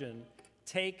question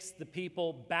takes the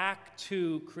people back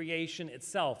to creation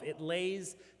itself. It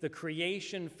lays the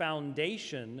creation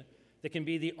foundation that can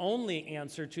be the only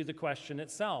answer to the question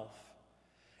itself.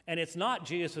 And it's not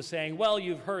Jesus was saying, well,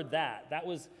 you've heard that.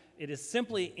 It is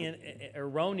simply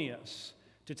erroneous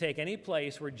to take any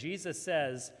place where Jesus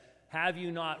says, have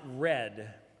you not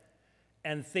read,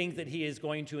 and think that he is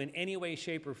going to in any way,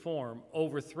 shape, or form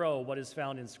overthrow what is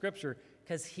found in Scripture,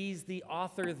 because he's the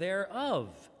author thereof.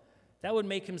 That would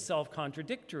make him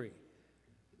self-contradictory.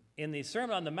 In the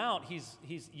Sermon on the Mount,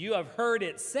 you have heard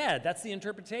it said. That's the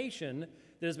interpretation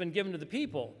that has been given to the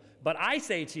people. But I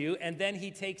say to you, and then he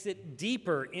takes it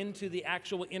deeper into the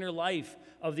actual inner life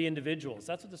of the individuals.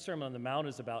 That's what the Sermon on the Mount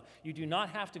is about. You do not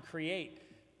have to create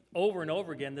over and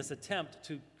over again this attempt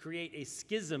to create a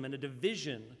schism and a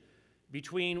division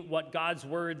between what God's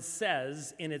Word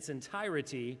says in its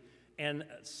entirety and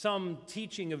some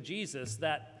teaching of Jesus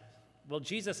that, well,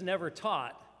 Jesus never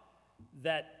taught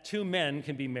that two men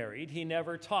can be married. He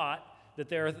never taught that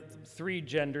there are three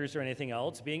genders or anything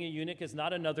else. Being a eunuch is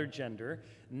not another gender.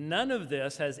 None of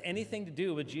this has anything to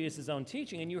do with Jesus' own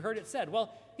teaching. And you heard it said,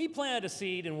 well, he planted a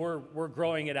seed and we're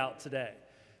growing it out today.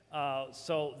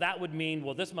 So that would mean,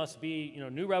 well, this must be,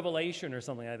 new revelation or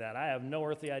something like that. I have no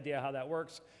earthly idea how that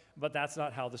works, but that's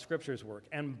not how the scriptures work.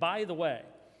 And by the way,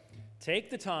 take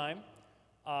the time,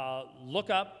 look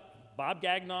up Bob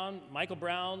Gagnon, Michael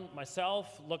Brown,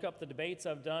 myself, look up the debates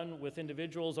I've done with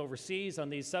individuals overseas on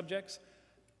these subjects.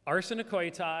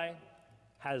 Arsenokoitai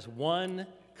has one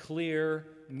clear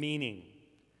meaning.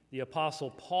 The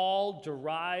Apostle Paul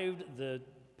derived the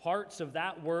parts of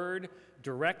that word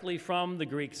directly from the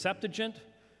Greek Septuagint,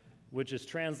 which is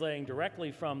translating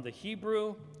directly from the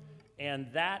Hebrew, and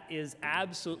that is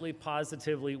absolutely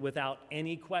positively without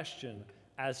any question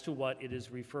as to what it is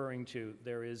referring to.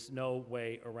 There is no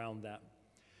way around that.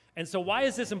 And so why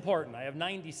is this important? I have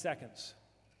 90 seconds.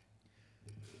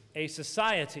 A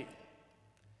society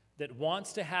that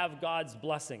wants to have God's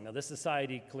blessing. Now, this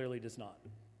society clearly does not.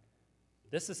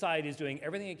 This society is doing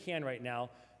everything it can right now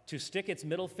to stick its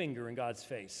middle finger in God's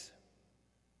face.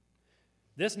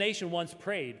 This nation once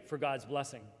prayed for God's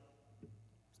blessing.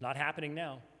 It's not happening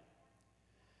now.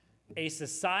 A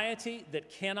society that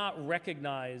cannot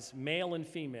recognize male and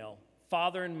female,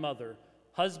 father and mother,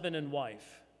 husband and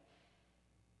wife,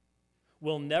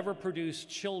 will never produce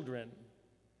children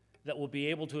that will be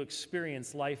able to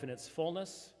experience life in its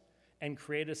fullness and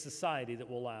create a society that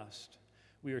will last.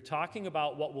 We are talking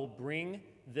about what will bring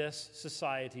this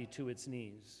society to its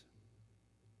knees.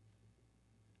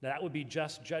 Now, that would be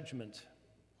just judgment.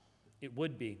 It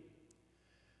would be.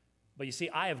 But you see,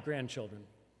 I have grandchildren,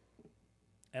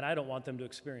 and I don't want them to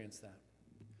experience that.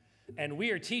 And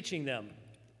we are teaching them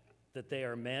that they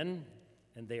are men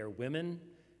and they are women,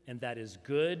 and that is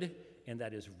good and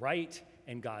that is right,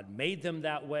 and God made them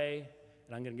that way.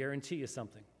 And I'm going to guarantee you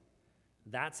something.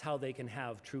 That's how they can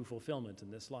have true fulfillment in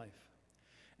this life.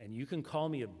 And you can call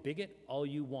me a bigot all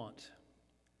you want.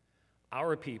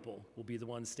 Our people will be the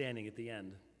ones standing at the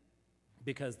end,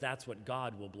 because that's what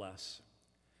God will bless.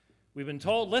 We've been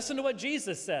told, listen to what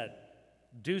Jesus said.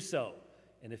 Do so.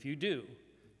 And if you do,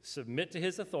 submit to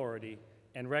his authority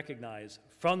and recognize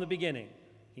from the beginning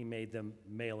he made them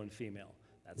male and female.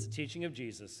 That's the teaching of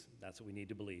Jesus. That's what we need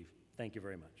to believe. Thank you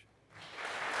very much.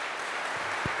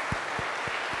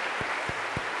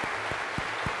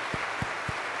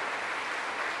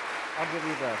 I'll give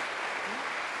you the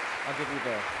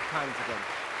times again.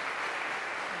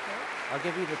 Okay. I'll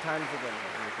give you the times again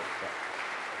when you hit start.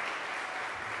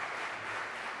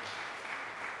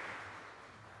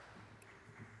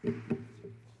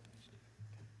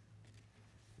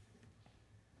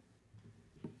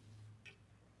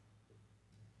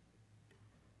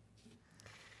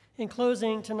 In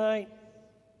closing tonight,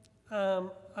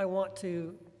 I want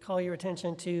to call your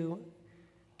attention to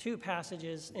two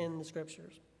passages in the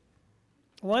scriptures.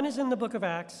 One is in the book of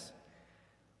Acts,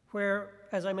 where,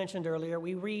 as I mentioned earlier,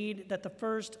 we read that the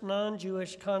first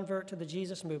non-Jewish convert to the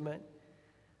Jesus movement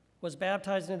was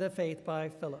baptized into the faith by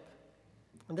Philip.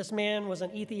 And this man was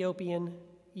an Ethiopian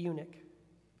eunuch.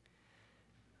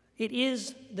 It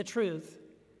is the truth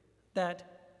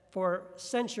that for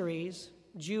centuries,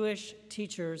 Jewish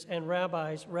teachers and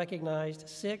rabbis recognized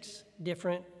 6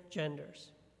 different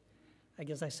genders.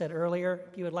 As I said earlier,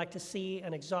 if you would like to see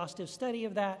an exhaustive study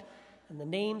of that and the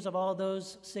names of all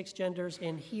those 6 genders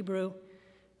in Hebrew,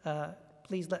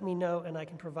 please let me know and I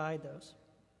can provide those.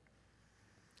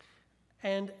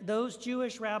 And those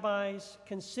Jewish rabbis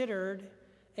considered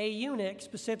a eunuch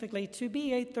specifically to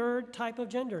be a third type of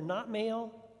gender, not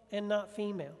male and not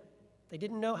female. They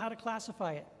didn't know how to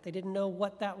classify it. They didn't know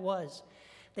what that was.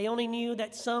 They only knew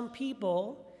that some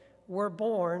people were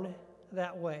born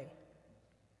that way.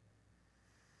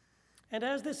 And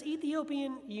as this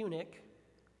Ethiopian eunuch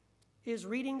is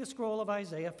reading the scroll of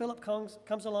Isaiah, Philip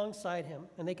comes alongside him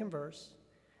and they converse.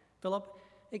 Philip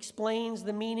explains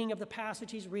the meaning of the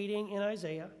passage he's reading in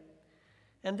Isaiah.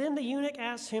 And then the eunuch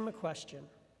asks him a question.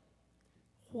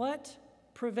 What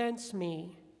prevents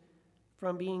me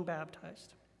from being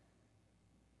baptized?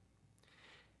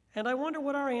 And I wonder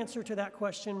what our answer to that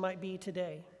question might be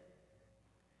today,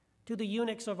 to the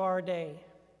eunuchs of our day,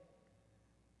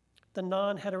 the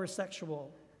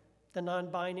non-heterosexual, the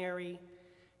non-binary,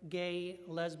 gay,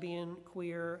 lesbian,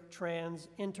 queer, trans,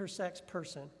 intersex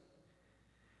person,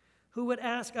 who would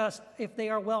ask us if they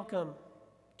are welcome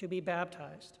to be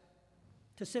baptized,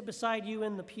 to sit beside you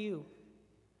in the pew,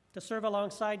 to serve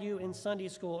alongside you in Sunday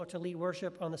school, or to lead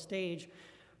worship on the stage,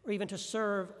 or even to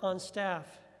serve on staff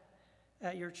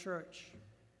at your church.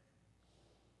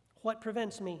 What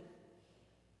prevents me?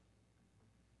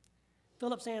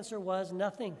 Philip's answer was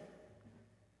nothing.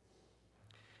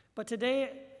 But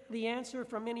today, the answer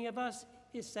from many of us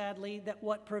is sadly that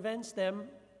what prevents them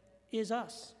is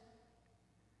us.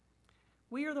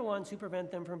 We are the ones who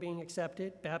prevent them from being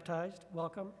accepted, baptized,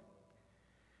 welcome.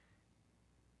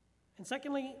 And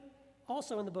secondly,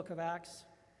 also in the book of Acts,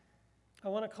 I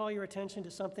want to call your attention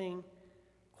to something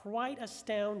quite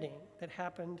astounding that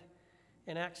happened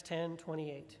in Acts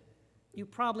 10:28. You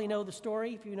probably know the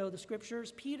story if you know the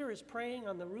scriptures. Peter is praying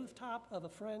on the rooftop of a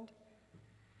friend.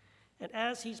 And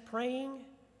as he's praying,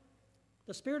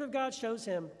 the Spirit of God shows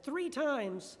him 3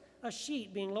 times a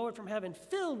sheet being lowered from heaven,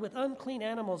 filled with unclean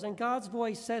animals. And God's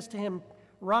voice says to him,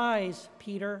 "Rise,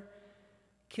 Peter,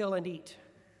 kill and eat."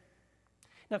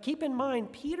 Now keep in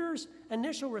mind, Peter's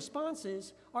initial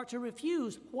responses are to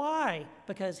refuse. Why?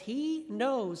 Because he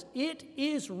knows it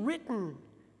is written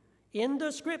in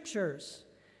the scriptures,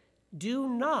 do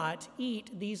not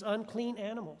eat these unclean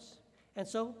animals. And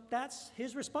so that's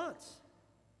his response.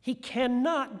 He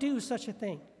cannot do such a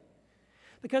thing,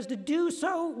 because to do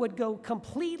so would go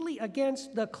completely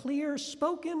against the clear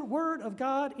spoken word of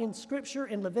God in Scripture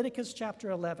in Leviticus chapter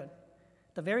 11,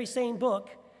 the very same book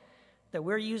that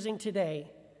we're using today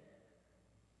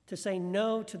to say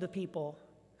no to the people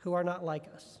who are not like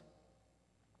us.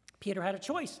 Peter had a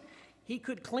choice. He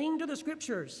could cling to the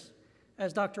Scriptures,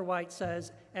 as Dr. White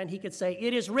says, and he could say,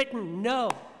 "It is written, no,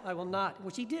 I will not,"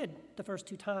 which he did the first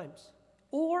 2 times.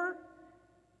 Or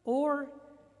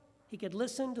he could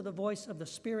listen to the voice of the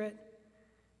Spirit.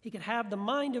 He could have the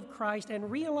mind of Christ and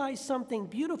realize something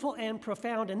beautiful and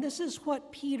profound. And this is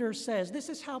what Peter says. This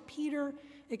is how Peter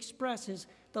expresses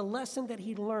the lesson that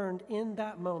he learned in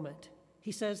that moment.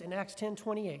 He says in Acts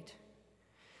 10:28,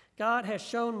 "God has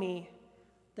shown me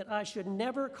that I should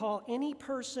never call any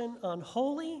person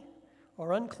unholy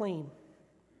or unclean."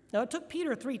 Now, it took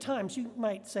Peter 3 times. You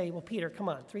might say, "Well, Peter, come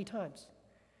on, 3 times."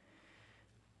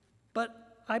 But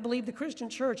I believe the Christian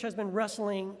church has been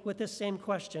wrestling with this same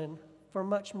question for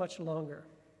much, much longer.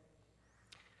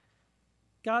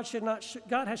 God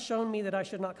has shown me that I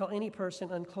should not call any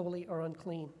person unholy or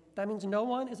unclean. That means no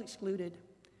one is excluded,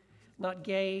 not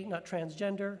gay, not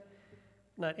transgender,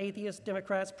 not atheists,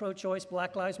 Democrats, pro-choice,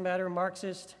 Black Lives Matter,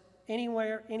 Marxist,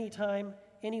 anywhere, anytime,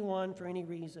 anyone, for any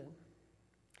reason.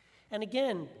 And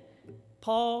again,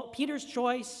 Peter's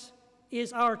choice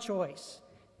is our choice.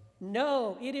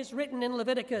 No, it is written in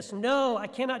Leviticus. No, I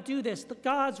cannot do this.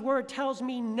 God's word tells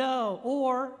me no.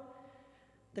 Or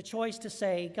the choice to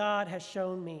say, God has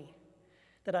shown me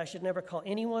that I should never call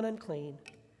anyone unclean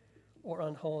or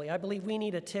unholy. I believe we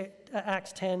need a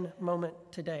Acts 10 moment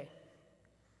today.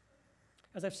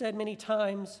 As I've said many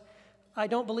times, I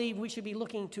don't believe we should be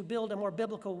looking to build a more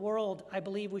biblical world. I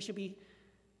believe we should be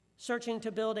searching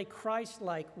to build a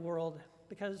Christ-like world,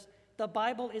 because the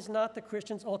Bible is not the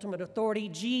Christian's ultimate authority.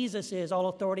 Jesus is. All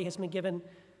authority has been given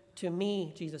to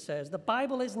me, Jesus says. The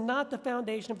Bible is not the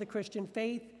foundation of the Christian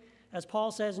faith. As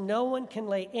Paul says, no one can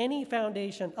lay any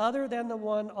foundation other than the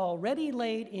one already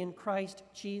laid in Christ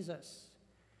Jesus.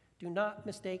 Do not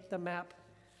mistake the map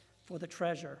for the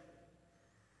treasure.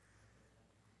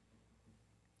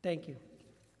 Thank you.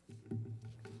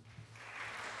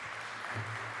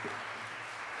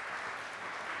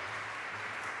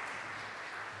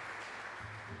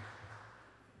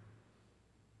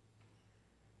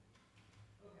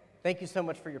 Thank you so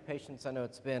much for your patience. I know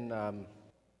it's been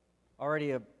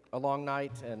already a long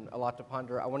night and a lot to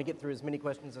ponder. I want to get through as many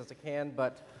questions as I can,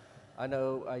 but I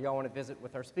know y'all want to visit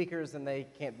with our speakers and they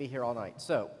can't be here all night.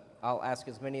 So I'll ask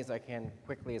as many as I can,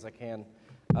 quickly as I can.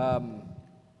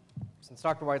 Since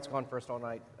Dr. White's gone first all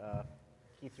night,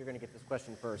 Keith, you're going to get this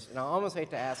question first. And I almost hate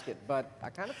to ask it, but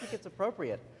I kind of think it's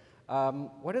appropriate.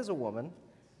 What is a woman?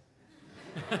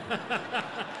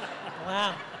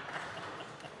 Wow.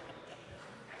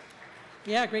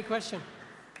 Yeah, great question.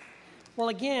 Well,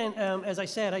 again, as I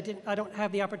said, I don't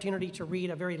have the opportunity to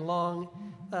read a very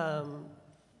long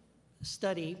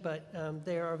study, but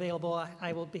they are available.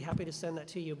 I will be happy to send that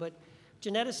to you. But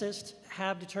geneticists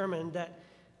have determined that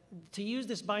to use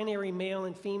this binary male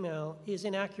and female is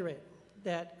inaccurate,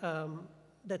 that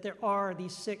there are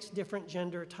these 6 different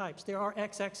gender types. There are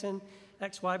XX and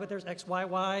XY, but there's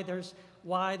XYY, there's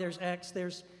Y, there's X,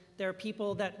 there are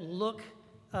people that look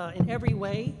in every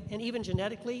way, and even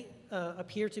genetically,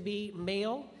 appear to be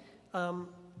male,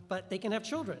 but they can have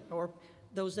children, or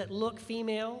those that look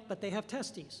female, but they have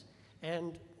testes,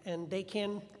 and they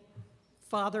can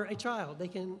father a child, they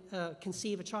can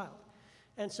conceive a child.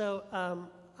 And so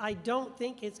I don't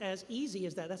think it's as easy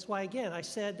as that. That's why, again, I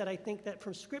said that I think that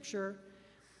from Scripture,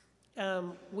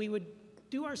 we would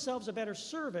do ourselves a better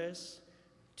service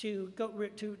to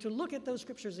look at those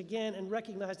Scriptures again and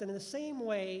recognize that in the same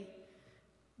way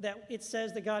that it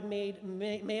says that God made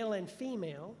male and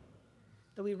female,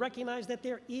 that we recognize that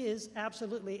there is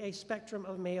absolutely a spectrum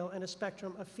of male and a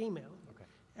spectrum of female. Okay.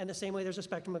 And the same way there's a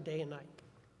spectrum of day and night.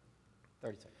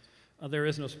 30 seconds. There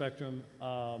is no spectrum.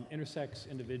 Intersex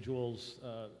individuals,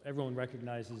 everyone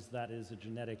recognizes that is a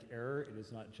genetic error. It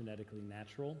is not genetically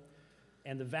natural.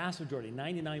 And the vast majority,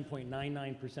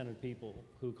 99.99% of people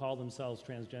who call themselves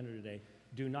transgender today,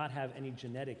 do not have any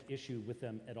genetic issue with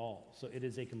them at all. So it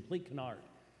is a complete canard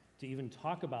to even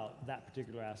talk about that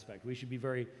particular aspect. We should be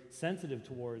very sensitive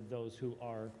toward those who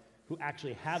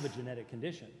actually have a genetic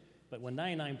condition. But when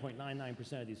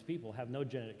 99.99% of these people have no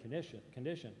genetic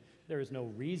condition, there is no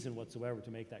reason whatsoever to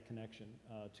make that connection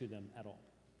to them at all.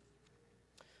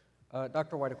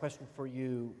 Dr. White, a question for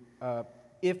you.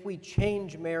 If we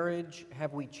change marriage,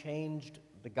 have we changed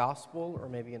the gospel? Or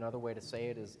maybe another way to say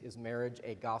it is marriage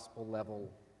a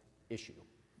gospel-level issue?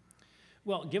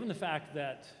 Well, given the fact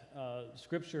that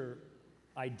Scripture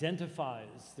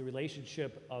identifies the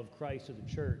relationship of Christ to the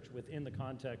church within the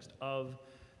context of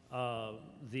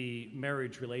the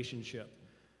marriage relationship,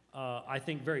 I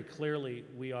think very clearly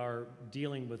we are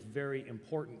dealing with very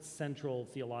important central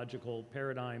theological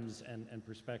paradigms and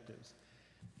perspectives.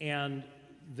 And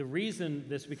the reason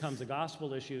this becomes a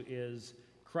gospel issue is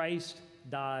Christ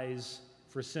dies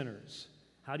for sinners.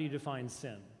 How do you define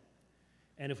sin?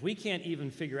 And if we can't even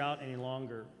figure out any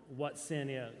longer what sin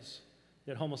is,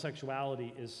 that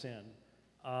homosexuality is sin,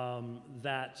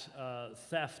 that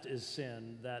theft is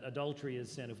sin, that adultery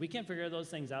is sin, if we can't figure those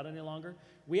things out any longer,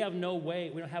 we have no way,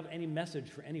 we don't have any message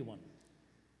for anyone.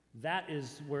 That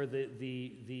is where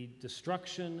the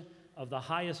destruction of the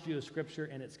highest view of Scripture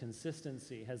and its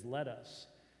consistency has led us.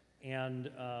 And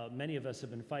many of us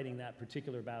have been fighting that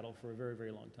particular battle for a very,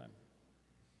 very long time.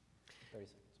 30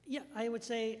 seconds. Yeah, I would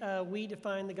say we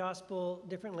define the gospel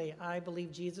differently. I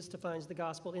believe Jesus defines the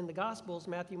gospel in the Gospels,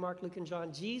 Matthew, Mark, Luke, and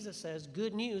John. Jesus says,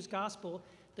 good news, gospel.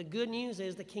 The good news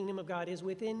is the kingdom of God is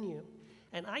within you.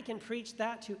 And I can preach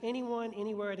that to anyone,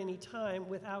 anywhere, at any time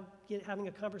without having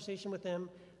a conversation with them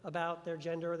about their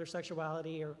gender or their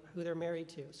sexuality or who they're married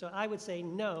to. So I would say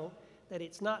no, that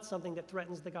it's not something that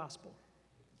threatens the gospel.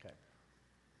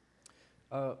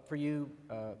 For you,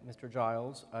 Mr.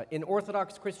 Giles, in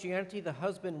Orthodox Christianity, the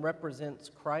husband represents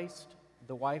Christ,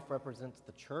 the wife represents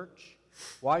the church.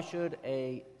 Why should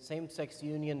a same-sex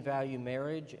union value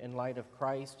marriage in light of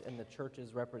Christ and the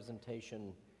church's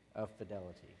representation of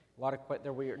fidelity?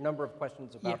 There were a number of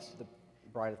questions about Yes. the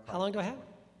bride of Christ. How long do I have?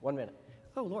 1 minute.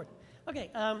 Oh, Lord. Okay,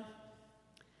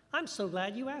 I'm so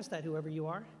glad you asked that, whoever you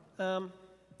are.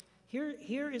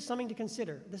 Here is something to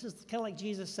consider. This is kind of like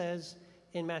Jesus says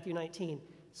in Matthew 19.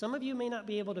 Some of you may not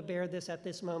be able to bear this at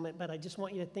this moment, but I just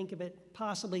want you to think of it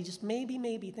possibly, just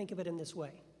maybe think of it in this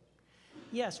way.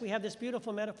 Yes, we have this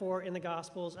beautiful metaphor in the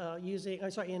Gospels, in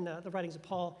the writings of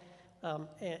Paul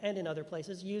and in other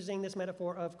places, using this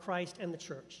metaphor of Christ and the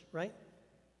church, right?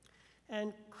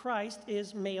 And Christ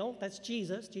is male, that's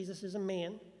Jesus. Jesus is a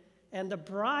man. And the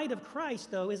bride of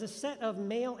Christ, though, is a set of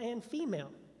male and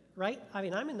female, right? I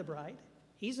mean, I'm in the bride.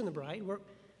 He's in the bride.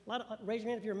 Raise your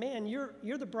hand if you're a man.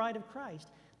 You're the bride of Christ.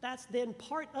 That's then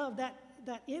part of that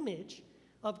image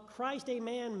of Christ, a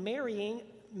man, marrying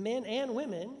men and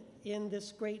women in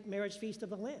this great marriage feast of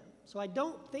the Lamb. So I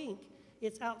don't think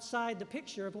it's outside the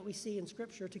picture of what we see in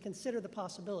Scripture to consider the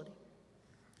possibility.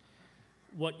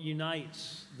 What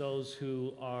unites those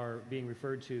who are being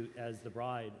referred to as the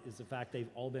bride is the fact they've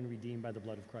all been redeemed by the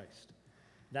blood of Christ.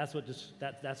 That's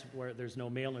where there's no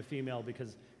male or female,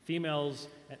 because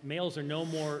males are no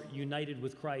more united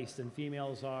with Christ than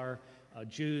females are,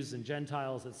 Jews and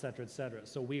Gentiles, et cetera, et cetera.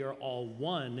 So we are all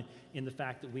one in the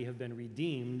fact that we have been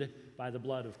redeemed by the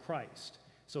blood of Christ.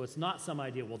 So it's not some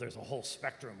idea, well, there's a whole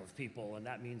spectrum of people, and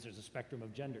that means there's a spectrum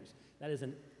of genders. That is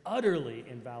an utterly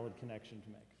invalid connection to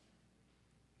make.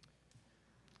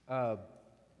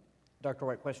 Dr.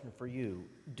 White, question for you.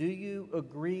 Do you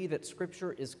agree that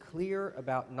Scripture is clear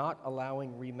about not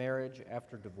allowing remarriage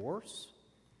after divorce?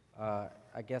 I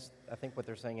think what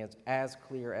they're saying is as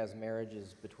clear as marriage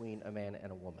is between a man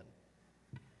and a woman.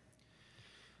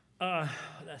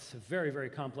 That's a very, very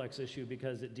complex issue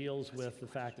because it deals with the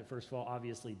fact that, first of all,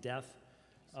 obviously death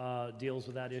deals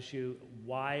with that issue,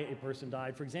 why a person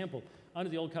died. For example, under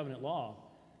the Old Covenant law,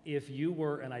 if you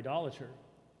were an idolater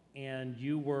and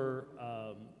you were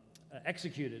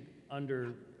executed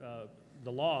under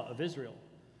the law of Israel,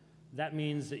 that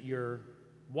means that your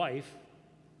wife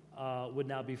would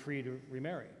now be free to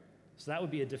remarry. So that would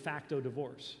be a de facto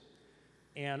divorce.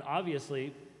 And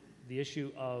obviously, the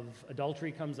issue of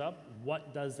adultery comes up.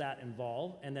 What does that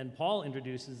involve? And then Paul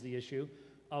introduces the issue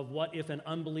of what if an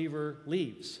unbeliever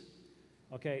leaves?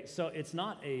 Okay, so it's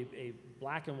not a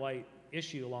black and white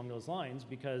issue along those lines,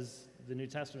 because the New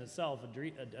Testament itself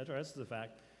addresses the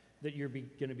fact that you're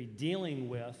going to be dealing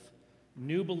with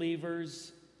new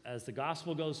believers as the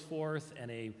gospel goes forth, and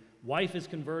a wife is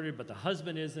converted but the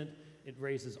husband isn't. It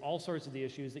raises all sorts of the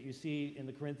issues that you see in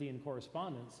the Corinthian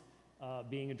correspondence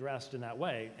being addressed in that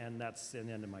way, and that's the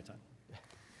end of my time.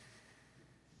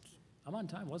 I'm on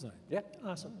time, wasn't I? Yeah.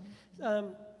 Awesome.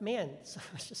 Man, so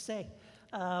much to say.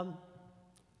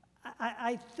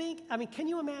 I think, can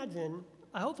you imagine,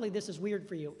 hopefully this is weird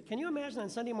for you, can you imagine on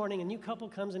Sunday morning a new couple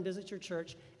comes and visits your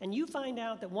church, and you find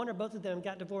out that one or both of them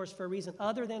got divorced for a reason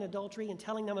other than adultery, and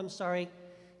telling them, I'm sorry,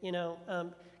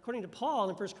 according to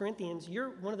Paul in 1 Corinthians, you're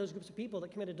one of those groups of people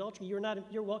that commit adultery.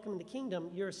 You're welcome in the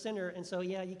kingdom. You're a sinner, and so,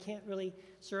 yeah, you can't really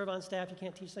serve on staff. You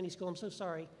can't teach Sunday school. I'm so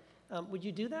sorry. Would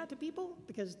you do that to people?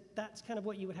 Because that's kind of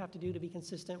what you would have to do to be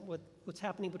consistent with what's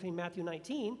happening between Matthew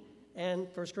 19 and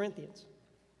 1 Corinthians.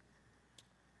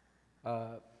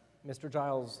 Mr.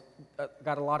 Giles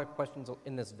got a lot of questions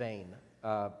in this vein,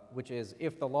 which is,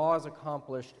 if the law is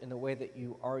accomplished in the way that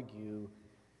you argue,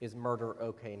 is murder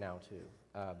okay now too?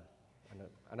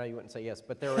 I know you wouldn't say yes,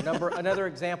 but there are other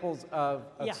examples of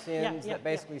sins that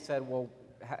basically said, well,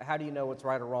 how do you know what's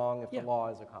right or wrong if the law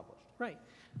is accomplished? Right.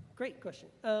 Great question.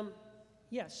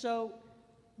 So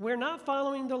we're not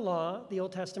following the law, the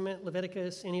Old Testament,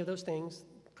 Leviticus, any of those things.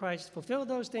 Christ fulfilled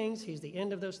those things. He's the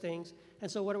end of those things.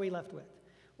 And so what are we left with?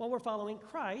 Well, we're following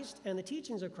Christ and the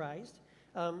teachings of Christ.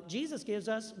 Jesus gives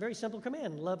us a very simple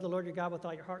command: love the Lord your God with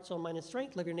all your heart, soul, mind, and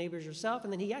strength. Love your neighbors yourself.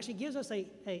 And then he actually gives us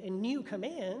a new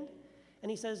command. And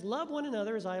he says, love one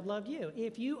another as I have loved you.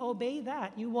 If you obey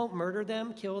that, you won't murder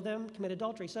them, kill them, commit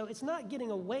adultery. So it's not getting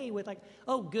away with like,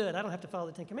 oh, good, I don't have to follow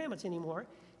the Ten Commandments anymore.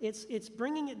 It's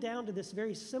bringing it down to this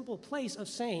very simple place of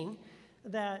saying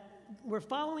that we're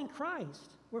following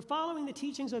Christ. We're following the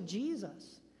teachings of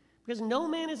Jesus. Because no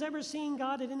man has ever seen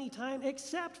God at any time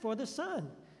except for the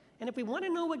Son. And if we want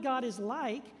to know what God is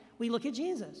like, we look at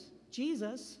Jesus.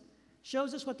 Jesus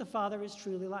shows us what the Father is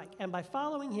truly like. And by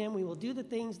following him, we will do the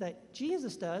things that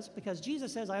Jesus does, because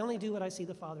Jesus says, I only do what I see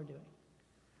the Father doing.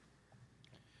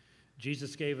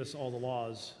 Jesus gave us all the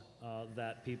laws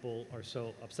that people are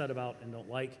so upset about and don't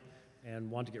like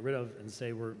and want to get rid of and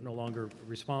say we're no longer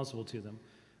responsible to them.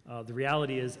 The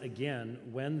reality is, again,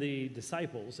 when the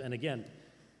disciples, and again,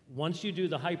 once you do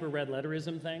the hyper-red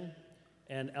letterism thing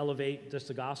and elevate just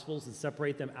the Gospels and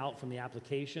separate them out from the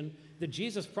application that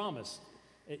Jesus promised,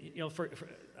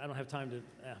 I don't have time to,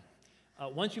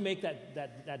 once you make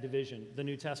that division, the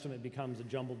New Testament becomes a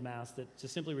jumbled mass that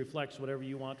just simply reflects whatever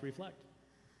you want to reflect.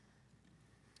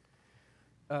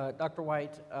 Dr.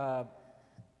 White, a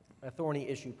thorny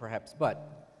issue perhaps,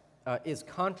 but is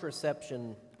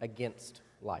contraception against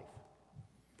life?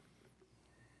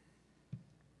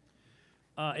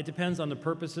 It depends on the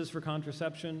purposes for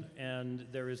contraception, and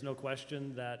there is no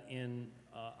question that in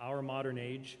our modern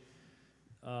age,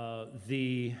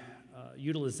 the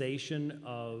utilization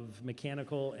of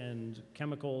mechanical and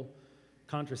chemical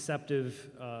contraceptive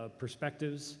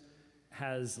perspectives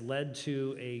has led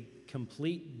to a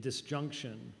complete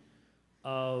disjunction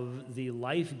of the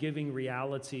life-giving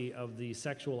reality of the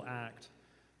sexual act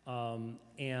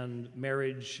and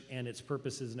marriage and its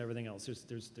purposes and everything else.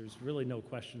 There's really no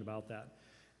question about that.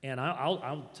 And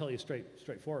I'll tell you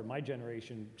straightforward, my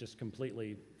generation just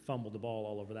completely fumbled the ball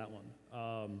all over that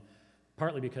one.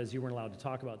 Partly because you weren't allowed to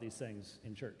talk about these things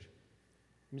in church.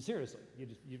 I mean, seriously,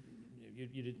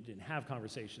 you didn't have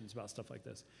conversations about stuff like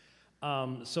this.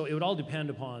 So it would all depend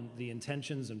upon the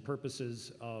intentions and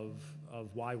purposes of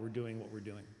why we're doing what we're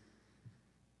doing.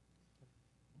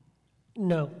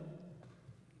 No.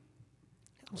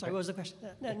 I'm sorry, what was the question?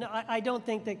 No, I don't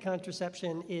think that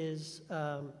contraception is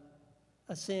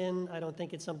a sin. I don't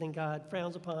think it's something God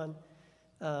frowns upon.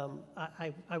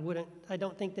 I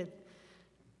don't think that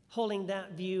holding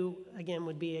that view, again,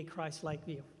 would be a Christ-like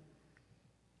view.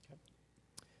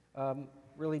 Okay.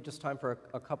 Really just time for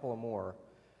a couple of more.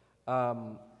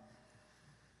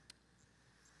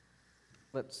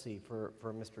 Let's see, for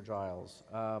Mr. Giles.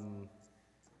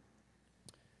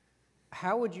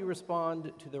 How would you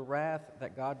respond to the wrath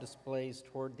that God displays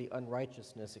toward the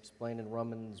unrighteousness explained in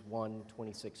Romans 1,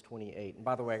 26, 28? And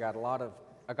by the way, I got a lot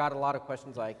of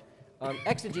questions like,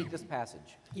 exegete this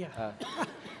passage. Yeah.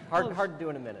 Hard to do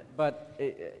in a minute, but...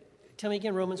 Tell me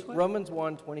again, Romans what? Romans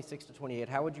 1, 26 to 28.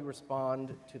 How would you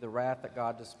respond to the wrath that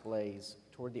God displays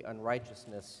toward the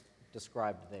unrighteousness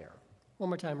described there? One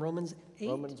more time, Romans 8?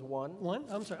 Romans 1. 1?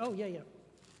 I'm sorry, oh, yeah.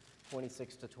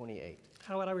 26 to 28.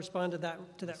 How would I respond to that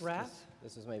wrath?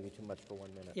 This is maybe too much for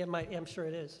 1 minute. Yeah, I'm sure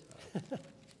it is.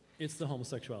 It's the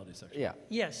homosexuality section. Yeah.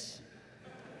 Yes.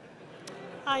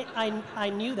 I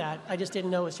knew that. I just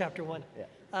didn't know it was chapter 1.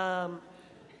 Yeah.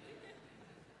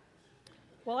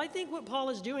 Well, I think what Paul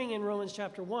is doing in Romans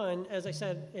chapter 1, as I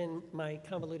said in my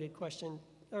convoluted question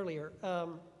earlier,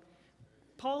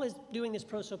 Paul is doing this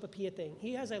prosopopoeia thing.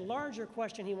 He has a larger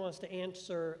question he wants to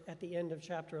answer at the end of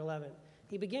chapter 11.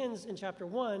 He begins in chapter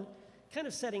 1 kind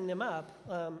of setting them up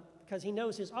because he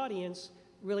knows his audience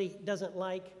really doesn't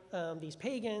like these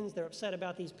pagans. They're upset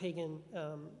about these pagan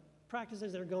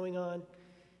practices that are going on.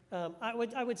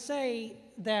 I would say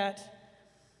that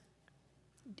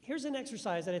here's an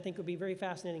exercise that I think would be very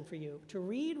fascinating for you. To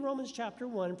read Romans chapter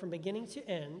 1 from beginning to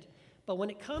end, but when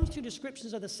it comes to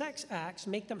descriptions of the sex acts,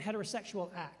 make them heterosexual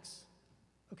acts,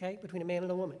 okay, between a man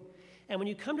and a woman. And when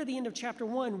you come to the end of chapter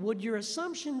 1, would your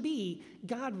assumption be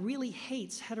God really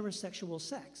hates heterosexual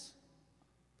sex?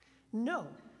 No,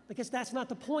 because that's not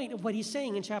the point of what he's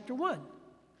saying in chapter 1.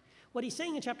 What he's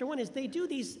saying in chapter 1 is they do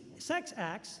these sex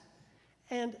acts,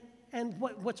 and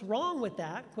what's wrong with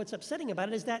that, what's upsetting about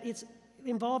it, is that it's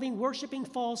involving worshiping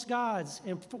false gods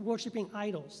and worshiping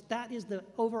idols. That is the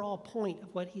overall point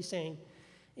of what he's saying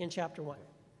in chapter 1.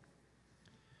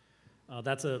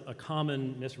 That's a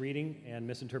common misreading and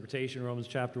misinterpretation in Romans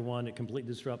chapter 1. It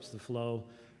completely disrupts the flow.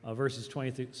 Verses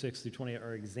 26 through 28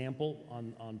 are an example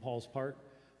on Paul's part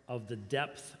of the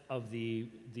depth of the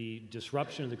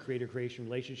disruption of the creator-creation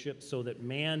relationship, so that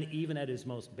man, even at his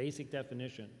most basic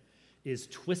definition, is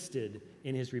twisted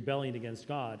in his rebellion against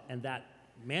God, and that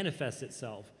manifests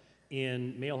itself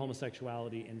in male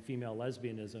homosexuality and female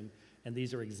lesbianism, and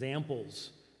these are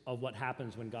examples of what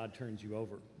happens when God turns you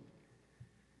over.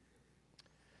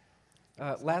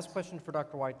 Last question for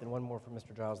Dr. White, then one more for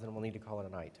Mr. Giles, then we'll need to call it a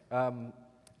night.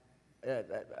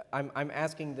 I'm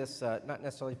asking this not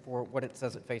necessarily for what it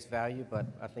says at face value, but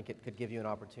I think it could give you an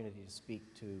opportunity to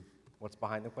speak to what's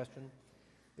behind the question.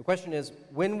 The question is,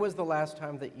 when was the last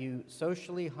time that you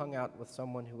socially hung out with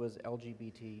someone who was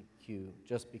LGBTQ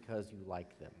just because you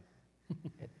like them?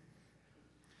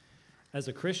 As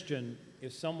a Christian,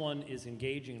 if someone is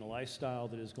engaging in a lifestyle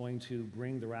that is going to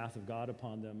bring the wrath of God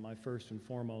upon them, my first and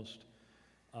foremost,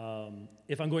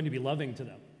 if I'm going to be loving to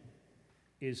them,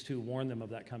 is to warn them of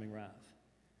that coming wrath.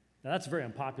 Now, that's very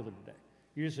unpopular today.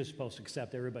 You're just supposed to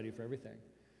accept everybody for everything.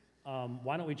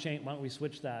 Why don't we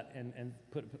switch that and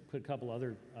put a couple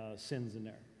other sins in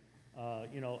there?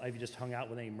 Have you just hung out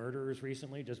with any murderers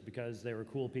recently just because they were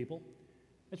cool people?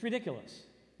 It's ridiculous.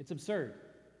 It's absurd.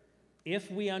 If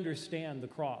we understand the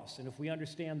cross and if we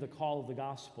understand the call of the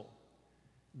gospel,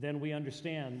 then we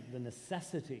understand the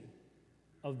necessity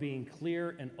of being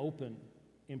clear and open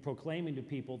in proclaiming to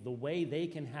people the way they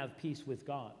can have peace with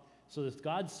God. So if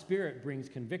God's Spirit brings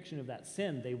conviction of that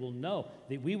sin, they will know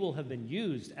that we will have been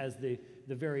used as the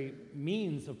very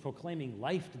means of proclaiming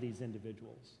life to these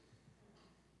individuals.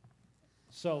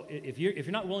 So if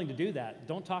you're not willing to do that,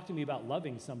 don't talk to me about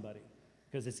loving somebody,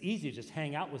 because it's easy to just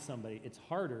hang out with somebody. It's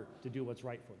harder to do what's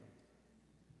right for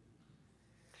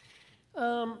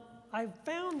them. I've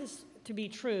found this to be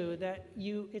true, that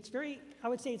I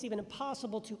would say it's even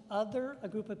impossible to other a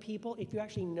group of people if you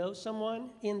actually know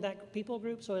someone in that people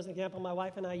group. So as an example, my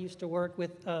wife and I used to work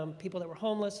with people that were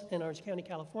homeless in Orange County,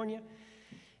 California.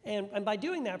 And by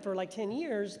doing that for like 10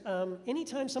 years,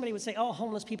 anytime somebody would say, oh,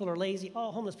 homeless people are lazy,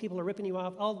 oh, homeless people are ripping you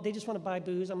off, oh, they just want to buy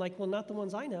booze, I'm like, well, not the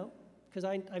ones I know, because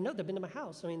I know they've been to my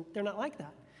house. I mean, they're not like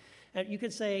that. You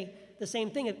could say the same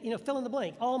thing, fill in the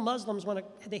blank. All Muslims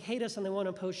they hate us and they want to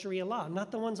impose Sharia law.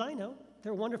 Not the ones I know.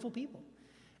 They're wonderful people.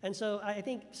 And so I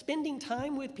think spending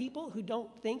time with people who don't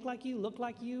think like you, look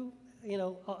like you,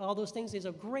 all those things is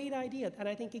a great idea. And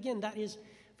I think, again, that is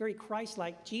very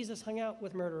Christ-like. Jesus hung out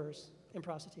with murderers and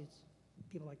prostitutes,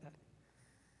 people like that.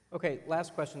 Okay,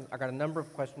 last question. I got a number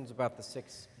of questions about the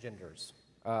 6 genders.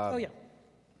 Oh, yeah.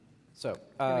 So,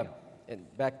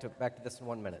 and back to this in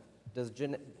 1 minute.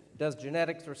 Does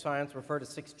genetics or science refer to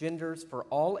 6 genders for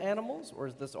all animals, or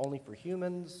is this only for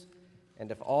humans?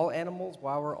 And if all animals,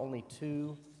 why were only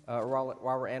 2, or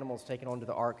why were animals taken onto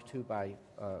the ark 2 by,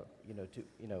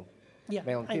 Yeah,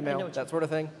 male and I female, know what that sort of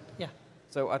thing? Yeah.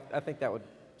 So I think that would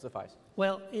suffice.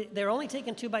 Well, they're only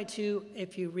taken 2 by 2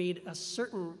 if you read a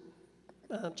certain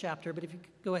chapter, but if you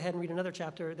go ahead and read another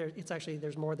chapter,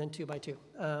 there's more than 2 by 2.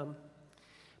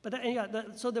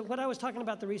 What I was talking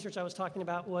about, the research I was talking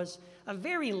about, was a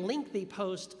very lengthy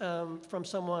post from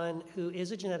someone who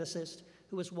is a geneticist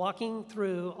who was walking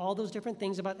through all those different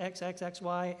things about X, X, X,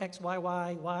 Y, X, Y,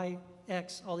 Y, Y,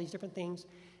 X, all these different things,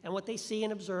 and what they see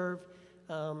and observe,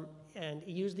 and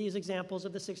he used these examples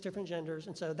of the 6 different genders,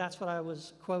 and so that's what I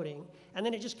was quoting. And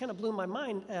then it just kind of blew my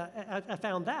mind. I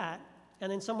found that,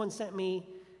 and then someone sent me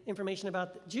information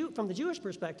about from the Jewish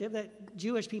perspective, that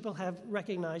Jewish people have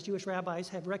recognized, Jewish rabbis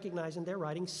have recognized in their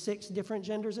writings 6 different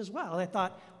genders as well. And I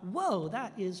thought, whoa,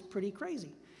 that is pretty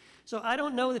crazy. So I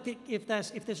don't know if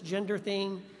this gender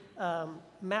thing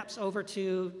maps over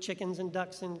to chickens and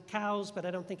ducks and cows, but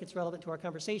I don't think it's relevant to our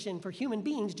conversation. For human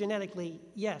beings, genetically,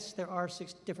 yes, there are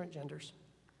 6 different genders.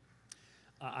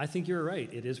 I think you're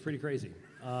right. It is pretty crazy.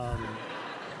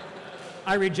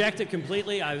 I reject it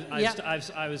completely.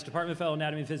 I was Department of Fellow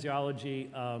Anatomy and Physiology.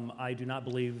 I do not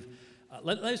believe.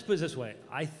 Let's put it this way.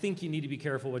 I think you need to be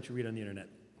careful what you read on the internet.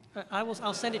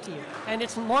 I'll send it to you. And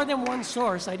it's more than one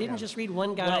source. I didn't just read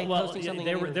one guy posting something.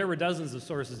 There were dozens of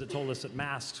sources that told us that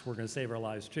masks were going to save our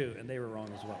lives too, and they were wrong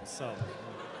as well. So,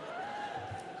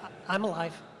 I'm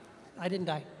alive. I didn't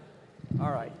die.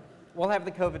 All right. We'll have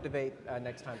the COVID debate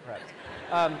next time, perhaps.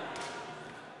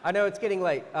 I know it's getting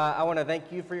late. I want to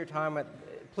thank you for your time.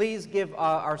 Please give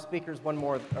our speakers one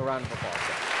more round of applause.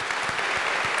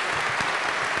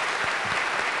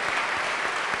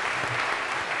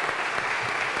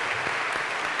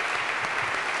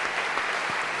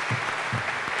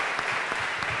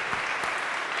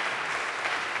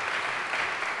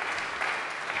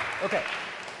 Okay.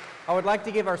 I would like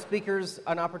to give our speakers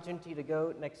an opportunity to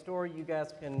go next door. You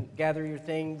guys can gather your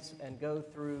things and go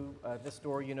through this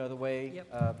door. You know the way.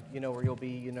 Yep. You know where you'll be.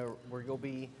 You know where you'll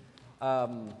be.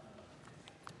 While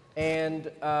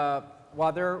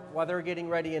they're getting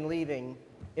ready and leaving,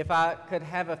 if I could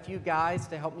have a few guys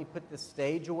to help me put the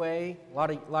stage away. A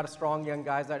lot of strong young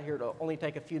guys out here. It'll only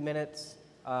take a few minutes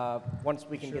once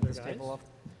we can get this table off.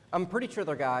 I'm pretty sure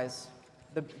they're guys.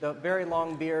 The very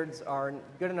long beards are a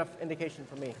good enough indication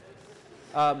for me.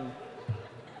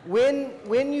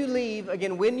 When you leave,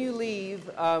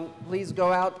 please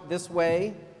go out this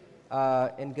way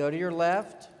and go to your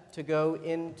left to go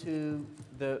into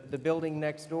the building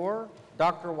next door.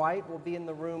 Dr. White will be in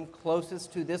the room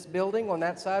closest to this building on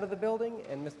that side of the building,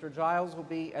 and Mr. Giles will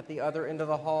be at the other end of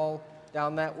the hall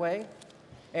down that way.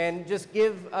 And just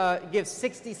give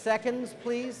 60 seconds,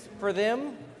 please, for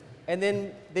them, and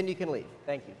then you can leave.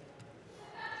 Thank you.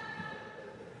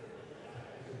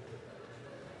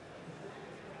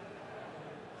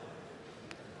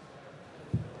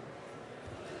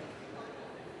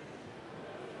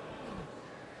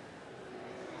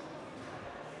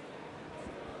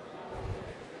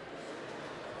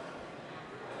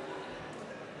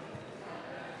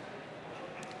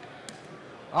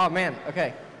 Oh man,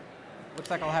 okay. Looks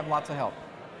like I'll have lots of help.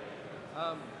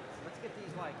 Let's get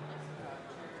these like.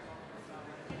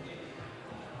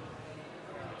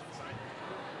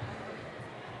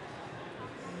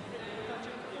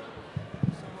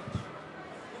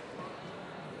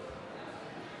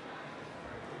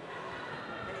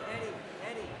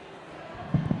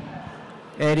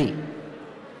 Eddie,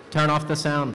 turn off the sound.